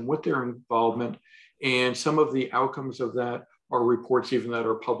addressed them with their involvement. And some of the outcomes of that are reports even that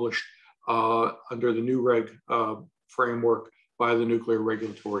are published under the new reg framework by the Nuclear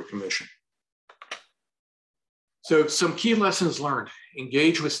Regulatory Commission. So some key lessons learned: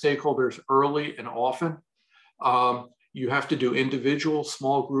 engage with stakeholders early and often. You have to do individual,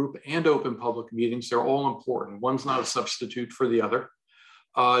 small group, and open public meetings. They're all important. One's not a substitute for the other.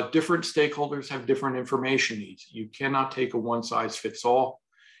 Different stakeholders have different information needs. You cannot take a one-size-fits-all,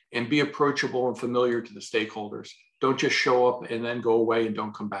 and be approachable and familiar to the stakeholders. Don't just show up and then go away and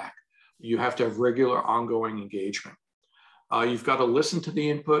don't come back. You have to have regular ongoing engagement. You've got to listen to the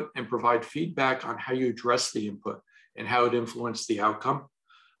input and provide feedback on how you address the input and how it influenced the outcome.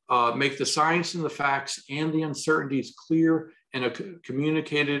 Make the science and the facts and the uncertainties clear and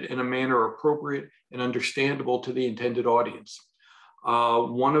communicated in a manner appropriate and understandable to the intended audience.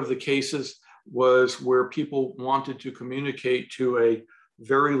 One of the cases was where people wanted to communicate to a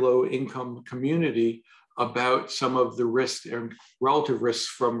very low income community about some of the risks and relative risks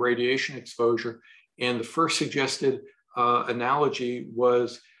from radiation exposure. And the first suggested analogy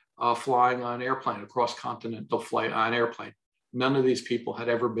was flying on an airplane, a cross-continental flight on an airplane. None of these people had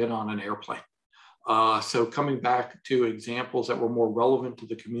ever been on an airplane. So coming back to examples that were more relevant to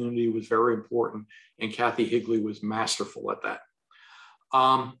the community was very important, and Kathy Higley was masterful at that.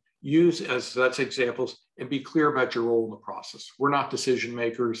 Use as that's examples and be clear about your role in the process. We're not decision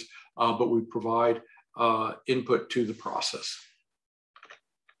makers, but we provide input to the process.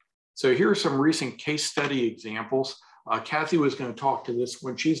 So here are some recent case study examples. Kathy was going to talk to this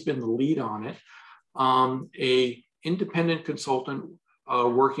when she's been the lead on it. A independent consultant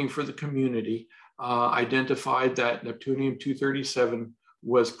working for the community identified that Neptunium-237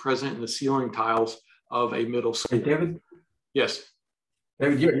 was present in the ceiling tiles of a middle school. Hey, David? Yes.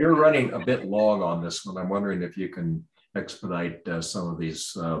 David, you're running a bit long on this one. I'm wondering if you can expedite some of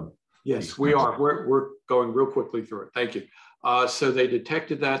these. Yes, we are. We're going real quickly through it. Thank you. So they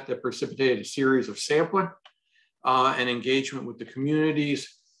detected that precipitated a series of sampling and engagement with the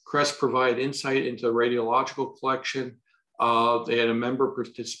communities. CREST provided insight into the radiological collection. They had a member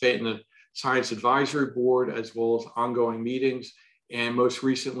participate in the Science Advisory Board as well as ongoing meetings. And most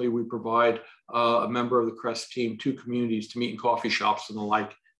recently, we provide a member of the CREST team to communities to meet in coffee shops and the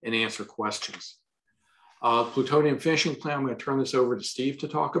like and answer questions. Plutonium finishing plant, I'm going to turn this over to Steve to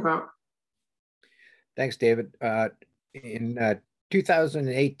talk about. Thanks, David. In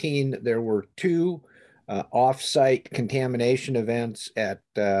 2018, there were two off-site contamination events at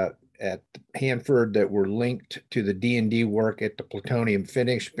Hanford that were linked to the D&D work at the plutonium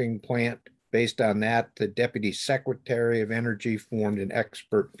finishing plant. Based on that, the Deputy Secretary of Energy formed an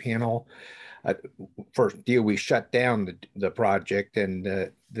expert panel. First, DOE shut down the project, and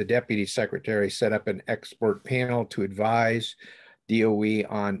the Deputy Secretary set up an expert panel to advise DOE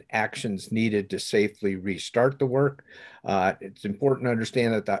on actions needed to safely restart the work. It's important to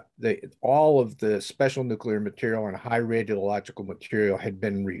understand that all of the special nuclear material and high radiological material had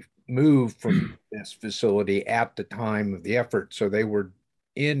been removed from this facility at the time of the effort. So they were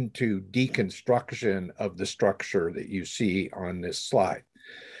into deconstruction of the structure that you see on this slide.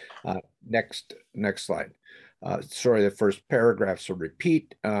 Next slide. sorry, the first paragraph's a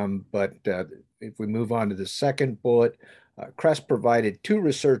repeat, but if we move on to the second bullet, CREST provided 2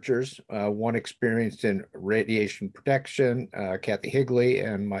 researchers, one experienced in radiation protection, Kathy Higley,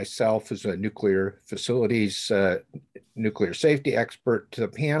 and myself as a nuclear facilities, nuclear safety expert to the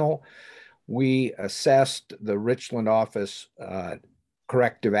panel. We assessed the Richland office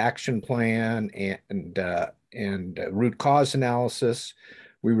corrective action plan and root cause analysis.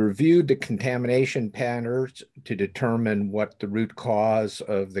 We reviewed the contamination patterns to determine what the root cause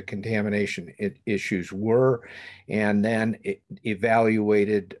of the contamination issues were, and then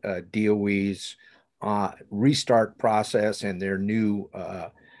evaluated DOE's restart process and their new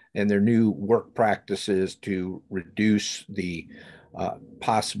work practices to reduce the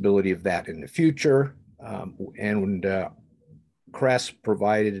possibility of that in the future. CREST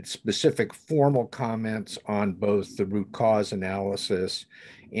provided specific formal comments on both the root cause analysis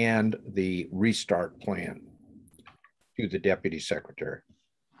and the restart plan to the Deputy Secretary.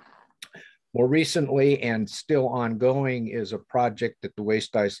 More recently and still ongoing is a project at the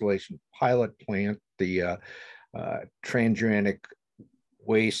Waste Isolation Pilot Plant, the Transuranic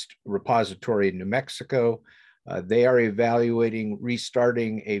Waste Repository in New Mexico. They are evaluating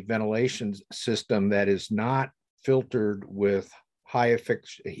restarting a ventilation system that is not filtered with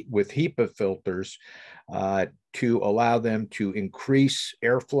HEPA filters to allow them to increase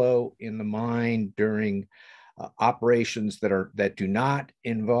airflow in the mine during operations that do not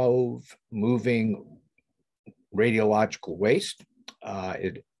involve moving radiological waste.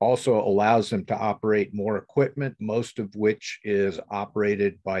 It also allows them to operate more equipment, most of which is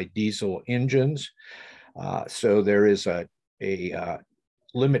operated by diesel engines. So there is a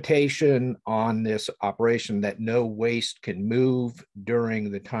limitation on this operation that no waste can move during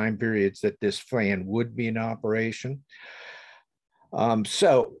the time periods that this fan would be in operation. The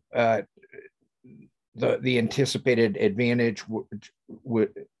anticipated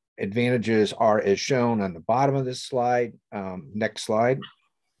advantages are as shown on the bottom of this slide. Next slide.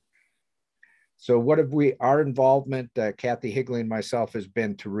 So what have our involvement, Kathy Higley and myself, has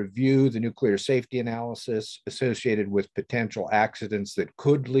been to review the nuclear safety analysis associated with potential accidents that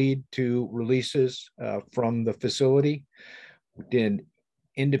could lead to releases from the facility. We did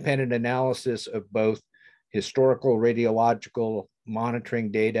independent analysis of both historical radiological monitoring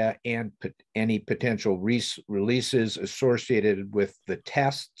data and any potential releases associated with the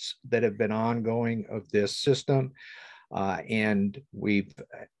tests that have been ongoing of this system. And we've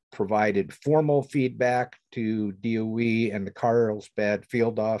provided formal feedback to DOE and the Carlsbad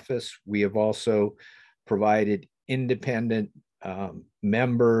Field Office. We have also provided independent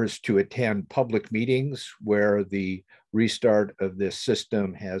members to attend public meetings where the restart of this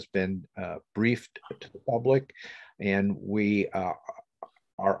system has been briefed to the public. And we are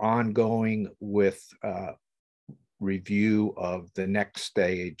ongoing with review of the next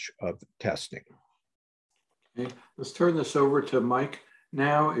stage of testing. Okay, let's turn this over to Mike.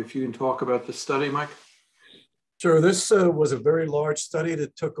 Now, if you can talk about the study, Mike. Sure, this was a very large study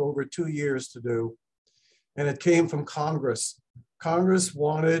that took over 2 years to do, and it came from Congress. Congress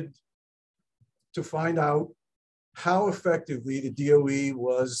wanted to find out how effectively the DOE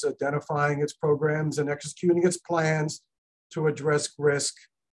was identifying its programs and executing its plans to address risk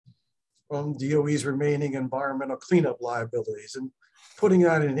from DOE's remaining environmental cleanup liabilities. And putting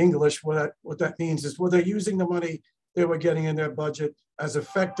that in English, what that means is, were they using the money they were getting in their budget as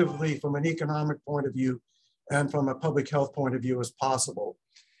effectively from an economic point of view and from a public health point of view as possible.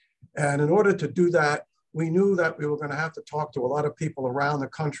 And in order to do that, we knew that we were going to have to talk to a lot of people around the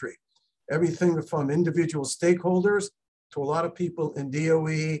country, everything from individual stakeholders to a lot of people in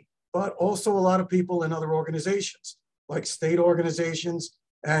DOE, but also a lot of people in other organizations, like state organizations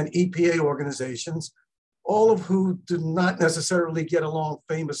and EPA organizations, all of who do not necessarily get along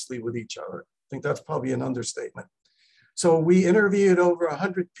famously with each other. I think that's probably an understatement. So we interviewed over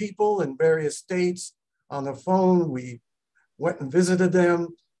 100 people in various states on the phone. We went and visited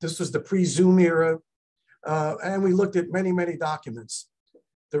them. This was the pre-Zoom era. And we looked at many, many documents.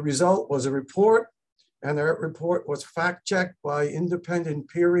 The result was a report, and that report was fact-checked by independent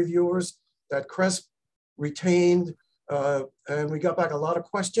peer reviewers that CREST retained. And we got back a lot of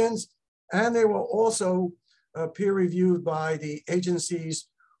questions. And they were also peer reviewed by the agencies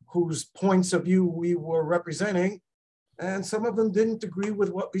whose points of view we were representing. And some of them didn't agree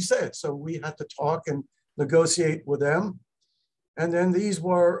with what we said. So we had to talk and negotiate with them. And then these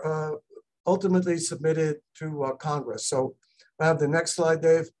were ultimately submitted to Congress. So I have the next slide,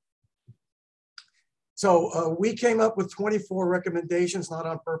 Dave. So we came up with 24 recommendations, not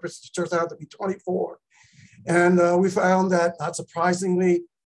on purpose. It turns out to be 24. And we found that, not surprisingly,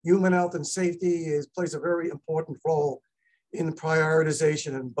 human health and safety plays a very important role in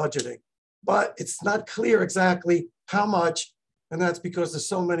prioritization and budgeting. But it's not clear exactly how much, and that's because there's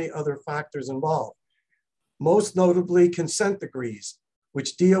so many other factors involved. Most notably consent decrees,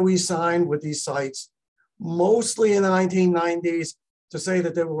 which DOE signed with these sites, mostly in the 1990s, to say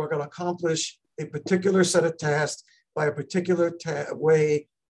that they were going to accomplish a particular set of tasks by a particular way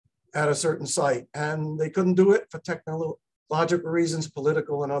at a certain site. And they couldn't do it for technological reasons,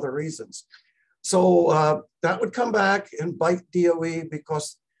 political and other reasons. So that would come back and bite DOE,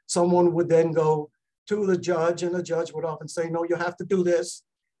 because someone would then go to the judge, and the judge would often say, no, you have to do this,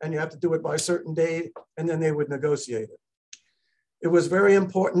 and you have to do it by a certain date, and then they would negotiate it. It was very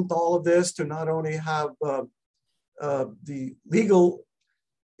important, all of this, to not only have the legal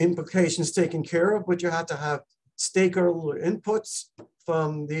implications taken care of, but you had to have stakeholder inputs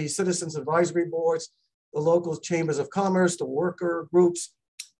from the citizens advisory boards, the local chambers of commerce, the worker groups.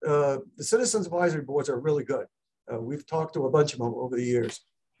 The citizens advisory boards are really good. We've talked to a bunch of them over the years.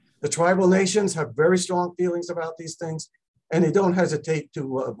 The tribal nations have very strong feelings about these things, and they don't hesitate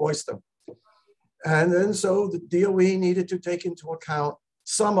to voice them. And then so the DOE needed to take into account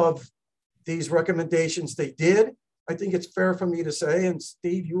some of these recommendations. They did. I think it's fair for me to say, and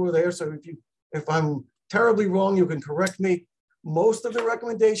Steve, you were there, so if I'm terribly wrong, you can correct me. Most of the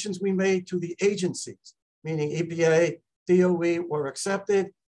recommendations we made to the agencies, meaning EPA, DOE, were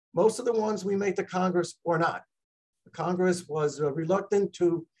accepted. Most of the ones we made to Congress were not. The Congress was reluctant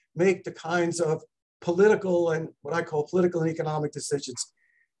to make the kinds of political and what I call political and economic decisions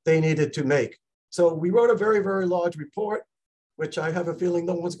they needed to make. So we wrote a very, very large report, which I have a feeling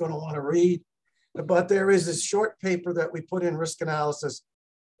no one's going to want to read. But there is this short paper that we put in risk analysis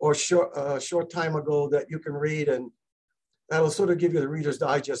or short time ago that you can read, and that'll sort of give you the Reader's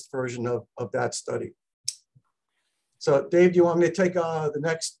Digest version of that study. So Dave, do you want me to take the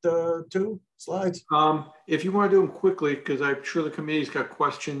next 2 slides? If you want to do them quickly, because I'm sure the committee's got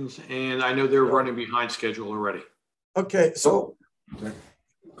questions, and I know they're running behind schedule already. Okay, so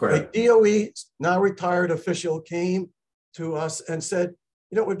a DOE now retired official came to us and said,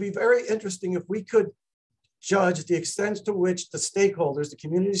 you know, it would be very interesting if we could judge the extent to which the stakeholders, the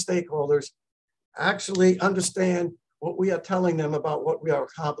community stakeholders, actually understand what we are telling them about what we are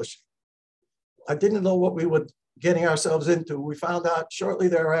accomplishing. I didn't know what we were getting ourselves into. We found out shortly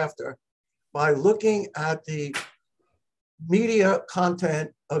thereafter by looking at the media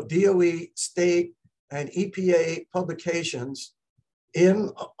content of DOE, state, and EPA publications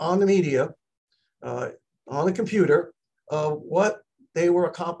on the media, on the computer, what they were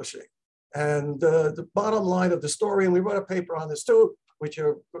accomplishing. And the bottom line of the story, and we wrote a paper on this too, which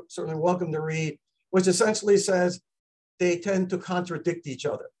you're certainly welcome to read, which essentially says they tend to contradict each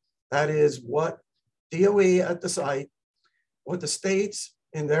other. That is what DOE at the site, what the states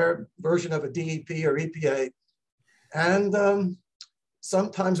in their version of a DEP or EPA, and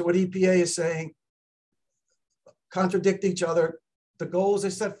sometimes what EPA is saying contradict each other. The goals they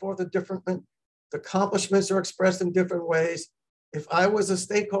set forth are different, the accomplishments are expressed in different ways. If I was a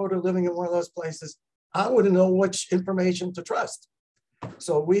stakeholder living in one of those places, I wouldn't know which information to trust.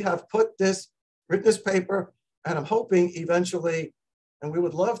 So we have written this paper, and I'm hoping eventually, and we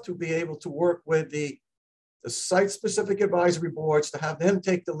would love to be able to work with the site-specific advisory boards to have them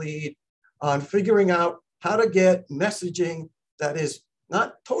take the lead on figuring out how to get messaging that is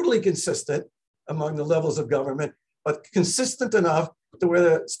not totally consistent among the levels of government, but consistent enough to where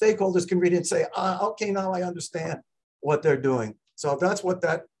the stakeholders can read it and say, okay, now I understand what they're doing. So that's what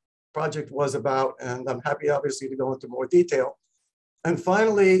that project was about. And I'm happy, obviously, to go into more detail. And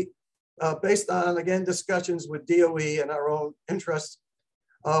finally, based on, again, discussions with DOE and our own interests,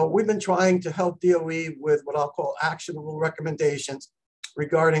 we've been trying to help DOE with what I'll call actionable recommendations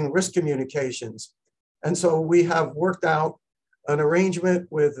regarding risk communications. And so we have worked out an arrangement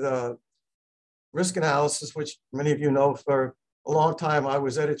with Risk Analysis, which many of you know for a long time I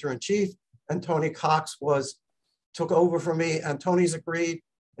was editor-in-chief, and Tony Cox took over for me, and Tony's agreed.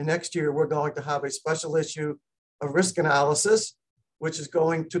 And next year we're going to have a special issue of Risk Analysis, which is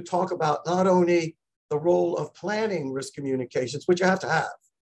going to talk about not only the role of planning risk communications, which you have to have.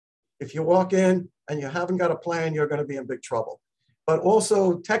 If you walk in and you haven't got a plan, you're going to be in big trouble. But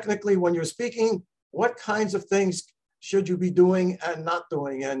also technically, when you're speaking, what kinds of things should you be doing and not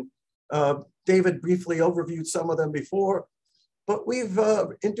doing? And David briefly overviewed some of them before, but we've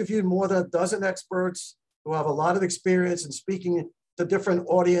interviewed more than a dozen experts who have a lot of experience in speaking to different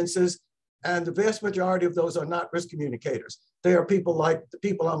audiences. And the vast majority of those are not risk communicators. They are people like the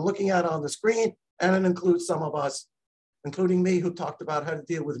people I'm looking at on the screen, and it includes some of us, including me, who talked about how to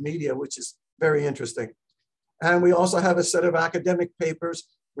deal with media, which is very interesting. And we also have a set of academic papers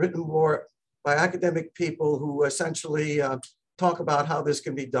written more by academic people who essentially talk about how this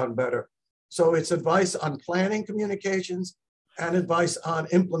can be done better. So it's advice on planning communications and advice on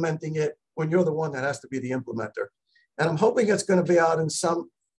implementing it when you're the one that has to be the implementer. And I'm hoping it's going to be out in summer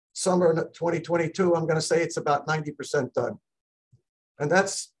 2022. I'm going to say it's about 90% done. And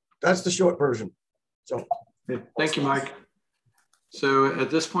that's the short version. So thank you, Mike. So at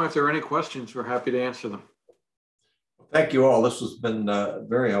this point, if there are any questions, we're happy to answer them. Thank you all. This has been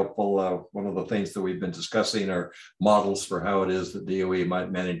very helpful. One of the things that we've been discussing are models for how it is that DOE might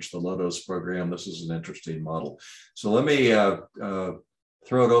manage the low-dose program. This is an interesting model. So let me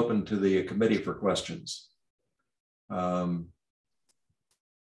throw it open to the committee for questions. Well,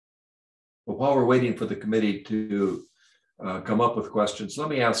 while we're waiting for the committee to come up with questions, let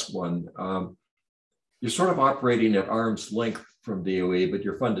me ask one. You're sort of operating at arm's length from DOE, but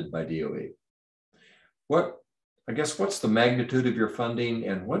you're funded by DOE. What's the magnitude of your funding,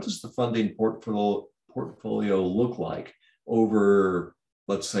 and what does the funding portfolio look like over,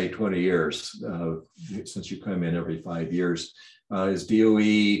 let's say, 20 years, since you come in every 5 years? Is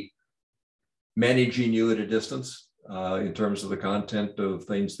DOE managing you at a distance in terms of the content of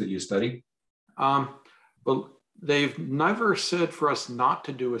things that you study? Well, they've never said for us not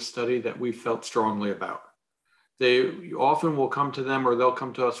to do a study that we felt strongly about. They often will come to them, or they'll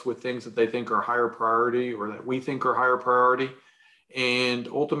come to us with things that they think are higher priority or that we think are higher priority. And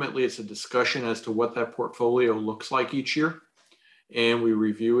ultimately, it's a discussion as to what that portfolio looks like each year. And we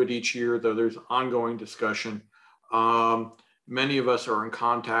review it each year, though there's ongoing discussion. Many of us are in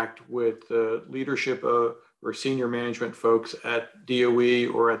contact with the leadership or senior management folks at DOE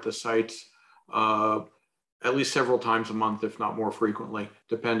or at the sites at least several times a month, if not more frequently,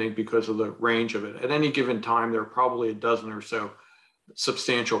 depending because of the range of it. At any given time, there are probably a dozen or so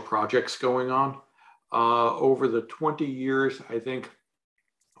substantial projects going on. Over the 20 years, I think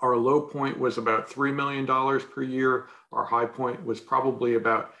our low point was about $3 million per year. Our high point was probably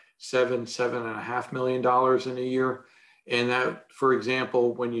about $7.5 million in a year. And that, for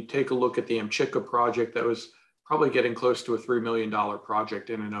example, when you take a look at the Amchitka project, that was probably getting close to a $3 million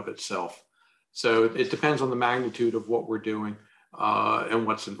project in and of itself. So it depends on the magnitude of what we're doing and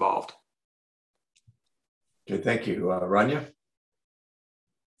what's involved. Okay, thank you. Rania?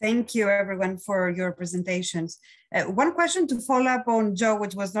 Thank you, everyone, for your presentations. One question to follow up on, Joe,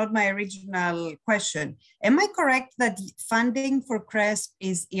 which was not my original question. Am I correct that funding for CRESP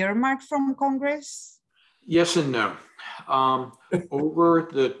is earmarked from Congress? Yes and no. Over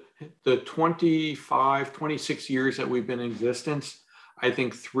the 25, 26 years that we've been in existence, I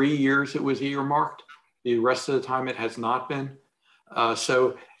think 3 years it was earmarked. The rest of the time it has not been.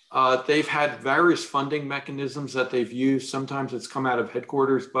 They've had various funding mechanisms that they've used. Sometimes it's come out of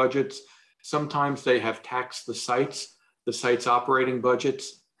headquarters budgets. Sometimes they have taxed the sites operating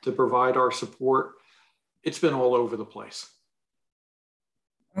budgets to provide our support. It's been all over the place.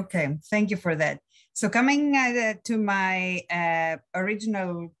 Okay, thank you for that. So coming to my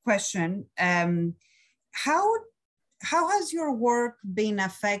original question, how has your work been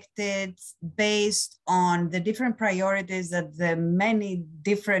affected based on the different priorities that the many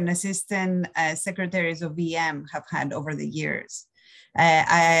different assistant secretaries of EM have had over the years?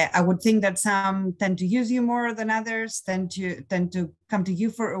 I would think that some tend to use you more than others, tend to come to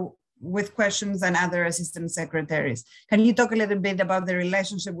you with questions than other assistant secretaries. Can you talk a little bit about the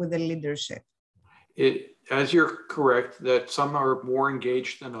relationship with the leadership? As you're correct, that some are more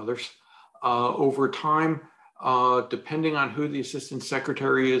engaged than others. Over time, depending on who the assistant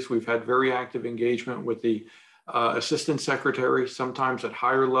secretary is, we've had very active engagement with the assistant secretary, sometimes at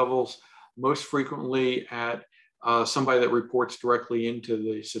higher levels, most frequently at somebody that reports directly into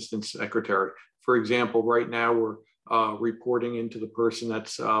the assistant secretary. For example, right now we're reporting into the person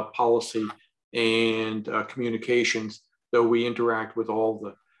that's policy and communications, though we interact with all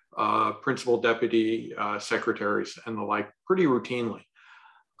the principal deputy secretaries and the like pretty routinely.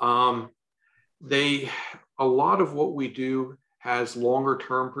 A lot of what we do has longer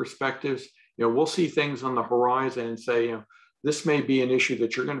term perspectives. You know, we'll see things on the horizon and say, you know, this may be an issue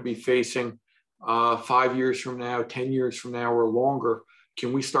that you're going to be facing 5 years from now, 10 years from now, or longer.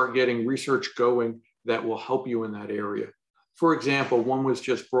 Can we start getting research going that will help you in that area? For example, one was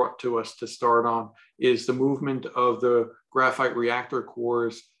just brought to us to start on is the movement of the graphite reactor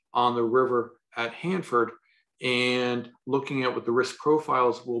cores on the river at Hanford and looking at what the risk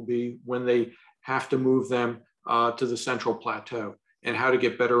profiles will be when they have to move them to the Central Plateau and how to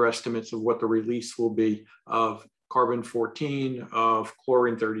get better estimates of what the release will be of carbon-14, of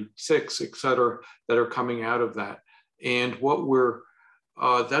chlorine-36, et cetera, that are coming out of that. And what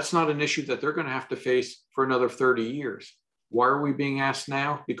that's not an issue that they're going to have to face for another 30 years. Why are we being asked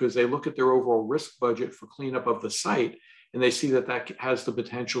now? Because they look at their overall risk budget for cleanup of the site, and they see that that has the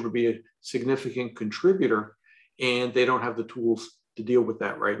potential to be a significant contributor, and they don't have the tools to deal with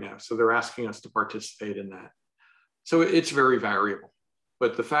that right now. So they're asking us to participate in that. So it's very variable.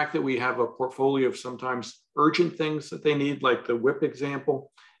 But the fact that we have a portfolio of sometimes urgent things that they need, like the WIP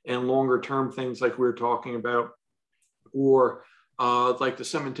example, and longer term things like we were talking about, or like the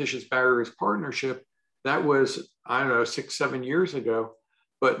cementitious barriers partnership, that was, I don't know, 6-7 years ago,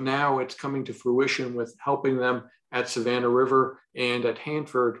 but now it's coming to fruition with helping them at Savannah River and at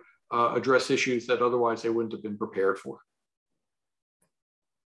Hanford address issues that otherwise they wouldn't have been prepared for.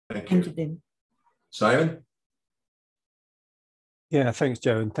 Thank you. Simon? Yeah, thanks,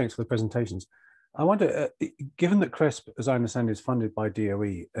 Joe, and thanks for the presentations. I wonder, given that CRESP, as I understand, is funded by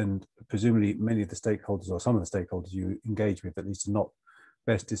DOE, and presumably many of the stakeholders or some of the stakeholders you engage with at least are not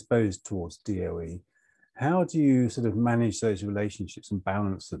best disposed towards DOE, how do you sort of manage those relationships and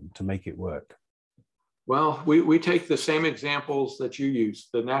balance them to make it work? Well, we take the same examples that you use.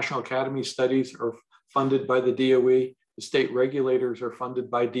 The National Academy studies are funded by the DOE. The state regulators are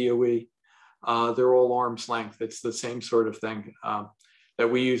funded by DOE. They're all arm's length. It's the same sort of thing that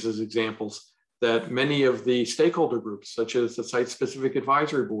we use as examples. That many of the stakeholder groups, such as the site-specific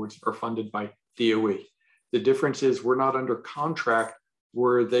advisory boards, are funded by DOE. The difference is we're not under contract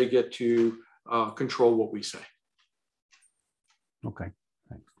where they get to control what we say. Okay,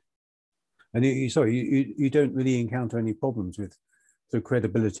 thanks. And you don't really encounter any problems with the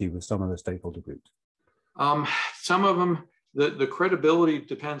credibility with some of the stakeholder groups? Some of them, the credibility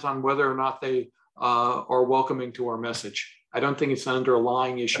depends on whether or not they are welcoming to our message. I don't think it's an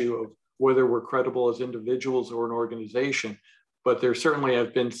underlying issue of whether we're credible as individuals or an organization, but there certainly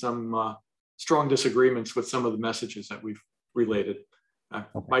have been some strong disagreements with some of the messages that we've related.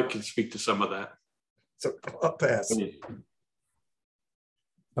 Okay. Mike can speak to some of that. So I'll pass.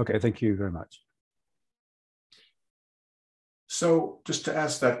 Okay, thank you very much. So just to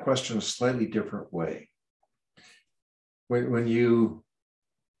ask that question a slightly different way, when you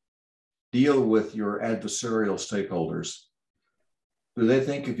deal with your adversarial stakeholders, do they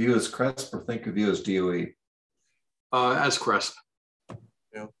think of you as CRESP or think of you as DOE? As CRESP.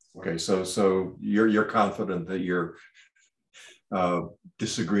 Yeah. Okay, so you're confident that your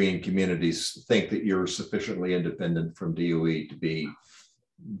disagreeing communities think that you're sufficiently independent from DOE to be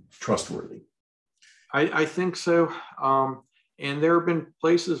trustworthy? I think so. And there have been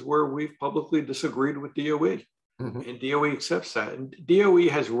places where we've publicly disagreed with DOE, and DOE accepts that. And DOE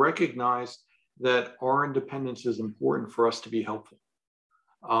has recognized that our independence is important for us to be helpful.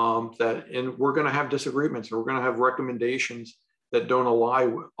 And we're going to have disagreements, or we're going to have recommendations that don't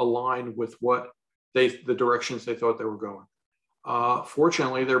align with what the directions they thought they were going.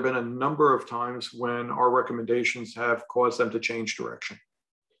 Fortunately, there have been a number of times when our recommendations have caused them to change direction.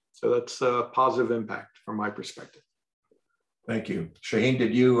 So that's a positive impact from my perspective. Thank you. Shaheen,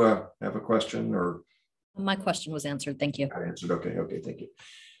 did you have a question, or? My question was answered. Thank you. I answered. Okay, thank you.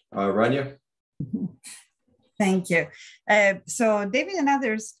 Rania? Thank you. So David and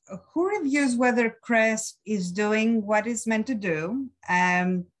others, who reviews whether CRESP is doing what it's meant to do?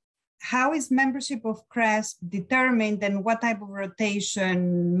 How is membership of CRESP determined, and what type of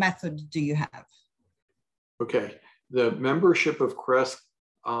rotation method do you have? Okay, the membership of CRESP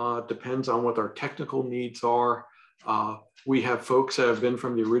depends on what our technical needs are. We have folks that have been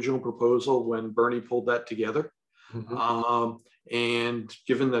from the original proposal when Bernie pulled that together. And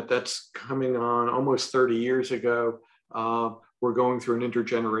given that that's coming on almost 30 years ago, we're going through an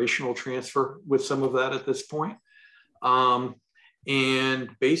intergenerational transfer with some of that at this point. And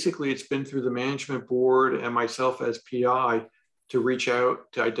basically it's been through the management board and myself as PI to reach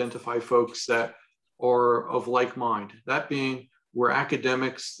out to identify folks that are of like mind. That being, we're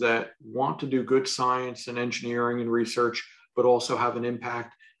academics that want to do good science and engineering and research, but also have an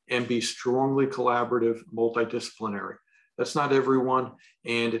impact and be strongly collaborative, multidisciplinary. That's not everyone,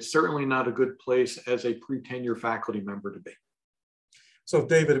 and it's certainly not a good place as a pre-tenure faculty member to be. So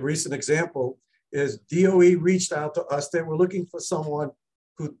David, a recent example is DOE reached out to us. They were looking for someone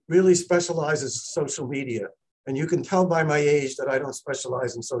who really specializes in social media. And you can tell by my age that I don't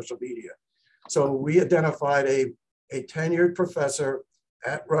specialize in social media. So we identified a tenured professor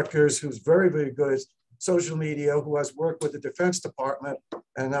at Rutgers who's very, very good at social media, who has worked with the Defense Department,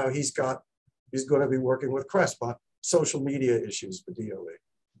 and now he's going to be working with CRESP on social media issues for DOE.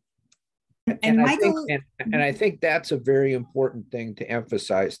 And I think that's a very important thing to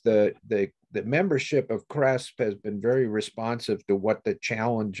emphasize. The membership of CRESP has been very responsive to what the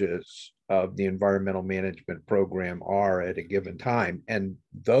challenges of the environmental management program are at a given time, and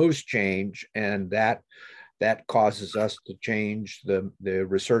those change, and that that causes us to change the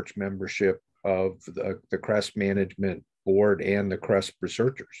research membership of the CRESP Management Board and the CRESP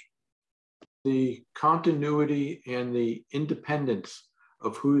researchers. The continuity and the independence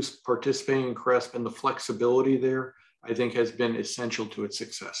of who's participating in CRESP and the flexibility there, I think, has been essential to its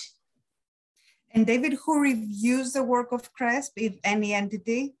success. And David, who reviews the work of CRESP, if any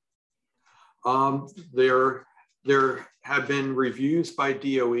entity? There have been reviews by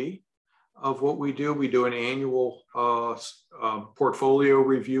DOE of what we do. We do an annual portfolio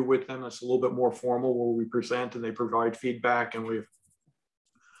review with them. It's a little bit more formal, where we present and they provide feedback, and we have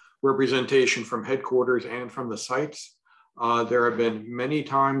representation from headquarters and from the sites. There have been many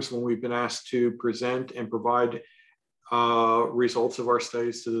times when we've been asked to present and provide results of our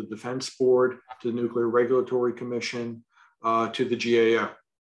studies to the Defense Board, to the Nuclear Regulatory Commission, to the GAO.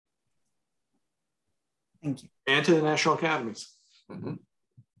 Thank you. And to the National Academies. Mm-hmm.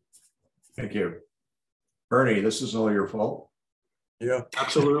 Thank you. Bernie, this is all your fault. Yeah,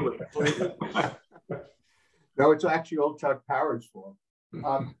 absolutely. No, it's actually all Chuck Power's fault.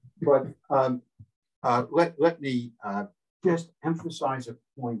 Let me just emphasize a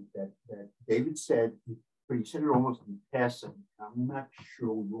point that David said, but he said it almost in passing. I'm not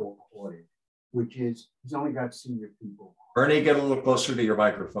sure we all caught it, which is he's only got senior people. Bernie, get a little closer to your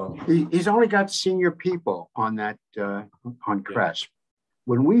microphone. He's only got senior people on that on CRESP.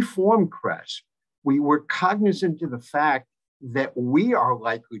 When we formed CRESP, we were cognizant of the fact that we are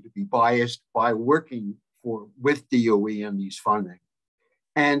likely to be biased by working with DOE on these funding.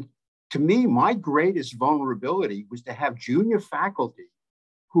 And to me, my greatest vulnerability was to have junior faculty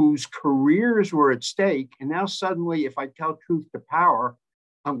whose careers were at stake. And now suddenly, if I tell truth to power,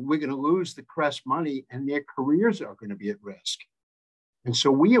 we're going to lose the CRESP money and their careers are going to be at risk. And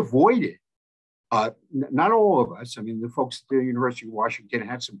so we avoided, not all of us, I mean, the folks at the University of Washington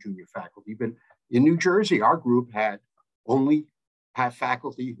had some junior faculty, but in New Jersey, our group had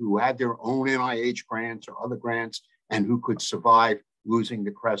faculty who had their own NIH grants or other grants and who could survive losing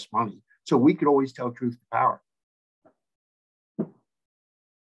the CRESP money. So we could always tell truth to power.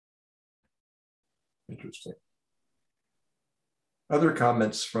 Interesting. Other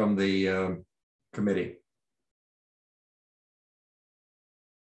comments from the committee?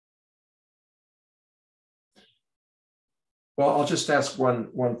 Well, I'll just ask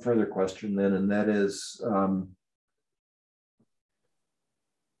one further question then, and that is,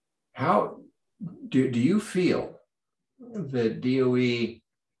 how do you feel that DOE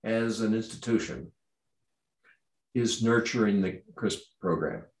as an institution is nurturing the CRISP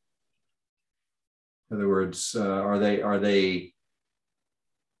program? In other words, are they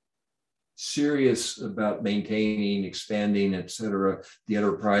serious about maintaining, expanding, et cetera, the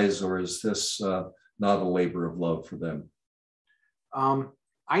enterprise, or is this not a labor of love for them?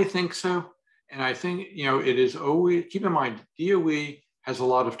 I think so. And I think, it is always, keep in mind, DOE has a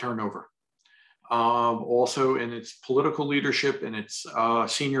lot of turnover. Also in its political leadership and its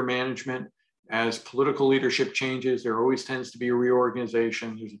senior management. As political leadership changes, there always tends to be a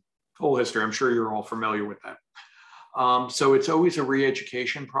reorganization. There's a whole history. I'm sure you're all familiar with that. So it's always a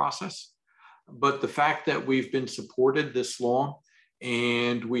re-education process. But the fact that we've been supported this long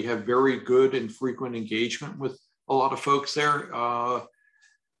and we have very good and frequent engagement with a lot of folks there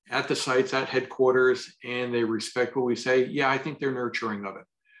at the sites, at headquarters, and they respect what we say, yeah, I think they're nurturing of it.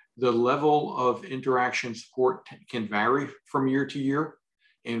 The level of interaction support can vary from year to year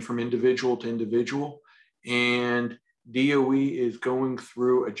and from individual to individual. And DOE is going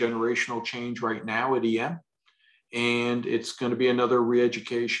through a generational change right now at EM. And it's going to be another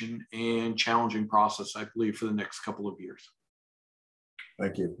re-education and challenging process, I believe, for the next couple of years.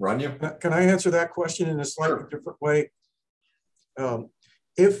 Thank you. Rania? Can I answer that question in a slightly different way?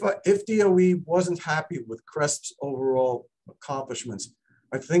 If DOE wasn't happy with CRESP's overall accomplishments,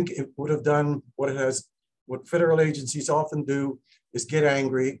 I think it would have done what federal agencies often do, is get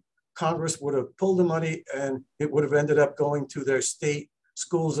angry. Congress would have pulled the money and it would have ended up going to their state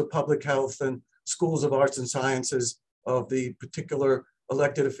schools of public health and schools of arts and sciences of the particular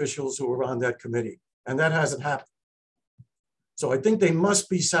elected officials who were on that committee. And that hasn't happened. So I think they must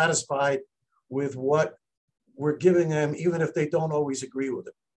be satisfied with what we're giving them, even if they don't always agree with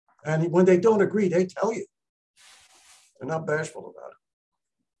it. And when they don't agree, they tell you. They're not bashful about it.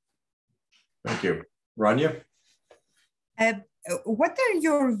 Thank you. Rania? What are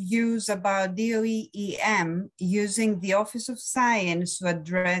your views about DOE-EM using the Office of Science to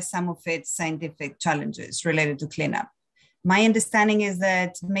address some of its scientific challenges related to cleanup? My understanding is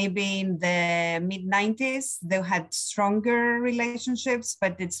that maybe in the mid-90s, they had stronger relationships,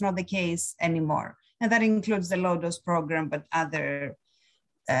 but it's not the case anymore. And that includes the low-dose program, but other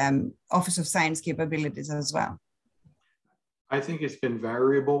Office of Science capabilities as well? I think it's been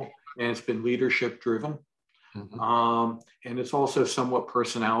variable and it's been leadership driven. And it's also somewhat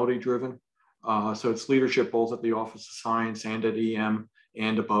personality driven. So it's leadership both at the Office of Science and at EM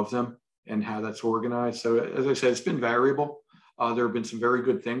and above them and how that's organized. So as I said, it's been variable. There have been some very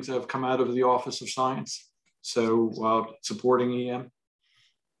good things that have come out of the Office of Science. So supporting EM.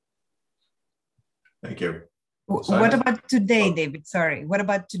 Thank you. What about today, David? Sorry, what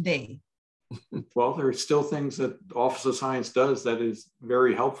about today? Well, there are still things that the Office of Science does that is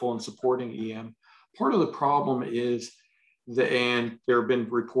very helpful in supporting EM. Part of the problem is and there have been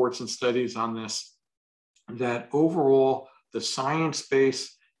reports and studies on this, that overall the science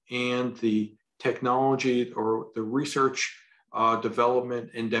base and the technology or the research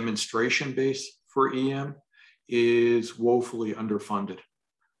development and demonstration base for EM is woefully underfunded.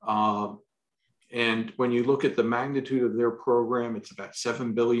 And when you look at the magnitude of their program, it's about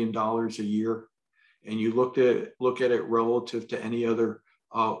 $7 billion a year. And you look at it relative to any other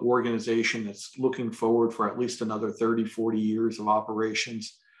organization that's looking forward for at least another 30, 40 years of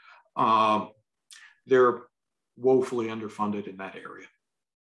operations. They're woefully underfunded in that area.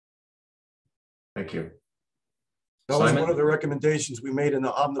 Thank you. That was one of the recommendations we made in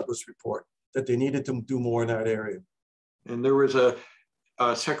the omnibus report, that they needed to do more in that area. And there was a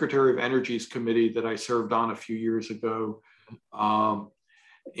Secretary of Energy's committee that I served on a few years ago.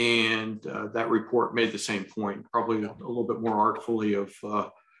 And that report made the same point, probably a little bit more artfully of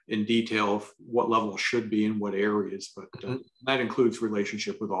in detail of what level should be in what areas, but that includes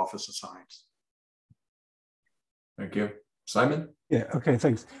relationship with Office of Science. Thank you. Simon? Yeah, okay,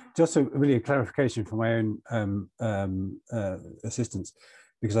 thanks. Just really a clarification for my own assistance,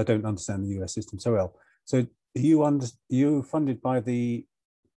 because I don't understand the US system so well. So you funded by the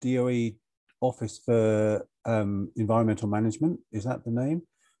DOE Office for Environmental Management, is that the name?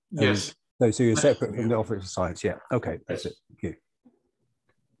 Yes. So you're separate from the Office of Science, yeah. Okay, that's it. Thank you.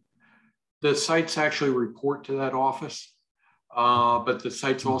 The sites actually report to that office, but the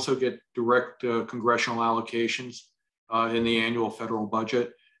sites also get direct congressional allocations in the annual federal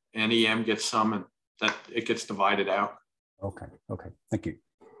budget, and EM gets some, and that it gets divided out. Okay, okay, thank you.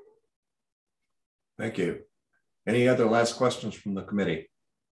 Thank you. Any other last questions from the committee?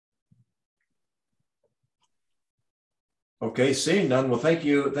 Okay, seeing none, well, thank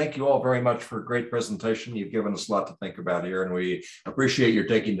you all very much for a great presentation. You've given us a lot to think about here, and we appreciate your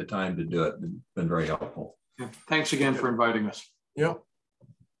taking the time to do it. It's been very helpful. Yeah, thanks again for inviting us. Yeah.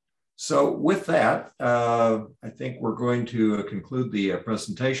 So with that, I think we're going to conclude the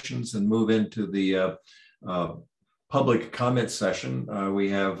presentations and move into the public comment session. We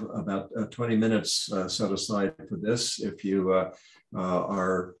have about 20 minutes set aside for this. If you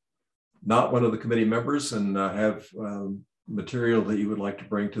are not one of the committee members and have material that you would like to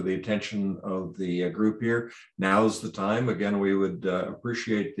bring to the attention of the group here, now's the time. Again, we would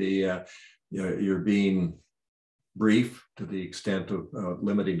appreciate the your being brief to the extent of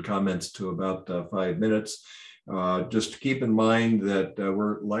limiting comments to about 5 minutes. Just to keep in mind that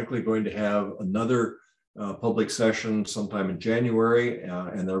we're likely going to have another public session sometime in January,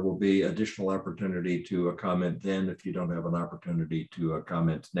 and there will be additional opportunity to comment then if you don't have an opportunity to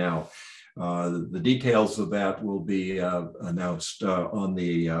comment now. The details of that will be announced on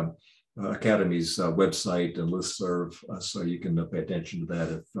the Academy's website and listserv, so you can pay attention to that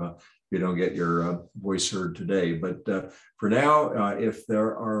if you don't get your voice heard today. But for now, if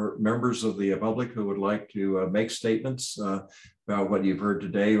there are members of the public who would like to make statements about what you've heard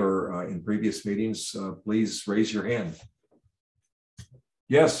today or in previous meetings, please raise your hand.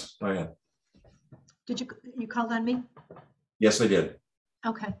 Yes, Diane. Did you called on me? Yes, I did.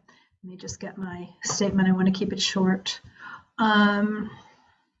 Okay, let me just get my statement. I want to keep it short. 1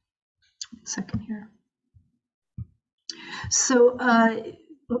 second here. So,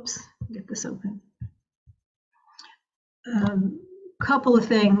 oops, get this open. Couple of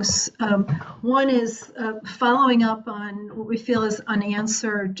things. One is following up on what we feel is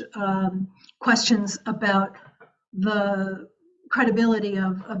unanswered questions about the credibility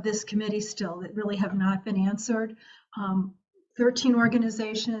of this committee still that really have not been answered. 13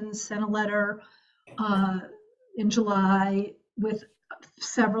 organizations sent a letter in July with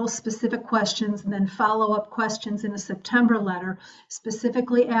several specific questions and then follow-up questions in a September letter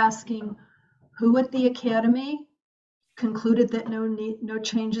specifically asking who at the Academy concluded that no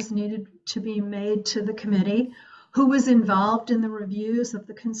changes needed to be made to the committee, who was involved in the reviews of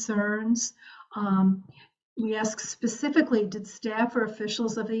the concerns. We asked specifically, did staff or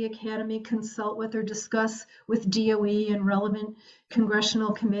officials of the Academy consult with or discuss with DOE and relevant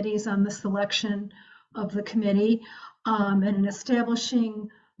congressional committees on the selection of the committee? And in establishing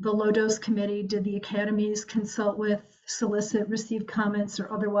the low dose committee, did the academies consult with, solicit, receive comments,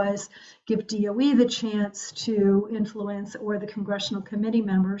 or otherwise give DOE the chance to influence, or the congressional committee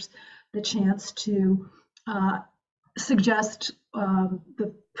members the chance to suggest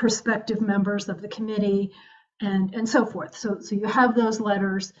the prospective members of the committee and so forth. So you have those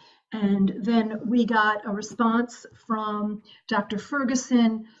letters. And then we got a response from Dr.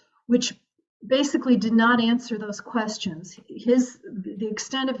 Ferguson, which basically did not answer those questions. The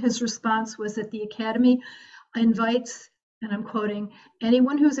extent of his response was that the Academy invites, and I'm quoting,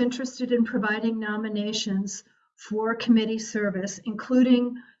 anyone who's interested in providing nominations for committee service,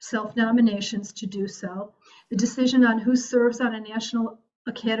 including self-nominations, to do so. The decision on who serves on a National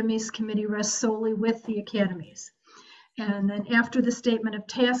Academies committee rests solely with the academies. And then after the statement of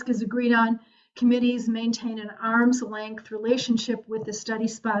task is agreed on, committees maintain an arm's length relationship with the study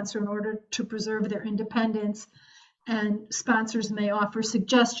sponsor in order to preserve their independence, and sponsors may offer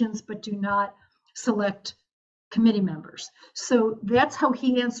suggestions but do not select committee members. So that's how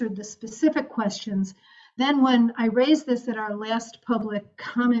he answered the specific questions. Then when I raised this at our last public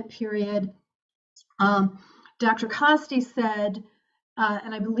comment period, Dr. Costi said,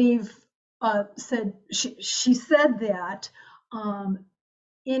 and I believe said she said that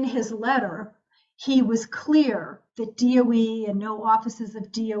in his letter, he was clear that DOE and no offices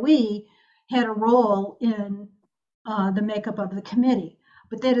of DOE had a role in the makeup of the committee.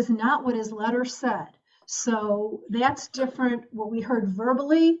 But that is not what his letter said. So that's different. What we heard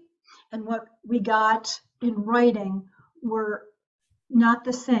verbally and what we got in writing were not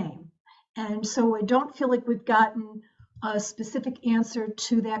the same. And so I don't feel like we've gotten a specific answer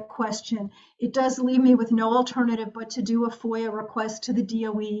to that question. It does leave me with no alternative but to do a FOIA request to the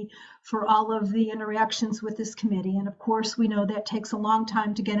DOE for all of the interactions with this committee. And of course, we know that takes a long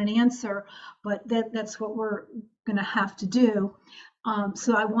time to get an answer, but that's what we're going to have to do.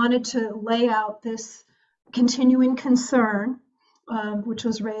 So I wanted to lay out this continuing concern, which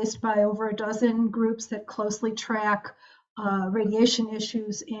was raised by over a dozen groups that closely track radiation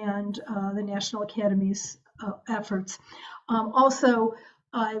issues and the National Academy's efforts. Also,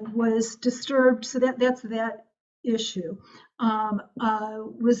 I was disturbed, so that's that issue.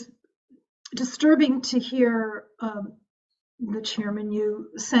 Was disturbing to hear the chairman, you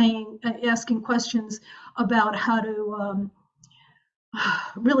saying, asking questions about how to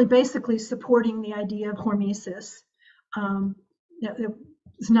really basically supporting the idea of hormesis. It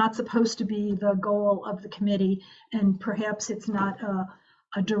was not supposed to be the goal of the committee, and perhaps it's not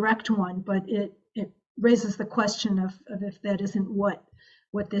a direct one, but it raises the question of if that isn't what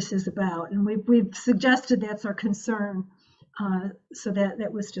this is about. And we've suggested that's our concern, so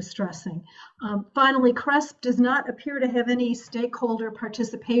that was distressing. Finally, CRESP does not appear to have any stakeholder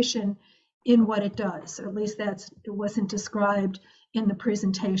participation in what it does, or at least it wasn't described in the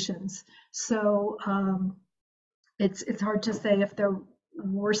presentations. So it's hard to say if there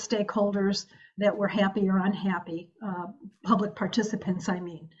were stakeholders that were happy or unhappy, public participants, I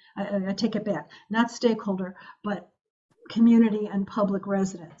mean. I take it back, not stakeholder, but community and public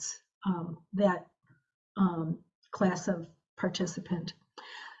residents, that class of participant.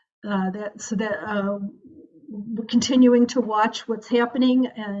 We're continuing to watch what's happening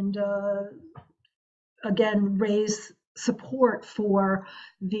and again, raise support for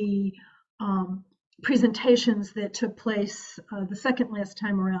the presentations that took place the second last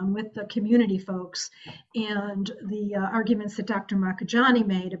time around with the community folks, and the arguments that Dr. Marcajani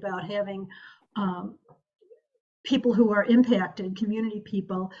made about having people who are impacted, community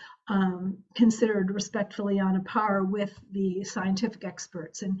people, considered respectfully on a par with the scientific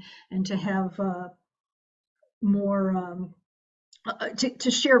experts, and to have more,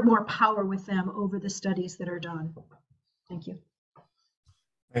 to share more power with them over the studies that are done. Thank you.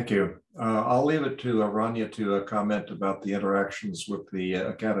 Thank you. I'll leave it to Rania to comment about the interactions with the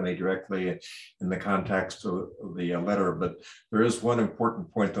Academy directly in the context of the letter, but there is one important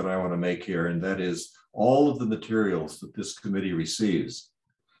point that I want to make here, and that is all of the materials that this committee receives,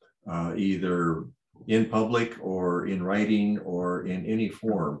 either in public or in writing or in any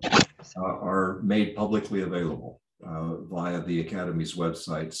form, are made publicly available via the Academy's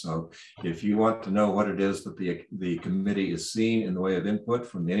website. So if you want to know what it is that the committee is seeing in the way of input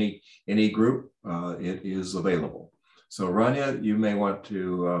from any group, it is available. So Rania, you may want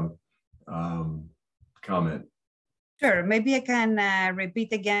to comment. Sure, maybe I can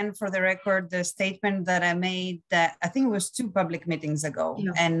repeat again for the record the statement that I made, I think it was 2 public meetings ago.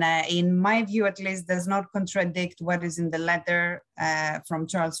 Yeah. And in my view, at least, does not contradict what is in the letter from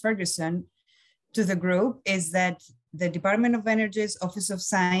Charles Ferguson to the group, is that the Department of Energy's Office of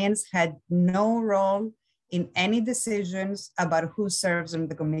Science had no role in any decisions about who serves on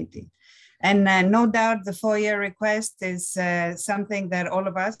the committee. And no doubt the FOIA request is something that all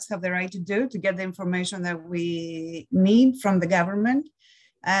of us have the right to do to get the information that we need from the government.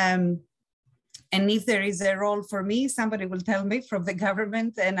 And if there is a role for me, somebody will tell me from the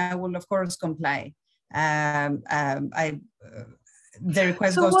government, and I will, of course, comply. The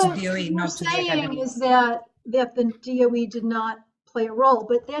request goes to DOE, not to the academy. Is that the DOE did not play a role,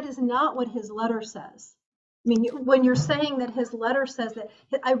 but that is not what his letter says. I mean, when you're saying that his letter says that,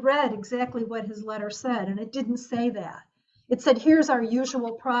 I read exactly what his letter said, and it didn't say that. It said, here's our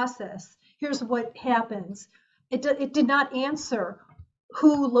usual process. Here's what happens. It did not answer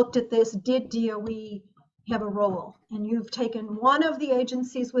who looked at this. Did DOE have a role? And you've taken one of the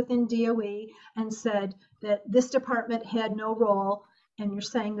agencies within DOE and said that this department had no role, and you're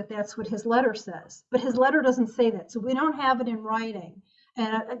saying that that's what his letter says. But his letter doesn't say that, so we don't have it in writing.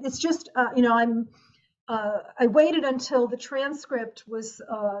 And it's just, I waited until the transcript was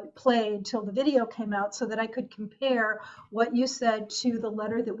played, till the video came out, so that I could compare what you said to the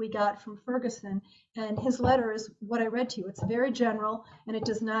letter that we got from Ferguson. And his letter is what I read to you. It's very general, and it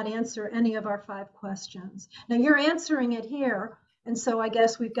does not answer any of our 5 questions. Now, you're answering it here, and so I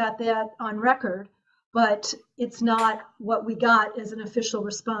guess we've got that on record, but it's not what we got as an official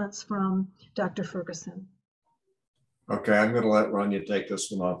response from Dr. Ferguson. Okay, I'm going to let Rania take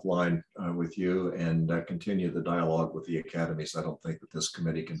this one offline with you and continue the dialogue with the academies. I don't think that this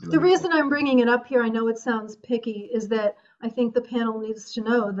committee can do The reason I'm bringing it up here, I know it sounds picky, is that I think the panel needs to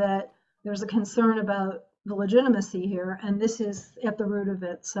know that there's a concern about the legitimacy here, and this is at the root of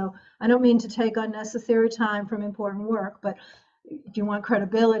it. So I don't mean to take unnecessary time from important work, but if you want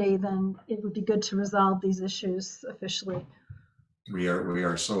credibility, then it would be good to resolve these issues officially. We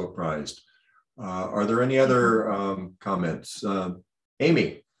are so apprised. Are there any other comments?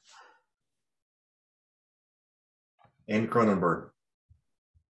 Amy Cronenberg,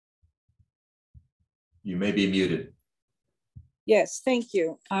 you may be muted. Yes, thank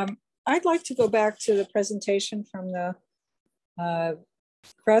you. I'd like to go back to the presentation from the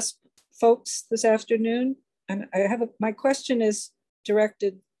CRESP folks this afternoon. And my question is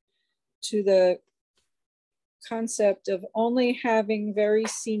directed to the concept of only having very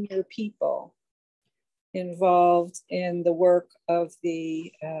senior people involved in the work of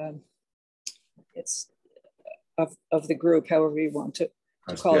the of the group, however you want to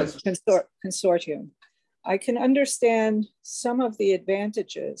call it, consortium. I can understand some of the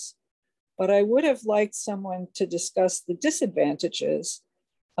advantages, but I would have liked someone to discuss the disadvantages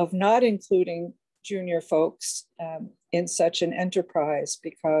of not including junior folks in such an enterprise,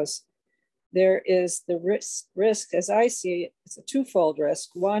 because there is the risk, as I see it, it's a twofold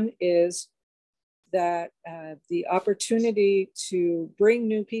risk. One is that the opportunity to bring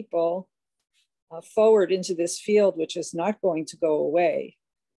new people forward into this field, which is not going to go away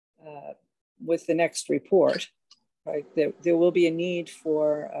with the next report, right? There will be a need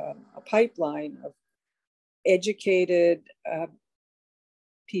for a pipeline of educated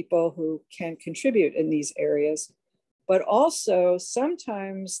people who can contribute in these areas, but also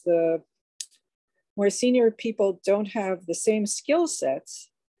sometimes where senior people don't have the same skill sets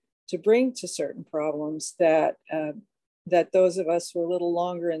to bring to certain problems that those of us who are a little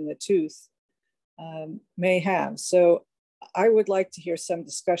longer in the tooth may have. So I would like to hear some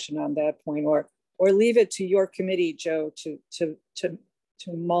discussion on that point, or leave it to your committee, Joe, to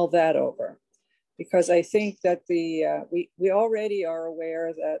mull that over, because I think that we already are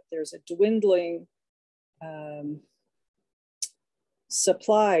aware that there's a dwindling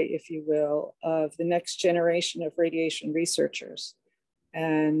supply, if you will, of the next generation of radiation researchers.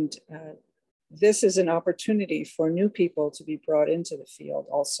 And this is an opportunity for new people to be brought into the field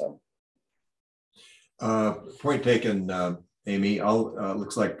also. Point taken, Amy.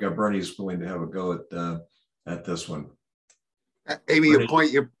 Looks like Bernie's willing to have a go at this one. Amy,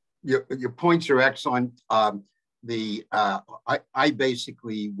 Bernie. Your points are excellent. I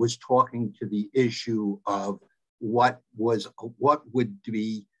basically was talking to the issue of what would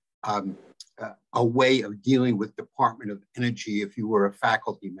be a way of dealing with Department of Energy if you were a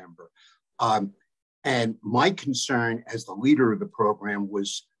faculty member. And my concern as the leader of the program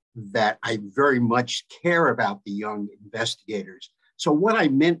was that I very much care about the young investigators. So what I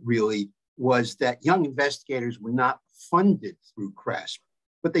meant really was that young investigators were not funded through CRESP,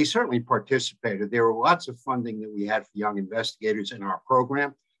 but they certainly participated. There were lots of funding that we had for young investigators in our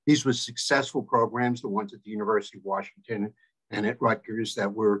program. These were successful programs, the ones at the University of Washington and at Rutgers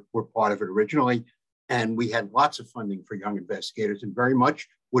that were part of it originally. And we had lots of funding for young investigators and very much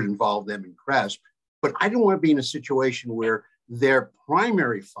would involve them in CRESP. But I didn't want to be in a situation where their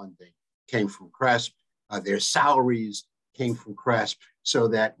primary funding came from CRESP. Their salaries came from CRESP, so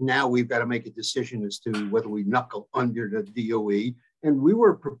that now we've got to make a decision as to whether we knuckle under the DOE. And we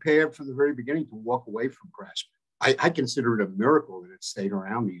were prepared from the very beginning to walk away from CRESP. I consider it a miracle that it stayed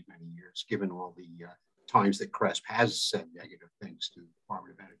around these many years, given all the times that CRESP has said negative things to the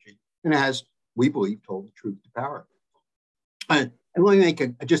Department of Energy, and has, we believe, told the truth to power. And let me make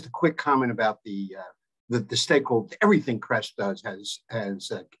just a quick comment about the stakeholder. Everything CRESP does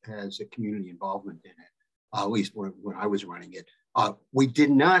has a community involvement in it. At least when I was running it, we did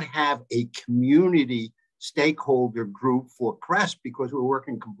not have a community stakeholder group for CRESP because we were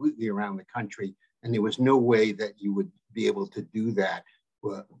working completely around the country, and there was no way that you would be able to do that.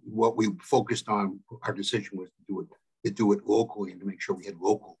 What we focused on, our decision was to do it locally and to make sure we had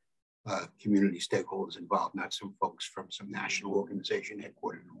local community stakeholders involved, not some folks from some national organization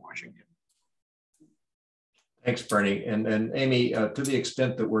headquartered in Washington. Thanks, Bernie. And Amy, to the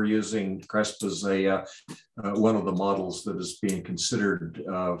extent that we're using CRESP as one of the models that is being considered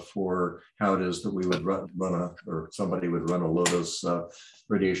for how it is that we would somebody would run a Lotus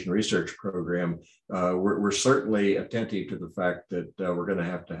radiation research program, we're certainly attentive to the fact that we're going to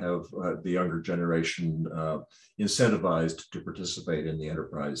have the younger generation incentivized to participate in the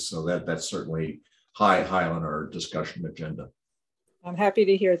enterprise. So that's certainly high on our discussion agenda. I'm happy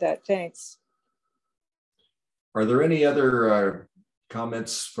to hear that. Thanks. Are there any other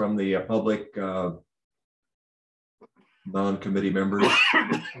comments from the public non-committee members?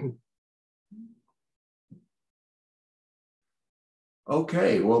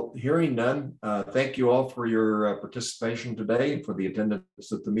 Okay, well, hearing none, thank you all for your participation today and for the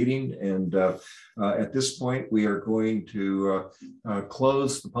attendance at the meeting. And at this point, we are going to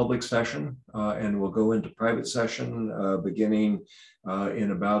close the public session and we'll go into private session beginning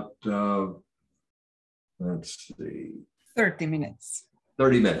in about let's see. 30 minutes.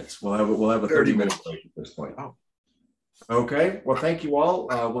 30 minutes. We'll have a 30-minute break at this point. Oh. Okay. Well, thank you all.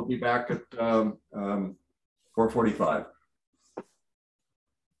 We'll be back at 4:45.